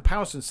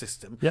comparison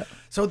system. Yeah.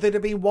 So there'd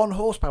have been 1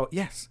 horsepower.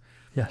 Yes.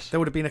 Yes. There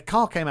would have been a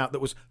car came out that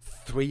was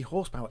 3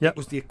 horsepower. Yep. It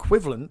was the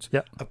equivalent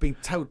of being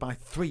towed by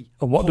 3.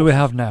 And what do we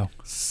have now?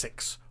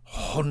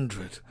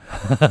 600.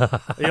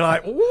 You're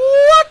like,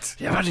 what?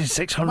 You imagine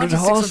 600 imagine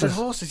horses.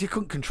 600 horses. You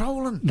couldn't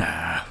control them.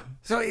 Nah.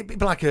 So it'd be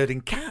like herding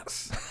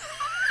cats.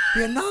 It'd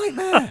be a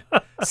nightmare.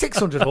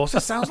 600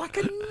 horses sounds like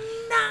a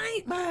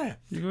nightmare.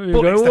 You're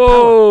going,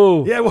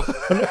 whoa. Yeah, well,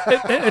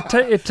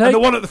 it and the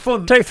one at the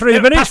front. Take 3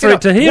 minutes for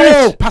it to hear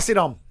it. Pass it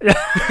on.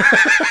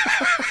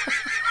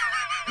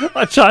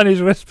 A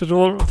Chinese whispers to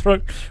one at the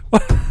front.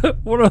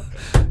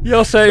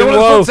 You're saying,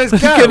 whoa,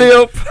 skinny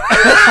up.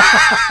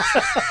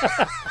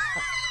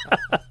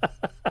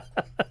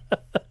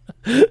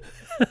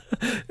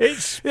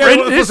 It's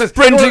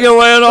sprinting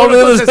away and all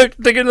the others are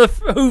digging the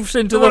hoofs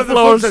into the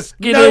floor and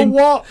skidding. No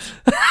what?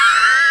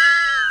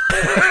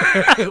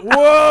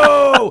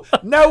 Whoa!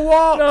 No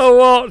what? No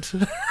what?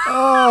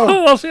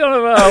 Oh. What's he on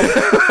about?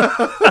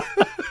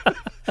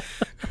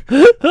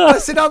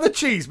 Listen on the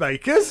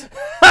cheesemakers.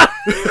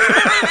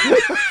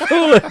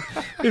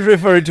 He's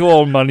referring to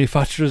all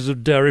manufacturers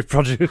of dairy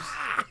produce.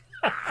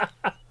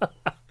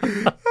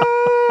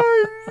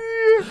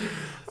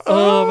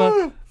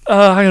 Man.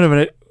 Hang on a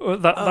minute.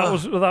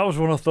 That was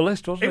one off the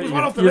list, wasn't it? It was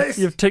one off the list.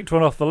 You've ticked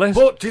one off the list.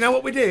 But do you know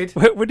what we did?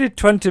 We did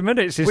 20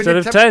 minutes instead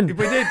of 10.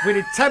 We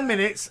did 10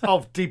 minutes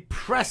of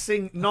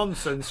depressing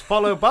nonsense,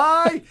 followed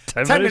by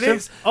 10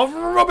 minutes of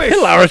rubbish.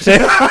 Hilarity.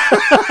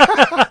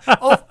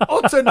 Of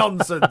utter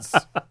nonsense.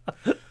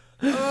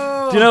 Do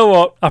you know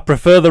what? I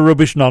prefer the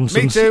rubbish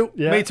nonsense. Me too.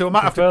 Yeah, me too. I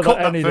might have to cut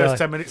that first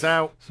 10 minutes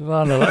out.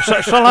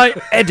 Shall I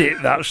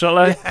edit that? Shall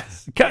I?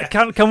 Yes.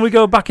 Can we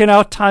go back in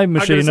our time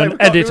machine and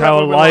edit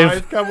our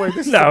live? Can we?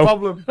 This is the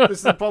problem. This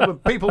is the problem.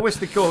 People wish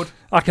they could.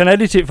 I can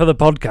edit it for the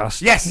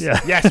podcast. Yes. Yeah.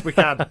 Yes, we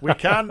can. We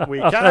can.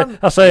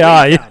 I say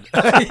aye.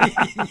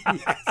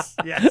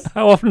 Yes.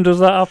 How often does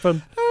that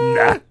happen?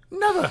 Nah.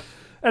 Never.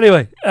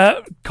 Anyway,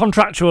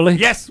 contractually.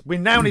 Yes, we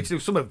now need to do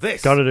some of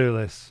this. Got to do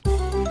this.